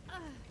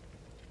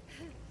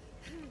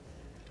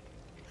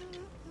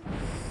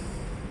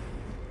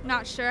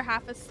 Not sure,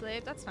 half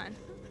asleep. That's fine.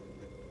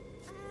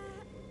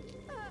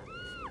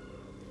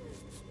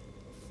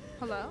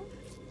 Hello?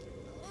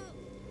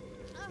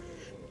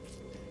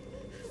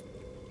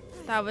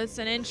 That was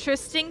an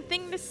interesting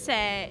thing to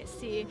say.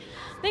 See,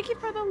 thank you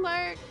for the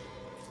alert.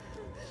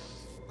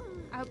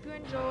 I hope you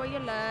enjoy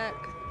your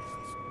luck.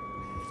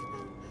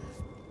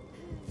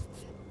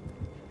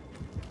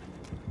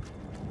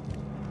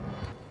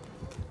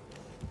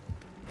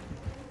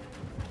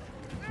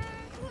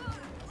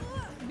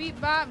 Beep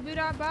bop,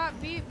 booda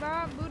bop, beep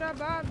bop, booda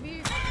bop,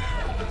 beep.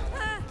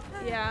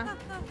 Yeah.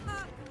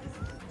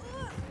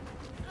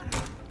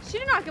 She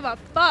did not give a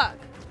fuck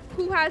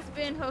who has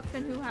been hooked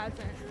and who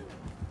hasn't.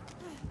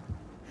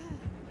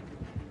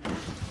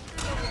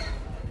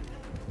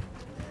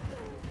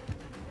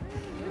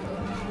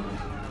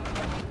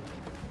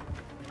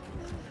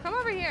 Come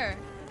over here.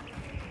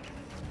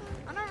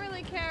 I don't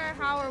really care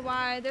how or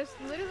why. There's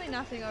literally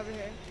nothing over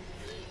here.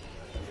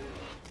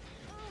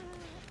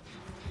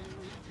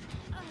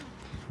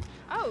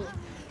 Oh,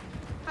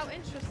 how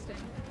interesting.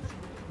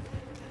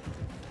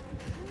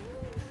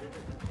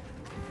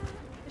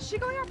 Is she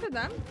going after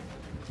them?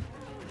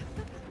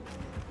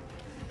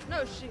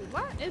 No,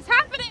 what is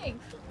happening?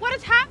 What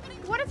is happening?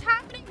 What is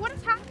happening? What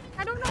is happening?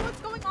 I don't know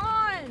what's going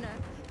on.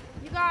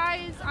 You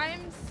guys, I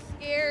am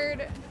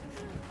scared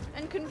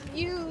and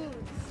confused.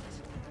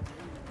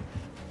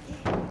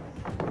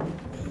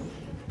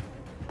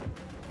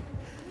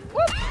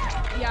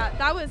 Yeah,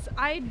 that was,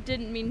 I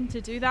didn't mean to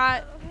do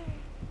that,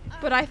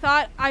 but I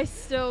thought I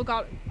still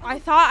got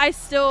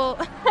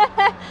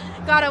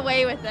got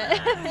away with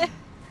it.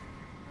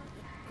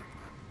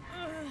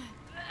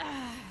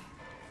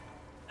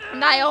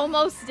 And I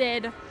almost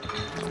did.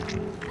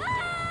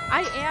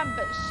 I am,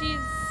 but she's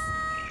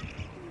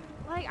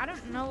like, I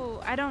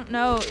don't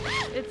know.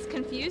 It's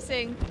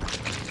confusing.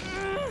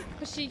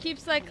 Cause she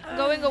keeps like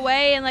going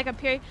away and like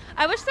appearing.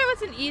 I wish there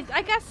was an easy,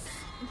 I guess,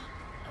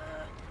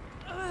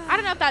 I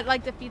don't know if that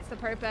like defeats the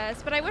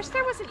purpose, but I wish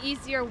there was an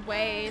easier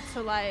way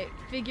to like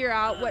figure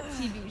out what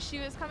TV she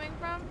was coming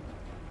from.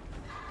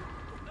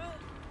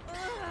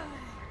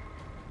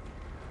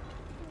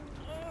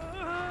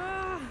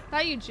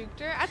 Thought you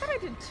juked her? I thought I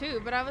did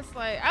too, but I was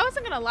like, I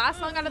wasn't gonna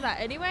last long out of that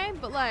anyway,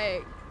 but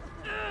like,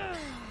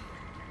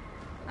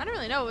 I don't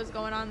really know what was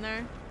going on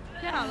there.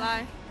 Cannot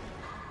lie.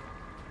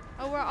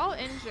 Oh, we're all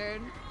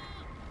injured.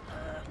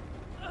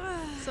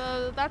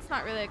 So that's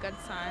not really a good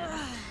sign.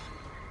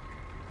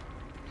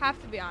 Have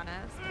to be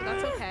honest, but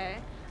that's okay.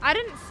 I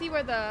didn't see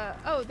where the,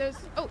 oh, there's,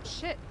 oh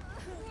shit.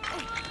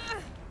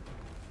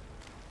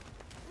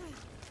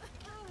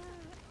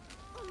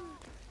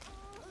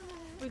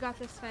 We got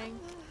this thing.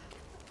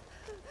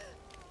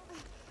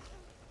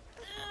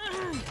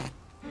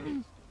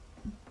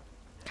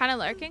 Kind of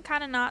lurking,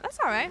 kind of not. That's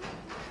all right.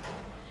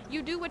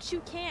 You do what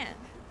you can.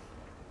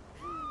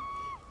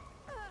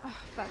 Oh,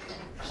 fuck.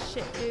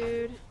 Shit,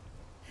 dude.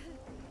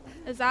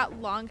 Is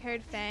that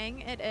long-haired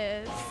Fang? It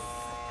is.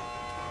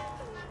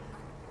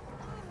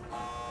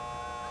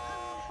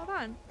 Hold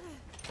on.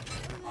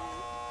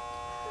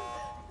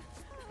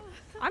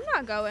 I'm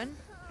not going.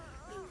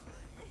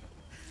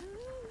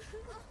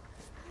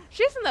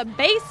 She's in the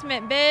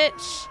basement,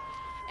 bitch.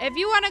 If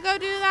you want to go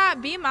do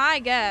that, be my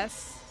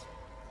guest.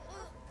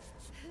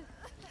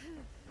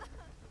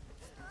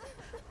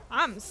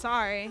 I'm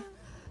sorry.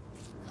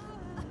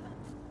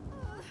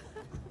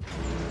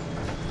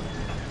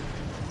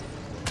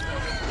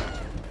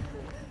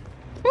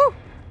 Woo!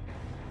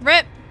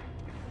 Rip.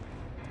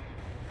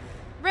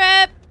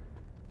 Rip.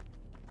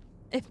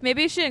 If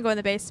maybe she didn't go in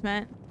the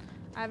basement.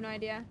 I have no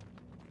idea.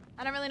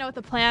 I don't really know what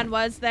the plan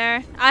was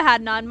there. I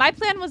had none. My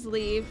plan was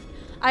leave.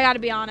 I gotta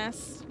be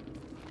honest.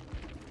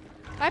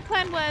 My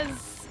plan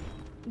was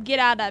get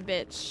out of that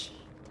bitch.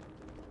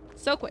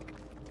 So quick.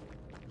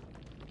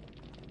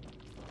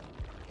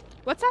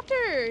 What's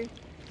after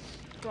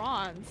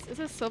bronze? Is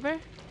this silver?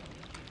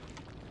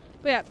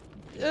 But yeah,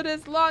 it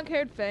is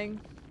long-haired Fang.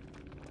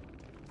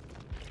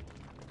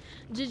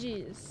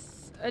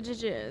 GG's.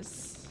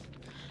 GG's.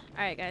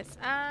 Alright, guys.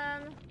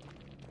 Let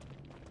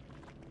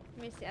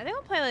me see. I think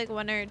I'll play like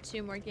 1 or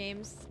 2 more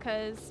games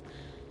because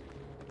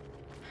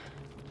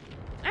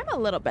I'm a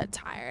little bit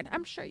tired.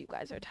 I'm sure you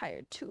guys are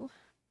tired too.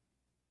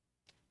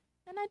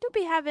 And I do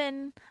be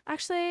having,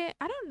 actually,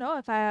 I don't know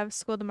if I have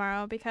school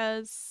tomorrow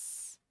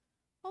because,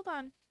 hold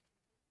on.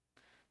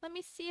 Let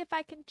me see if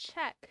I can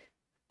check.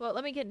 Well,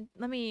 oh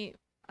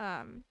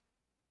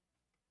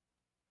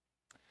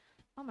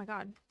my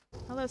god.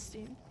 Hello,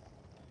 Steam.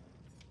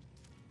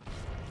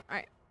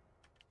 Alright.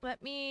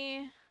 Let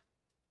me,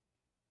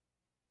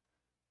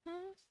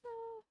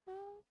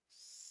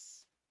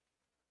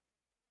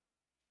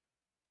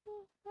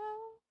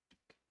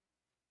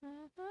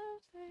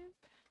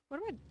 what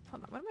am I,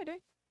 hold on, what am I doing?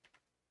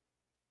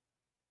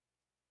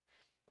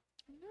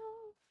 No.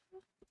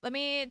 Let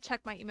me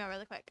check my email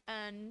really quick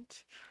and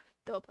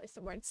then we'll play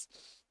some words.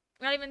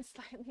 Not even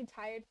slightly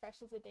tired,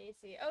 fresh as a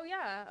daisy. Oh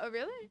yeah, oh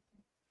really?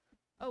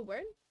 Oh,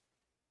 word?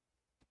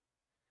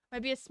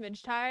 Might be a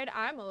smidge tired.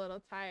 I'm a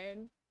little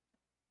tired.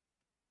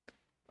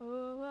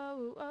 Oh,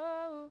 oh,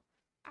 oh,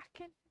 I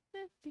can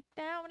feel it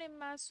down in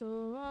my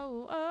soul.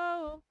 Oh,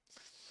 oh.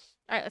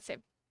 Alright, let's see.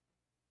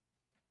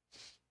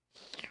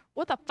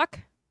 What the fuck?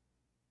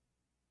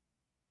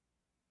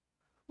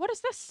 What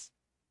is this?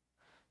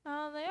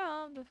 All the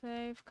other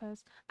faith,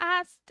 cause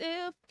I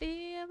still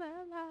feel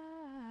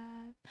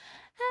alive.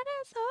 And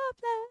it's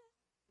hopeless.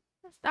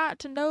 I start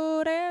to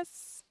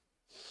notice.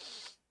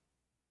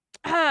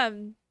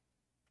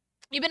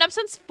 You've been up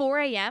since 4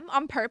 a.m.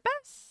 on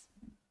purpose?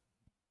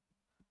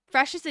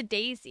 Fresh as a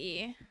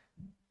daisy.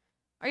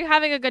 Are you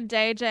having a good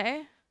day,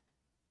 Jay?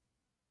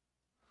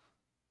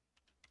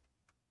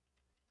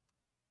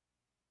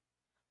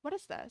 What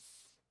is this?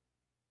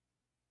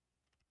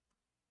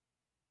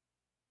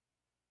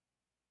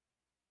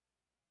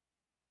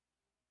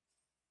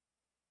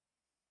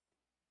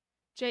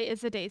 Jay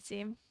is a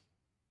daisy.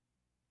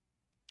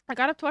 I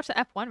got up to watch the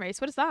F1 race.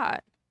 What is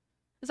that?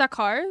 Is that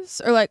cars?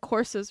 Or like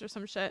horses or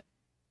some shit?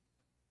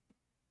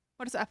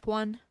 What is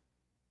F1?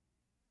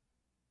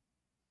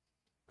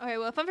 Okay,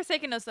 well, if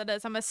Unforsaken knows what that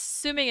is, I'm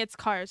assuming it's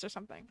cars or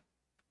something.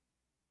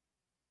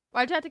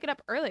 Why'd you have to get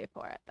up early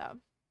for it, though?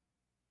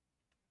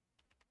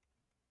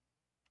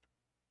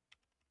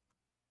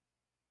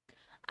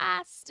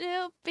 I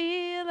still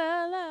feel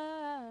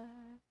alive.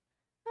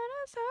 And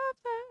it's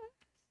hopeless.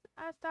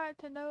 I start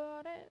to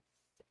notice.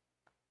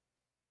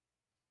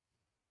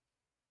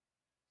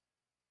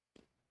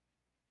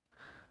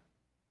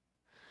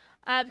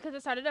 Because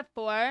it started at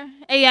 4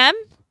 a.m.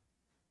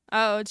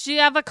 Oh, do you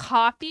have a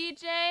coffee,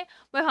 Jay?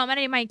 Wait, how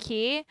many my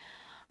key?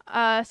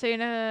 So you're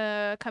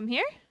gonna come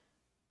here?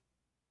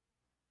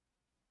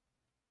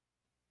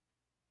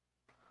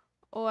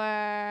 Or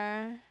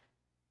I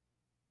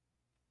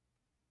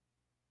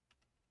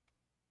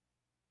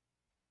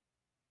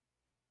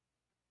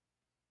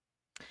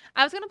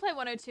was gonna play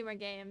 1 or 2 more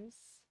games.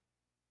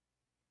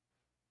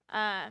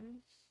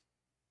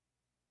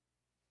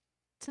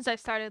 Since I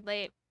started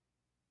late.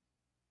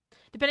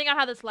 Depending on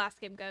how this last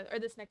game goes, or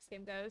this next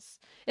game goes.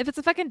 If it's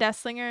a fucking Death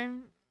Slinger,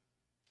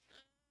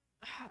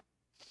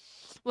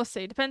 we'll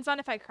see. Depends on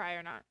if I cry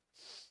or not.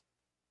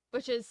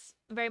 Which is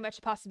very much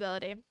a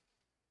possibility.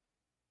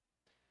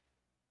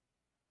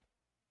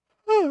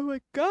 Oh my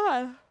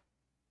god.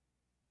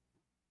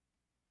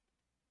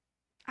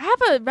 I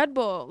have a Red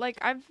Bull. Like,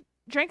 I've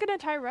drank an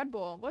entire Red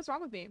Bull. What's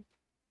wrong with me?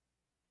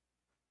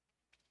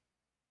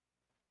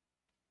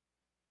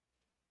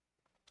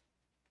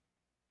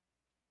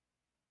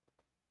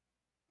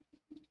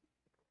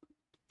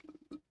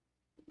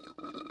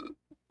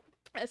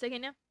 A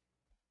second, yeah.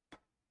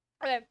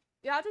 Okay,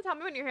 you have to tell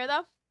me when you're here,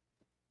 though.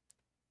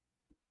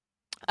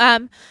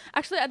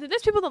 Actually, I think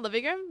there's people in the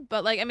living room,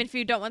 but, like, I mean, if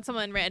you don't want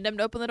someone random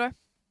to open the door.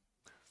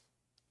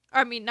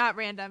 Or, I mean, not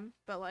random,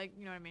 but, like,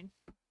 you know what I mean.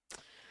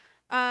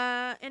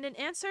 And in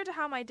answer to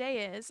how my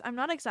day is, I'm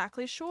not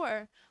exactly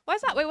sure. Why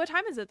is that? Wait, what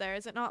time is it there?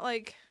 Is it not,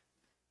 like,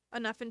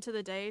 enough into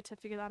the day to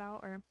figure that out,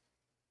 or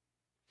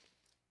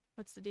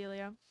what's the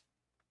dealio?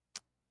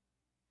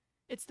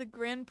 It's the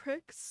Grand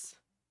Prix.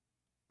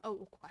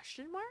 Oh,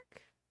 question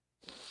mark?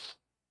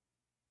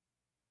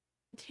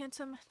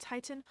 Tantum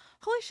Titan.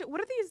 Holy shit, what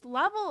are these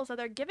levels that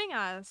they're giving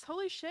us?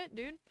 Holy shit,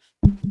 dude.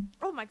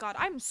 Oh my god,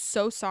 I'm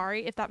so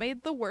sorry if that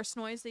made the worst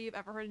noise that you've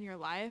ever heard in your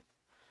life.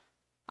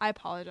 I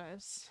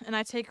apologize. And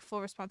I take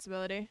full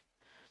responsibility.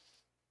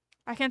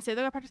 I can't say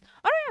that I practice.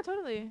 Oh, yeah,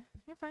 totally.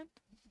 You're fine.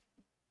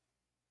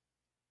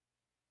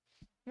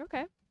 You're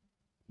okay.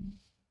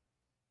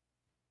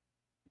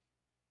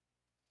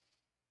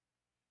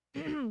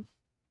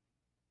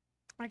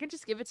 I can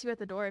just give it to you at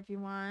the door if you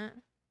want.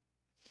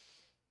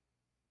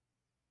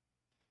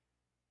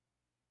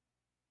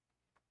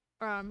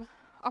 I'll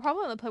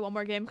probably only play one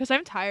more game because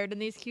I'm tired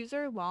and these queues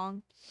are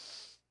long.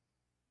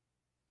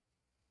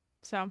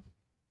 So.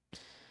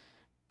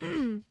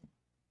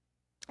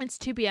 It's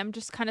 2 p.m.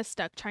 Just kind of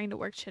stuck trying to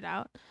work shit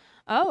out.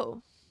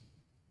 Oh.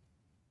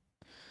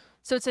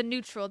 So it's a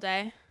neutral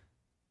day.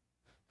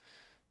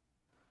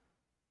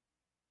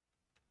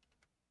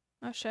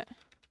 Oh, shit.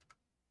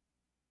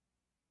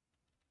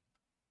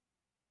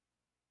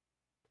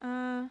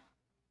 How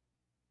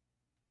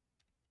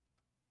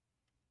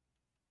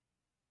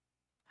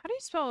do you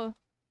spell?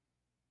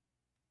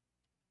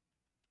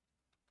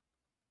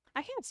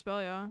 I can't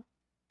spell, y'all.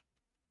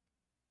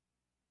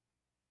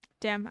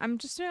 Damn, I'm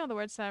just doing all the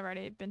words that have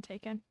already been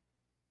taken.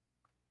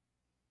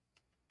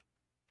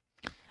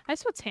 I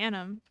spell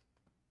tandem.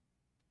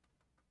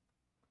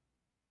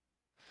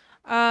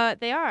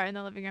 They are in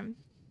the living room.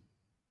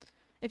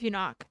 If you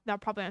knock, they'll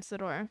probably answer the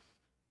door.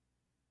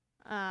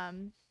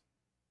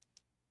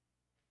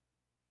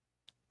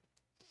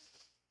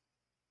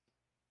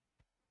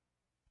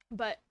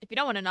 But if you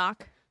don't want to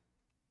knock,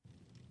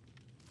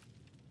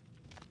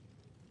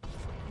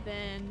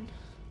 then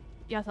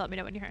you have to let me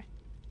know when you're here.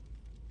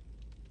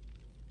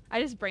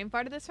 I just brain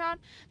farted this round.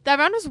 That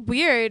round was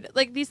weird.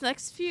 Like these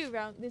last few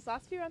rounds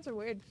are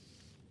weird.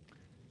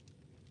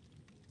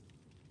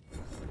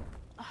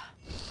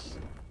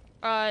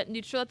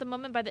 Neutral at the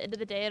moment. By the end of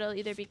the day, it'll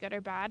either be good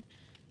or bad.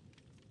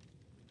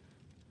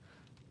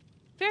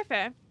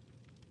 Fair.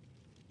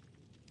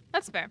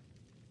 That's fair.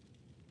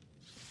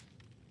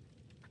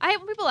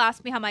 When people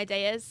ask me how my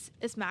day is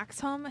Max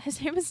home?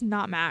 His name is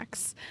not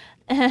Max.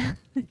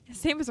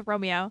 His name is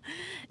Romeo.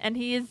 And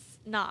he is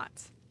not.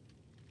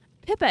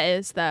 Pippa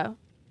is, though.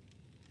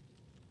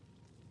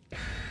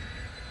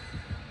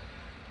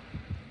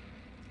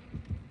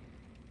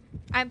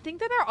 I think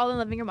that they're all in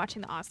the living room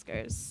watching the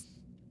Oscars.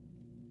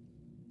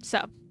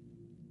 So.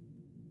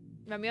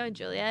 Romeo and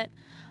Juliet.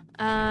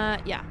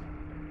 Yeah.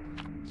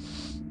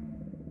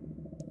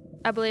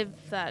 I believe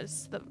that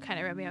is the kind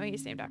of Romeo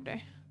he's named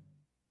after.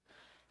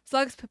 As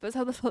long as Pippa's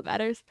how the flip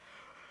matters.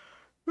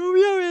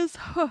 Romeo is...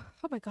 Oh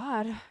my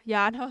god.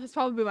 Yeah, no, this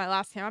probably be my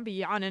last time. I'll be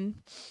yawning.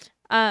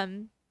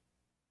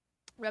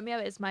 Romeo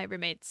is my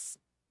roommate's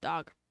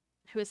dog.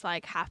 Who is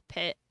like half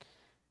pit.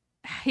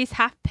 He's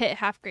half pit,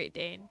 half Great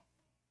Dane.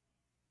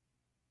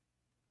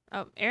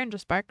 Oh, Aaron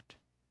just barked.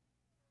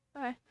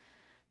 Okay.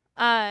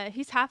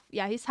 He's half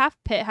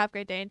pit, half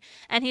Great Dane.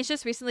 And he's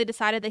just recently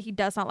decided that he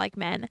does not like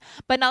men.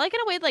 But not like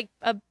in a way like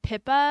a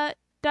Pippa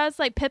does.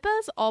 Like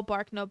Pippa's all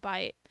bark, no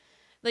bite.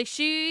 Like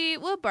she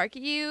will bark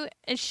at you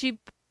and she'll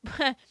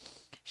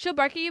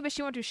bark at you, but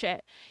she won't do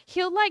shit.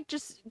 He'll like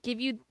just give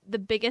you the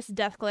biggest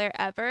death glare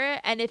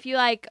ever. And if you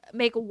like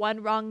make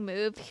one wrong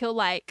move, he'll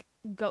like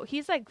go.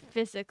 He's like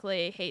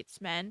physically hates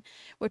men,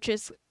 which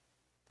is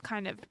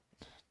kind of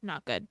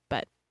not good,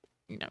 but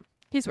you know,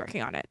 he's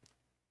working on it.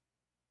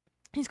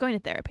 He's going to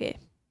therapy.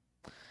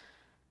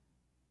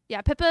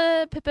 Yeah,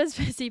 Pippa's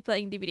busy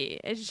playing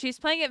DBD. She's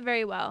playing it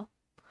very well.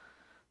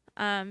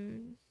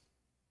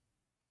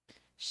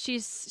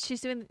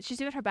 She's doing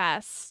her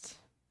best.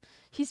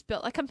 He's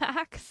built like a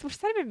Max. What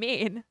does that even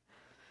mean?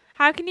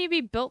 How can you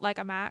be built like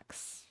a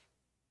Max?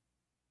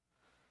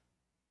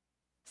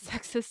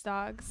 Sexist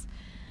dogs.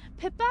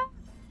 Pippa?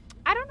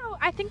 I don't know.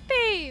 I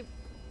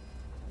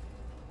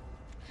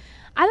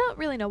don't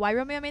really know why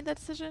Romeo made that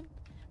decision,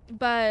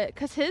 but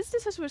because his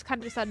decision was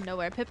kind of just out of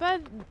nowhere.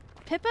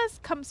 Pippa's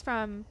comes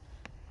from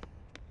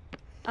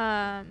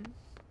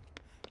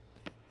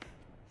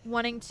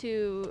wanting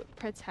to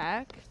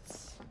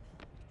protect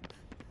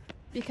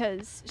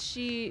because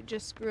she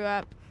just grew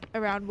up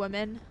around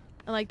women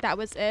and like that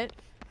was it.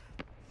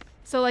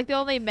 So like the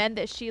only men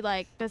that she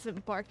like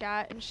doesn't bark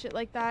at and shit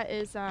like that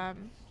is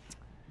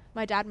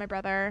my dad, my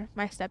brother,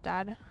 my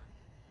stepdad,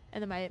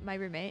 and then my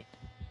roommate.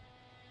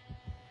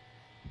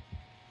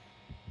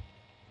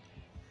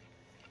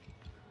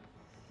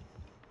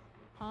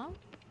 Huh?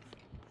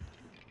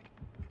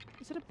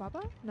 Is it a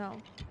Bubba? No,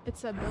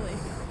 it's a Billy.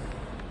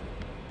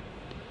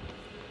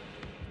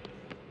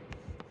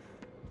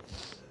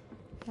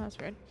 That was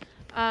weird.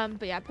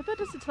 But yeah, Pippa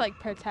does it to like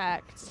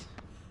protect,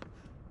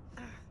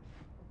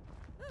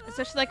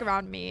 especially like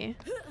around me.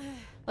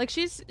 Like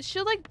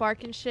she'll like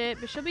bark and shit,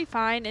 but she'll be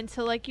fine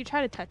until like you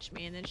try to touch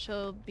me, and then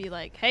she'll be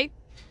like, "Hey,"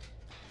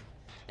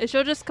 and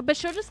she'll just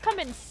come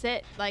and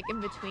sit like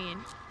in between.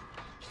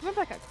 She's more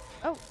like a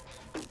oh.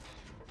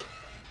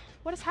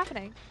 What is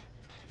happening?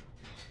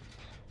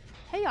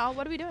 Hey y'all,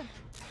 what are we doing?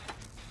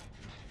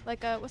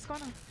 Like, what's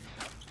going on?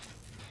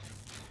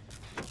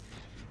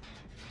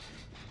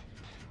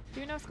 Do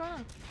you know what's going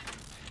on?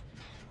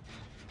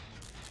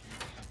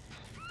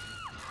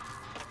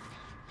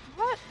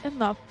 What in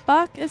the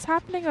fuck is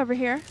happening over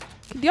here?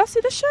 Do y'all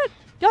see this shit?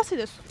 Y'all see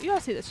this? Y'all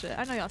see this shit?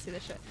 I know y'all see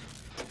this shit.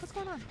 What's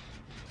going on?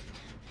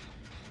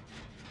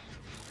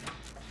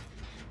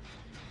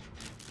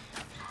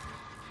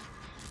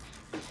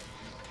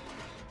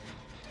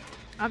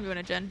 I'm doing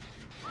a gen.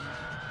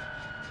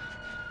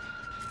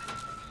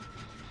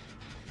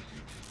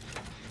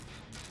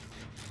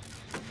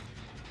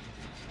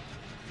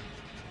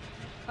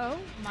 Oh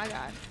my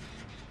god.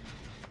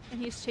 And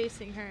he's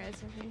chasing her,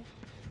 isn't he?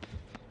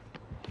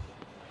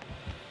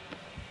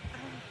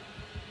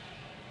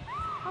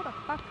 How the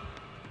fuck?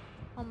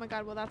 Oh my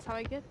god, well that's how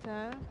I get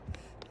that.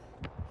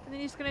 And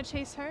then he's gonna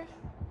chase her?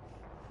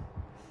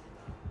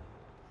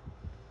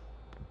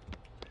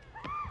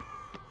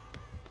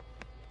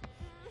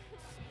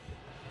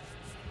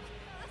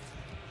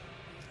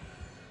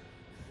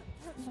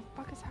 What the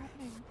fuck is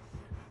happening?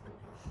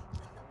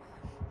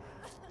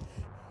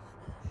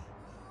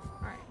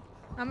 Alright.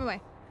 I'm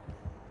away.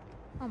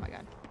 Oh my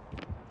god.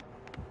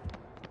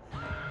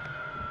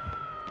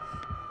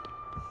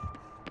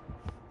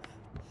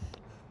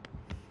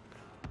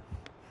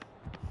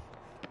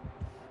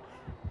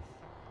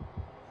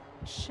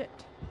 Shit.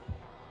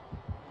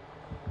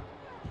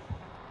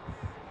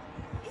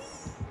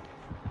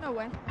 No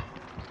way.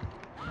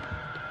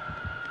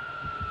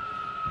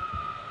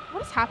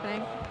 What is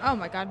happening? Oh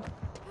my god.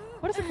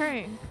 What is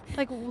occurring?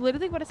 Like,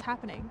 literally what is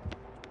happening?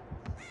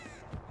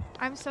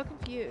 I'm so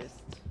confused.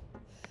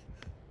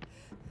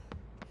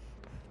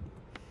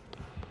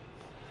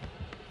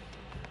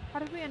 How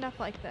did we end up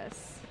like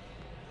this?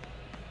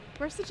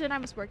 Where's the gen I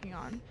was working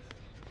on?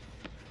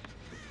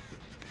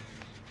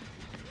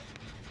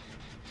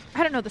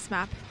 I don't know this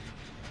map.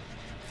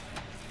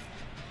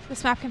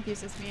 This map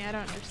confuses me. I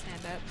don't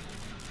understand it.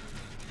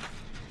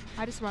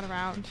 I just run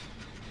around.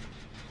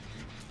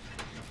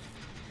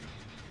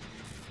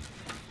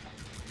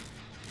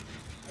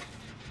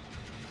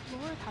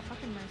 Lord, have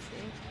fucking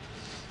mercy.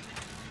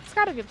 It's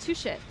gotta give two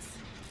shits.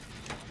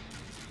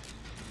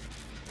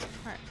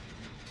 Alright.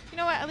 You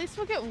know what? At least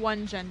we'll get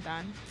one gen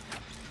done.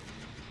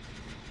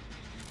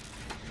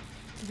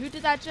 Who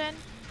did that gen?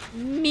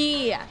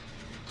 Me!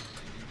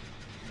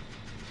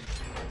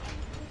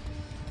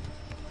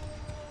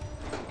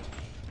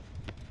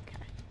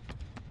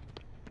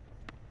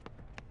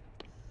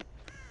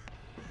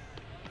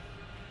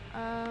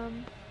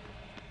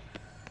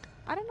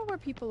 I don't know where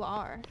people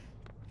are.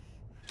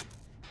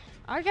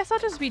 I guess I'll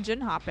just be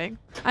gen hopping.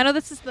 I know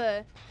this is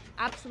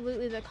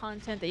absolutely the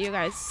content that you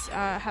guys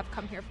have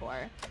come here for.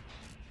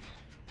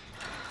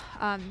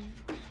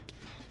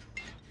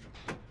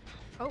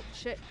 Oh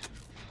shit.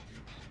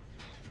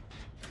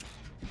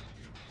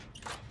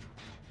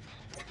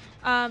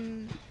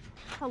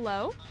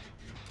 Hello?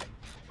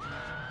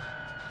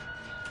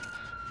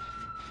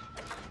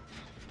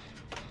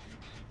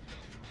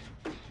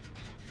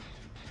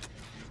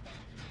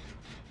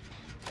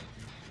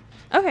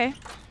 Okay.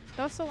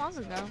 That was so long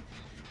ago.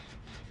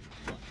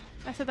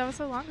 I said that was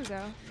so long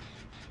ago.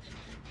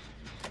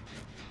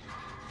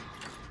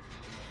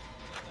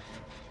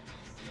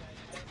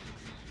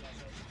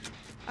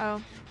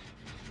 Oh.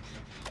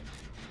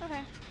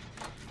 Okay.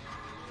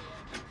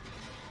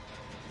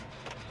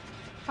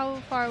 How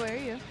far away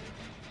are you?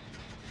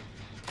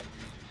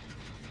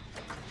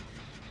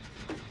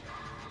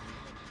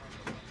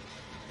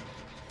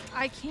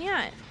 I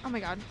can't. Oh my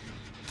god.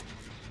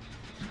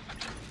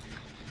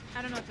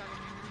 I don't know if I'm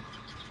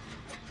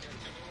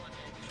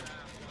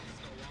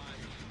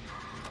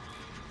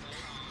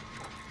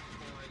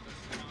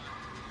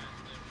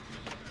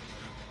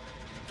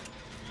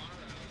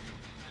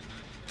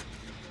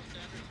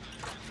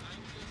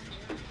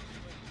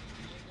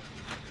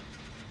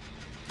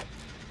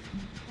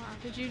Wow,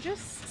 did you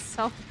just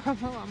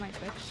self-promo on my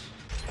Twitch?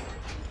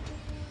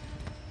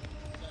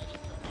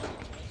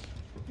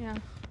 Yeah.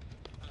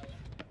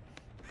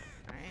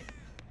 Alright.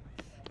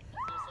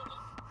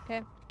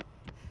 Okay.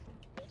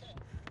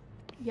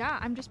 Yeah,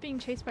 I'm just being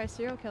chased by a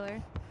serial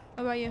killer.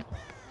 What about you?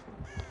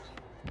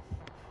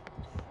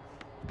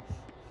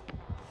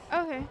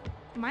 Okay.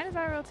 Mine is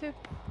IRL too.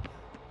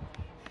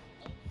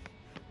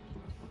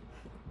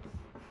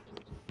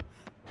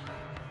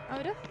 Oh,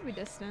 it doesn't have to be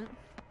distant.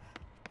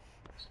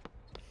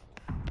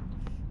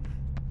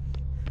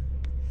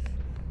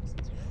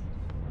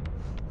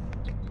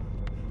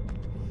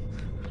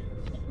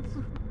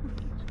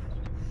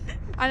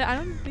 I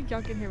don't think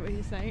y'all can hear what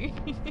he's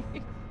saying.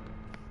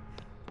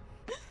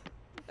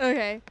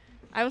 Okay.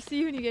 I will see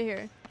you when you get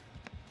here.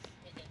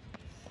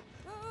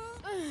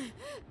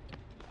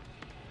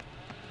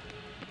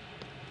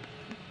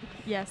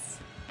 Yes.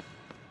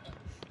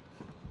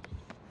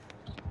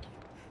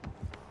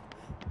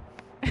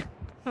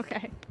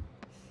 Okay.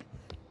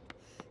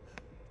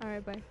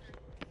 Alright, bye.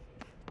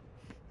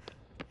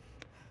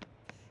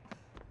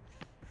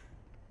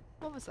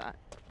 What was that?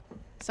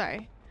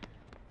 Sorry.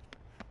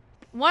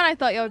 One, I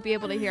thought y'all would be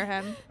able to hear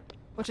him,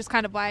 which is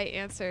kind of why I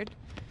answered.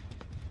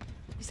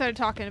 He started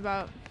talking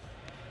about...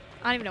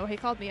 I don't even know what he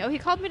called me. Oh, he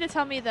called me to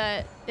tell me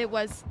that it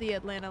was the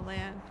Atlanta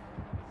land.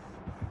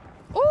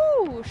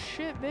 Oh,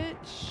 shit,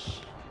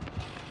 bitch.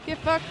 Get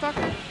fucked,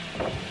 fucker.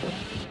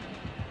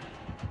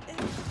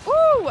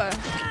 Ooh!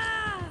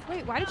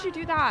 Wait, why did you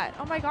do that?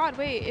 Oh my god,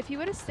 wait. If you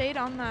would have stayed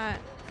on that...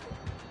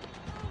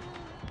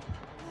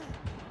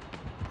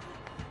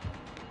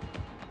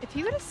 If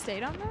he would have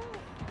stayed on that?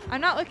 I'm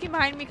not looking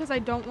behind me because I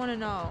don't want to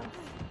know.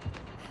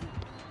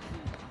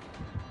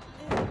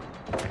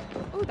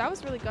 Ooh, that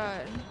was really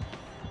good.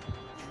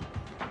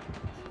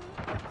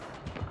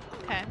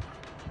 Okay.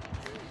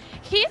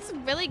 He's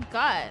really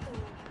good.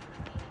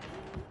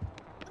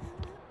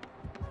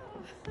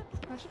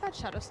 Imagine if I had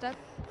Shadow Step.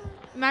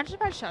 Imagine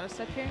if I had Shadow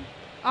Step here.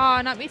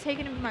 Aw, not me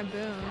taking him with my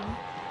boom.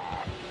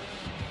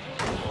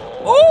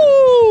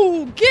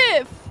 Ooh!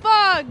 Get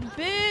fucked,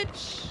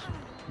 bitch!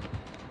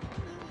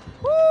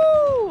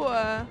 Woo!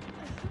 Okay.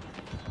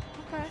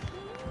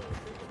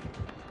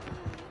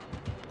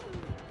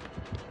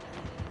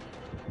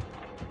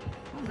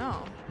 Oh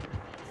no.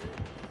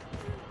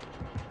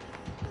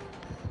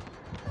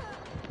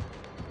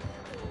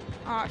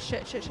 Oh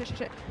shit, shit, shit, shit,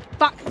 shit.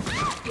 Fuck!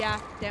 Yeah,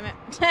 damn it.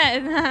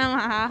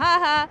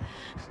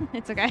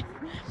 It's okay.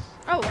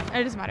 Oh,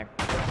 it doesn't matter.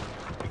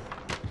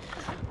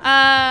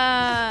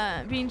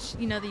 Being,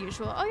 you know, the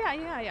usual. Oh yeah,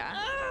 yeah, yeah.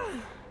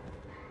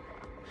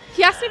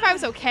 He asked me if I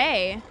was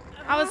okay.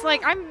 I was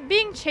like, I'm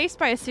being chased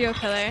by a serial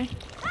killer.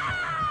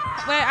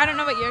 But I don't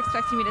know what you're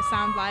expecting me to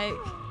sound like.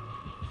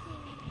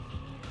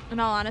 In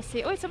all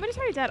honesty. Oh wait, somebody's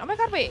already dead. Oh my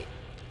god, wait.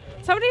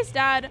 Somebody's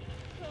dead.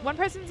 One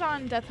person's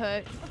on Death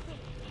Hook.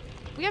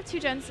 We have 2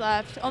 gens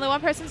left. Only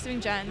one person's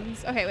doing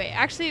gens. Okay, wait.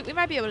 Actually, we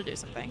might be able to do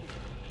something.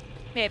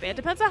 Maybe. It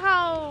depends on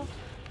how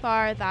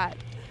far that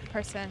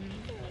person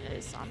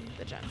is on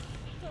the gen.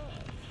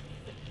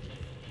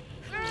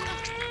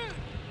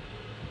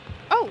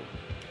 Oh!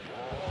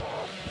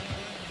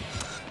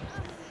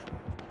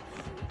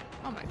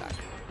 Oh my god.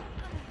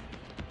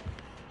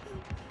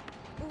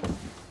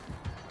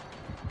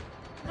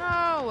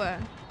 No!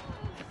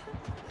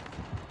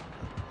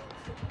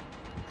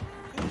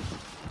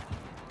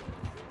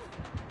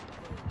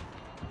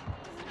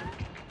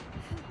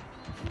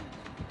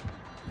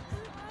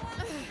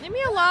 Leave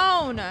me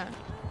alone!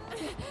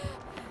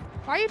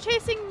 Why are you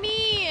chasing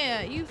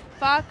me, you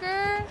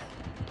fucker?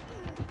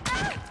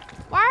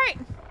 Why?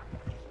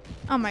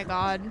 Oh my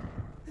god.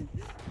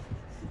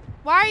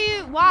 Why are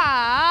you?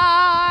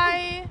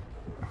 Why?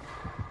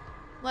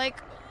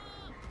 Like,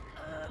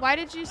 why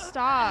did you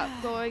stop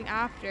going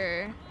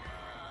after?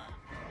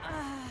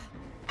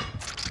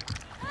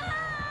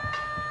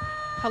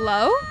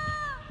 Hello?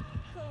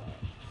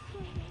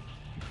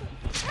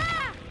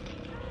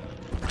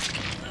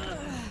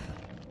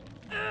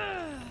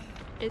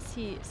 Is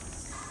he?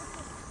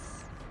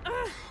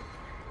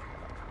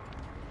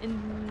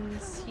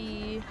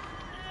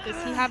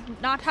 Does he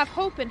not have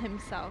hope in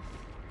himself?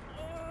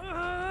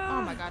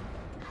 Oh my god.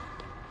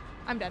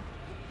 I'm dead.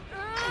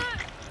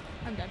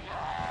 I'm dead.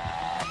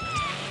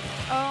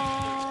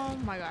 Oh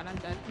my god, I'm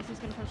dead. He's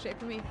gonna come straight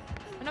for me.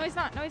 Oh, no, he's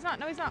not. No, he's not.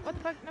 No, he's not. What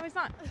the fuck? No, he's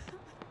not.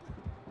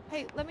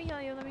 Hey, let me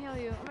heal you. Let me heal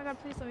you. Oh my god,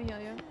 please let me heal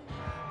you.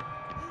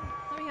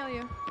 Let me heal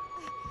you.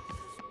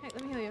 Hey,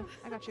 let me heal you.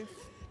 I got you.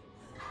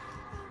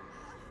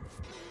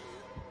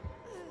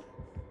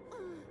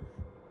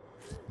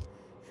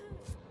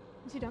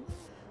 Is he dumb?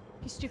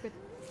 He's stupid.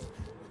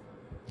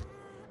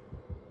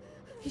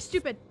 He's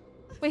stupid.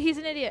 Wait, he's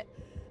an idiot.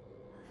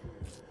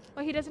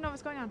 Oh, he doesn't know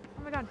what's going on.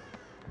 Oh my god.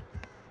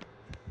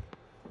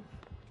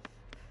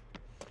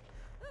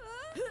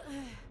 Oh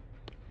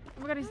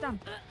my god, he's dumb.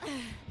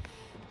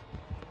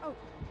 Oh.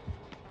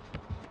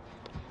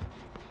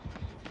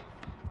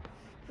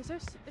 Is there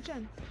a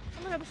gen?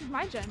 Oh my god, this is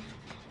my gen.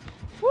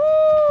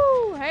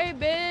 Woo! Hey,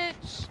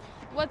 bitch.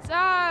 What's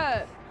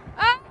up?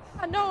 Ah,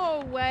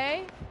 no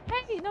way.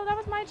 Hey, no, that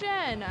was my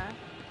gen.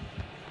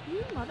 You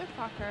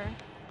motherfucker.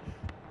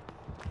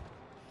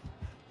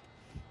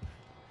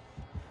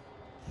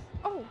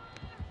 Oh.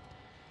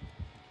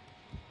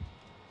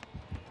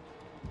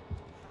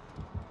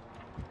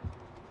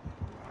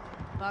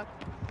 Fuck.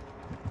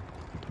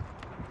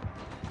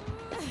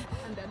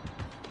 I'm dead.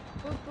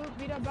 Boop, boop,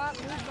 beat up, bop,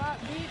 boop, bop,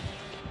 beat.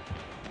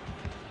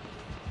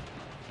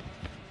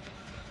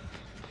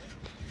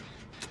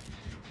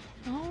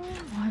 Oh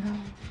my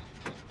god.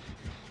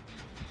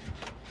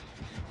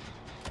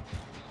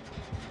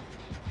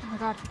 Oh my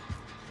god.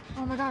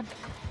 Oh my god.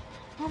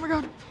 Oh my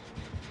god.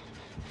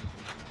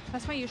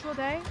 That's my usual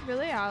day?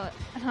 Really, Alex?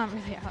 Not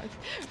really, Alex.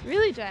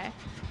 Really, Jay?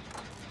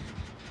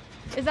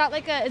 Is that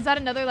like is that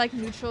another like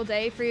neutral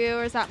day for you,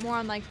 or is that more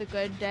on like the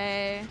good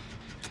day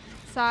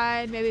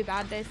side, maybe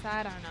bad day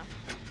side? I don't know.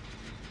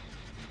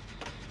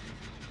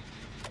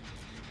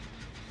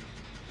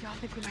 Y'all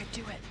think we might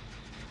do it?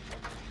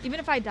 Even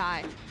if I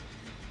die,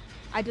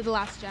 I did the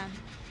last gen.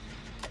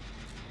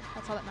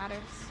 That's all that matters.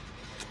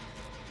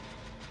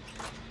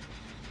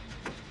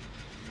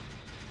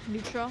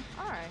 Neutral?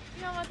 Alright.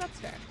 You know what? That's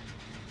fair.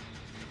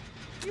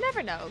 You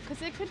never know,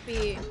 because it could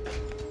be...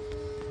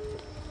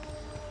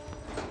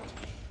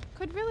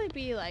 Could really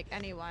be, like,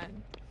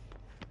 anyone.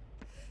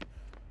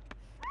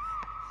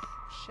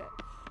 Shit.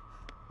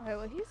 Okay,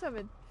 well, he's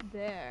over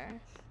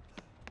there.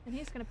 And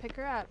he's gonna pick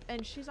her up.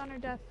 And she's on her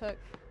death hook.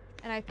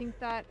 And I think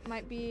that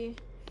might be...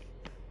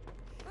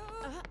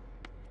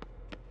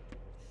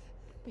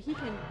 But he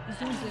can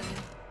zoom zoom.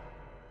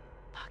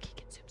 Fuck, he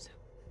can zoom zoom.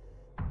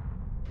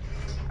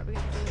 Are we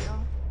gonna do it,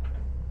 y'all?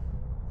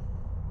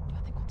 Do I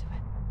think we'll do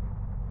it?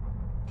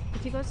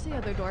 If he goes to the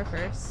other door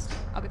first,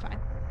 I'll be fine.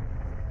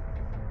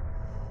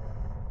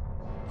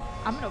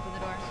 I'm gonna open the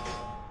door.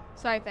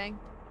 Sorry, Fang.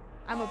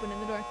 I'm opening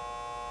the door.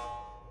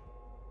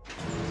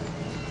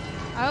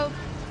 Oh.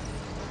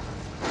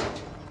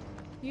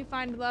 You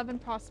find love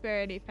and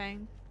prosperity,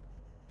 Fang.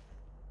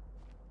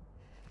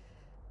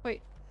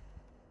 Wait.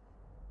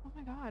 Oh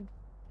my god.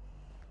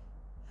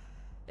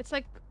 It's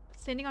like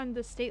standing on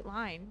the state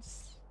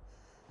lines.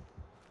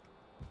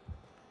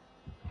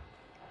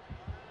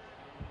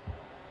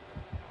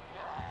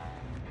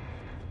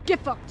 Get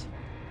fucked.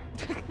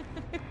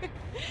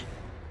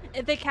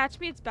 If they catch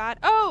me, it's bad.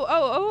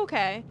 Oh,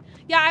 okay.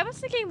 Yeah, I was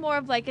thinking more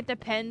of like it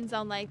depends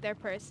on like their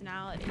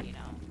personality, you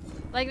know.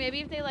 Like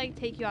maybe if they like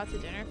take you out to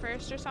dinner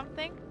first or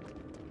something.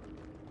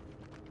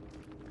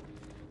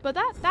 But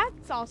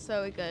that's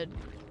also a good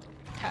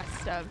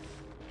test of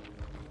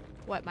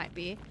what might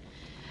be.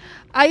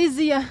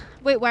 Isaiah.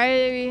 Wait,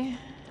 why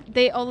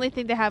they only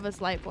think they have us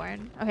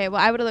Lightborn? Okay, well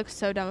I would have looked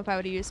so dumb if I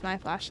would have used my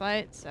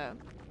flashlight, so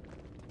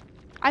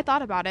I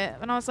thought about it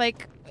and I was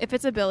like, if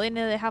it's a building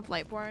and they have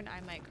Lightborn,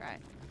 I might cry.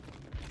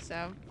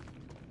 So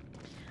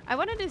I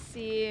wanted to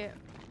see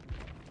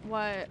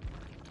what...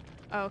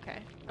 Oh, okay.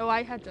 Oh,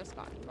 I had just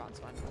gotten bronze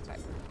one. That's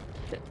right.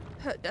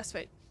 That's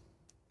right.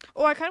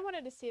 Oh, I kind of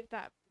wanted to see if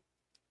that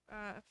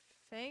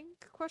Fang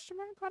question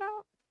mark got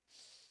out.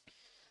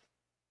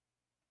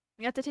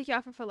 You have to take you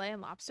out for fillet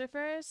and lobster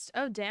first.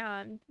 Oh,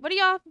 damn. What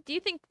do you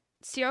think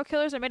serial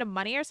killers are made of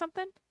money or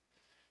something?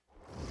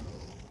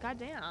 God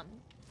damn.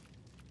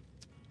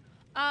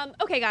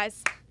 Okay,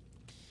 guys.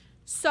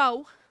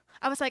 So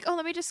I was like, oh,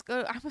 let me just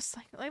go. I was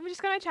like, let me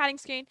just go to my chatting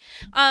screen.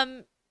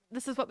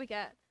 This is what we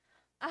get.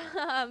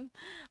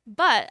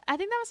 But I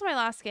think that was my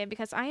last game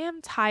because I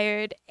am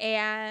tired,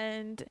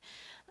 and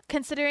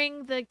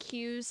considering the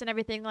queues and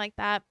everything like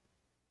that,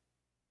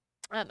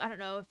 I don't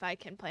know if I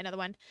can play another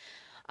one.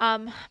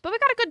 But we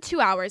got a good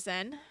 2 hours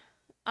in,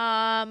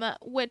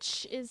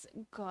 which is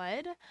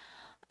good.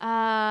 No,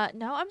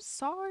 I'm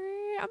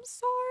sorry. I'm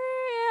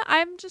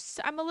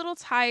a little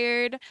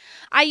tired.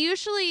 I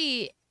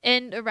usually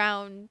end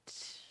around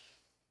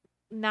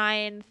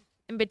 9,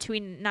 in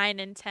between 9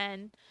 and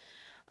 10.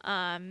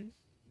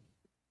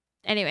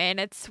 Anyway, and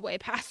it's way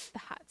past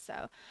that,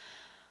 so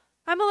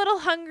I'm a little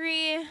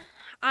hungry.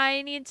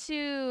 I need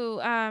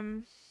to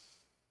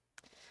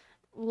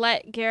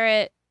let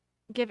Garrett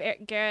give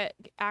Garrett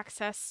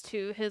access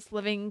to his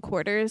living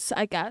quarters,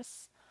 I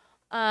guess.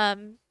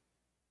 And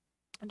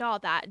all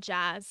that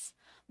jazz.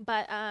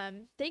 But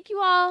thank you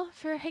all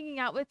for hanging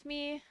out with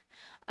me.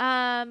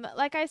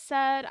 Like I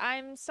said,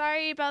 I'm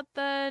sorry about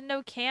the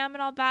no cam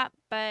and all that,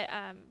 but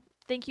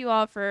thank you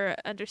all for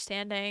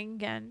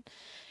understanding and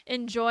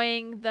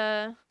enjoying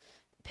the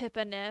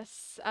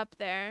Pippa-ness up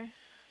there.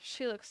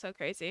 She looks so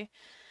crazy.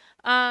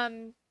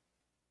 Oh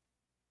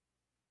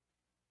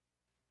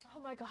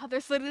my god,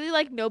 there's literally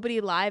like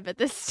nobody live at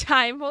this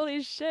time.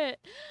 Holy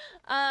shit.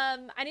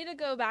 I need to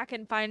go back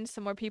and find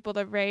some more people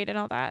to raid and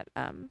all that.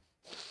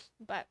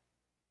 But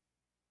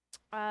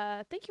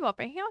Thank you all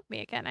for hanging out with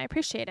me again. I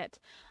appreciate it.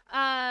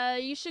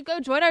 You should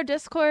go join our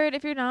Discord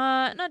if you're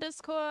not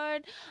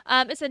Discord.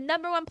 It's the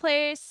 #1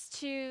 place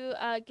to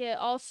get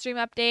all stream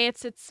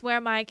updates. It's where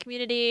my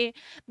community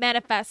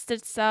manifests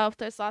itself.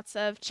 There's lots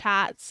of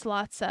chats,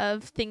 lots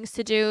of things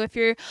to do. If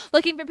you're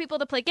looking for people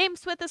to play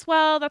games with as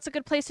well, that's a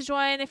good place to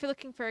join. If you're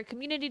looking for a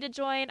community to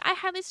join, I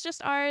highly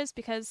suggest ours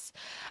because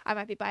I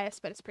might be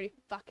biased, but it's pretty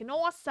fucking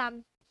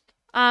awesome.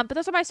 But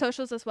those are my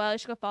socials as well. You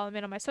should go follow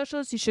me on my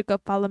socials. You should go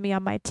follow me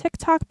on my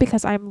TikTok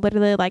because I'm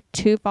literally like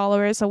 2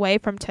 followers away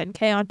from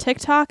 10K on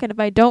TikTok. And if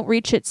I don't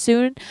reach it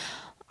soon,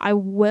 I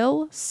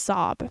will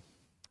sob.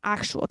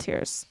 Actual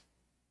tears.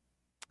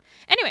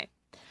 Anyway,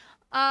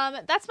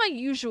 that's my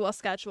usual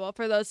schedule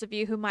for those of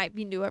you who might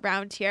be new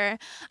around here.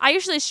 I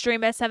usually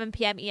stream at 7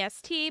 p.m.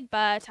 EST,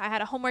 but I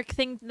had a homework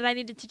thing that I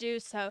needed to do,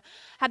 so I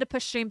had to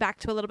push stream back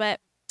to a little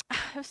bit.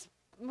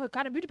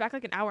 God, I moved it back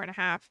like an hour and a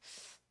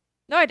half.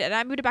 No, I didn't.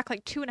 I moved it back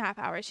like 2.5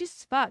 hours.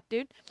 Jesus fuck,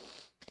 dude.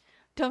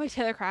 Don't make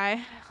Taylor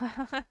cry.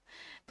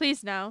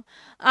 Please no.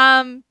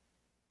 But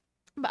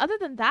other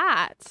than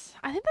that,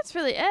 I think that's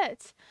really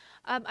it.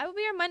 I will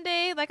be here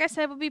Monday. Like I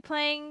said, we'll be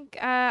playing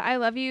I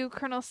Love You,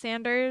 Colonel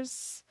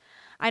Sanders.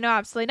 I know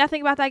absolutely nothing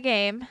about that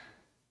game.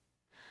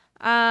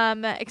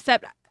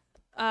 Except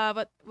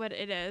what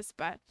it is,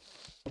 but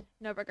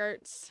no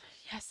regrets.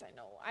 Yes, I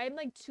know. I'm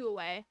like 2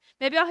 away.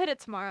 Maybe I'll hit it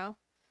tomorrow.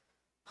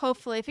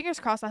 Hopefully, fingers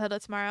crossed I'll hit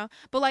it tomorrow.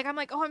 But like I'm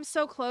like, oh, I'm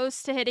so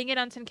close to hitting it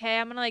on 10K.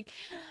 I'm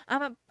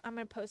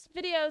gonna post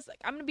videos.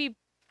 Like I'm gonna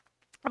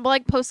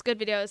like post good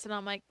videos, and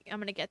I'm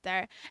gonna get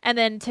there. And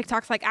then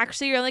TikTok's like,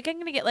 actually, you're like, I'm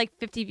gonna get like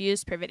 50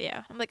 views per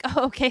video. I'm like,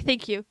 oh, okay,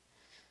 thank you.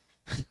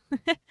 But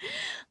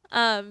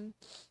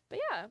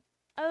yeah.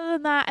 Other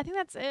than that, I think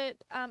that's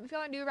it. If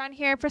y'all are new around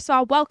here, first of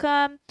all,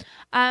 welcome.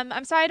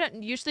 I'm sorry I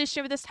don't usually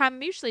stream at this time.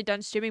 I'm usually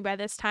done streaming by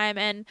this time,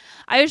 and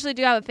I usually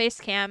do have a face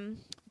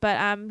cam. But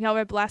y'all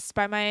were blessed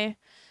by my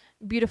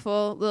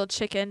beautiful little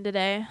chicken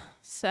today.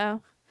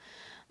 So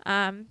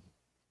I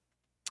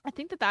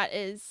think that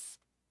is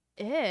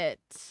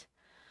it.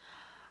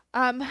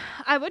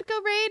 I would go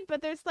raid,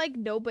 but there's like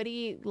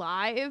nobody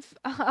live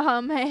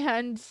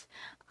and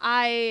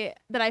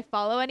that I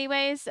follow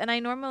anyways, and I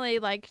normally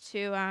like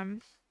to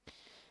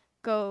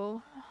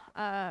go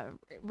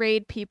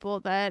raid people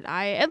that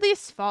I at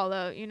least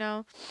follow, you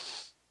know.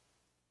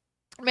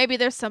 Maybe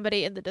there's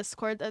somebody in the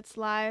Discord that's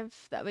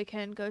live that we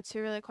can go to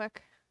really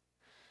quick.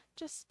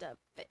 Just a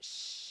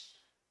fish.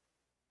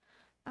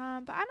 But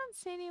I don't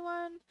see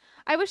anyone.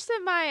 I wish that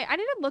I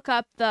need to look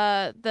up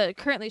the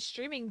currently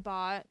streaming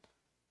bot.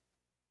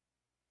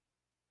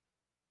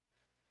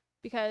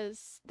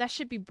 Because that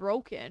should be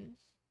broken,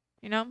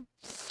 you know?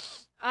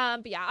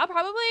 But yeah, I'll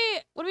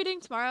probably, what are we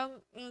doing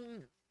tomorrow?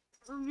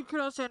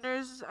 Colonel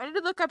Sanders. I need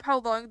to look up how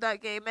long that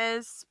game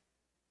is.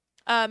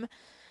 And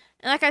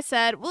like I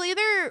said,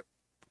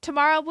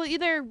 tomorrow we'll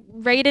either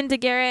raid into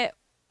Garrett,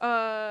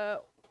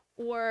 or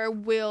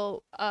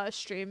we'll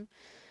stream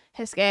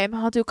his game.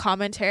 I'll do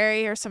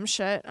commentary or some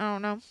shit. I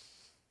don't know.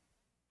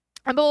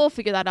 But we'll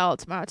figure that out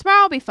tomorrow.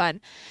 Tomorrow will be fun.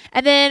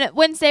 And then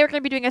Wednesday, we're going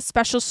to be doing a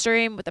special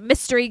stream with a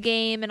mystery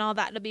game and all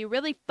that. It'll be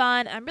really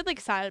fun. I'm really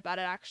excited about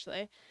it,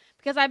 actually.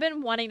 Because I've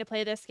been wanting to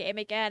play this game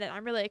again, and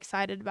I'm really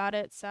excited about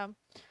it. So,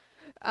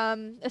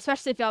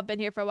 especially if y'all have been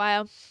here for a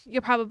while.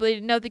 You'll probably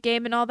know the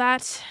game and all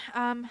that.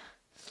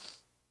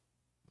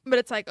 But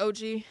it's like OG.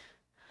 Do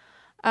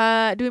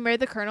we marry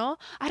the Colonel?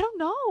 I don't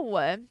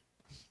know.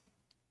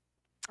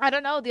 I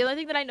don't know. The only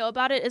thing that I know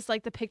about it is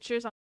like the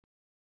pictures on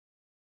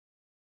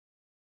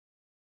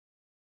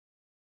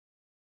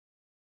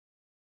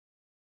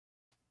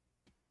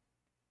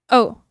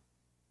Oh.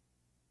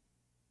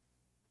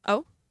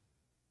 Oh.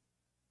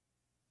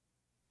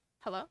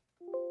 Hello?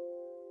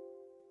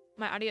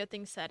 My audio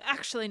thing said,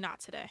 actually not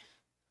today.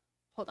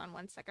 Hold on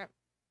 1 second.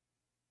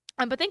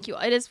 But thank you.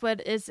 It is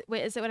what is,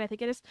 wait, is it what I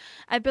think it is?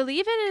 I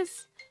believe it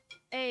is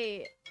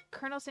a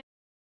Colonel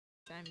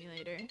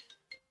Simulator.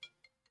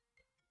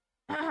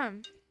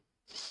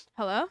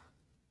 Hello?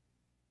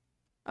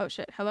 Oh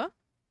shit, hello?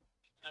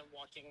 I'm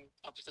walking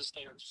up the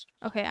stairs.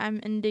 Okay,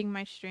 I'm ending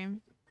my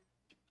stream.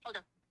 Okay.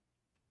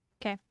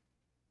 Okay.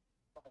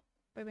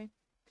 Bye-bye.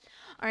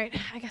 Alright,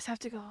 I guess I have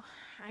to go.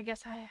 I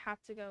guess I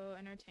have to go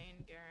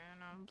entertain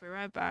Garen. I'll be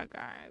right back,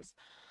 guys.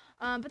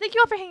 But thank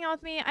you all for hanging out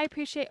with me. I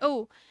appreciate.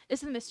 Oh,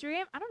 is it a mystery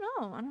game? I don't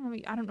know.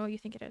 I don't know what you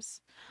think it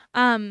is.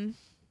 But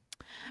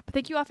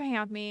thank you all for hanging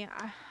out with me.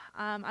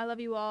 I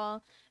love you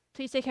all.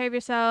 Please take care of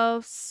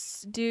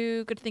yourselves.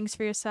 Do good things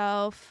for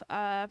yourself.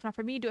 If not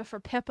for me, do it for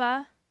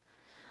Pippa.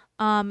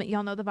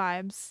 Y'all know the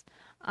vibes.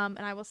 And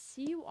I will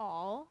see you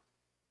all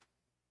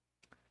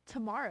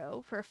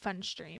tomorrow for a fun stream.